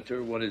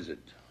 Senator. What is it?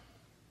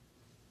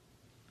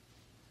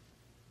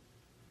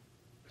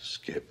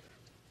 Skip.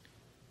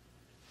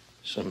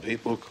 Some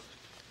people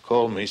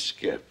call me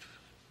Skip.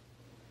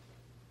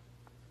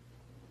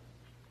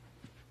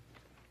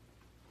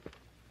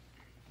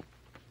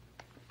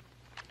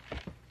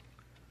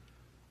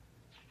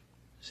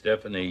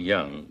 Stephanie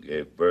Young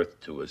gave birth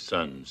to a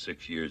son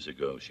 6 years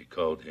ago. She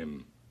called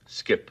him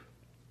Skip.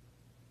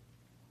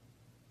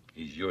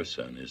 He's your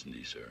son, isn't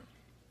he, sir?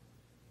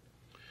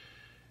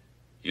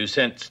 You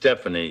sent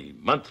Stephanie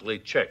monthly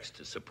checks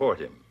to support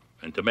him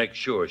and to make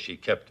sure she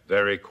kept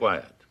very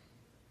quiet.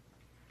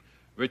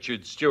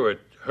 Richard Stewart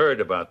heard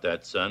about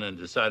that son and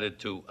decided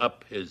to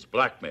up his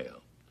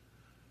blackmail.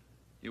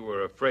 You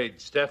were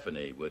afraid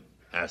Stephanie would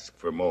ask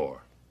for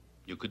more.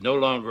 You could no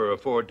longer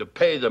afford to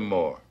pay them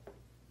more.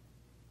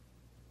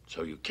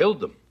 So you killed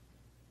them.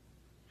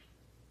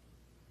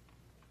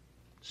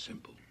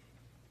 Simple.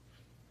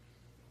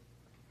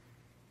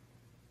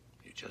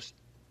 You just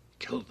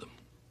killed them.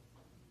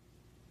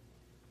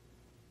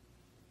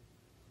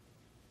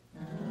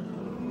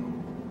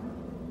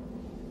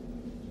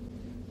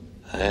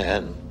 I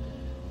had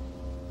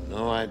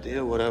no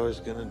idea what I was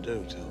going to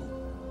do till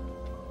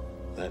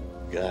that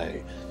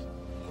guy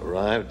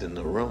arrived in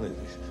the room.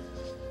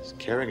 He's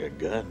carrying a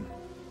gun.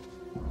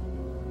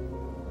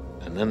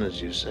 And then,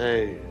 as you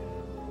say,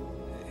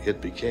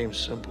 it became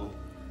simple.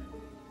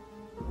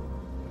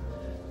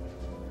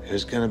 It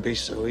was going to be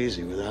so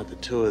easy without the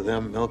two of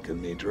them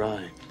milking me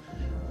dry.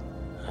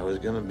 I was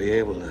going to be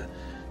able to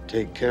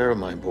take care of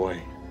my boy.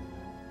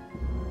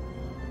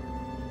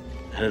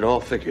 And it all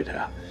figured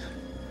out.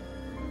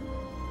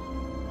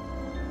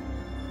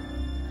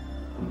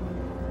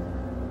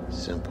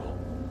 Simple.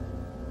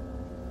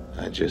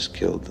 I just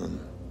killed them.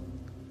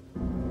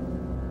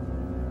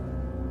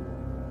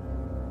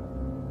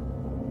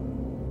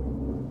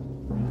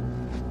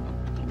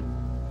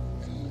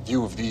 In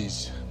view of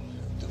these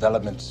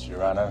developments,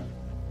 Your Honor,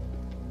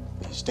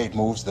 the state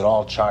moves that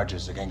all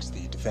charges against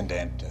the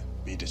defendant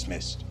be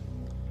dismissed.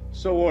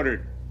 So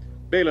ordered.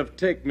 Bailiff,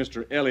 take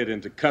Mr. Elliott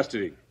into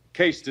custody.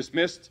 Case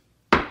dismissed.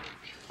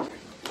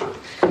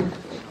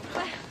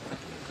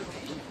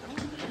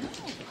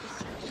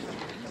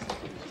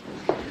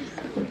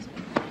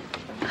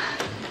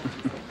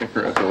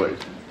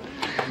 Congratulations.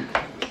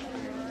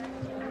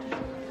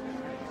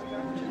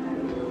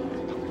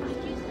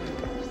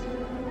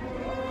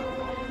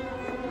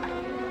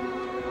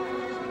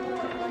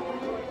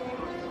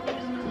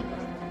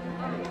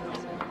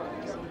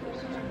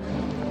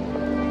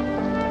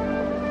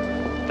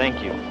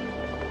 Thank you.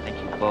 Thank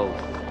you both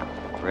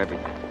for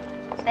everything.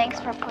 Thanks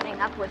for putting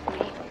up with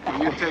me.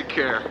 You take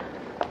care.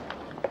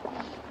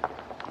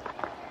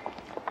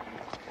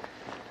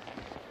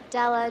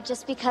 Della,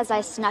 just because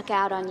I snuck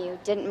out on you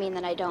didn't mean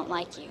that I don't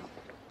like you.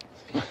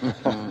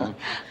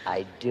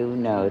 I do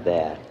know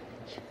that.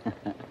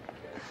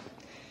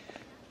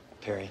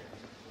 Perry,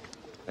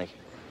 thank you.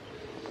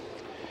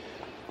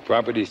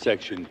 Property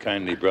section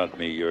kindly brought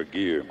me your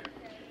gear.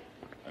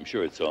 I'm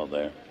sure it's all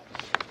there.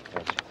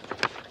 Thanks.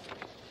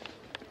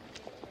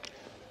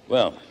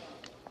 Well,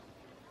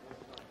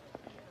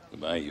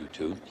 goodbye, you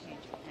two.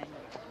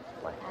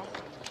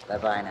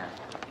 Bye-bye now.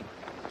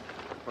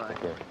 Take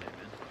care.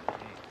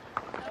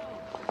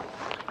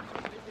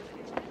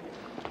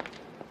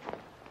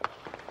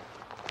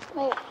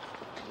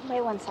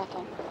 Wait 1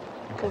 second.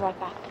 Be right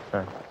back.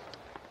 Sorry.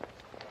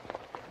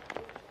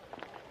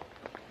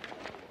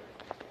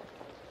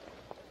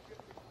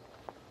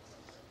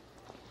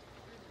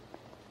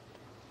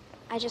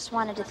 I just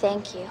wanted to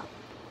thank you.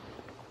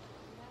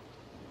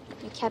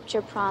 You kept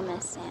your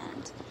promise,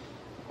 and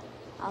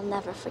I'll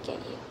never forget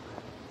you.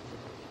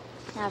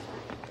 Never.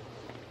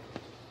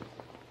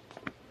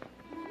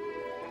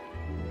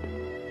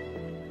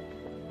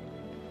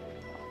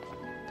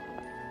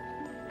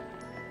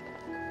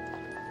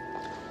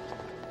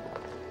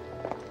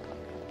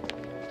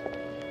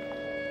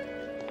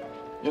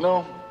 You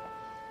know,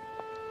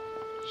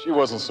 she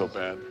wasn't so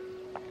bad.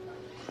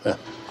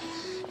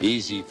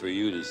 Easy for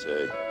you to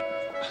say.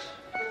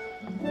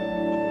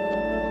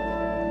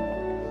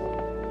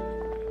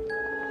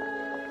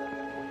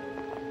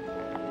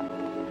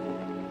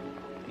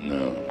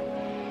 No.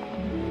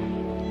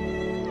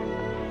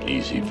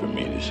 Easy for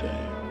me to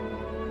say.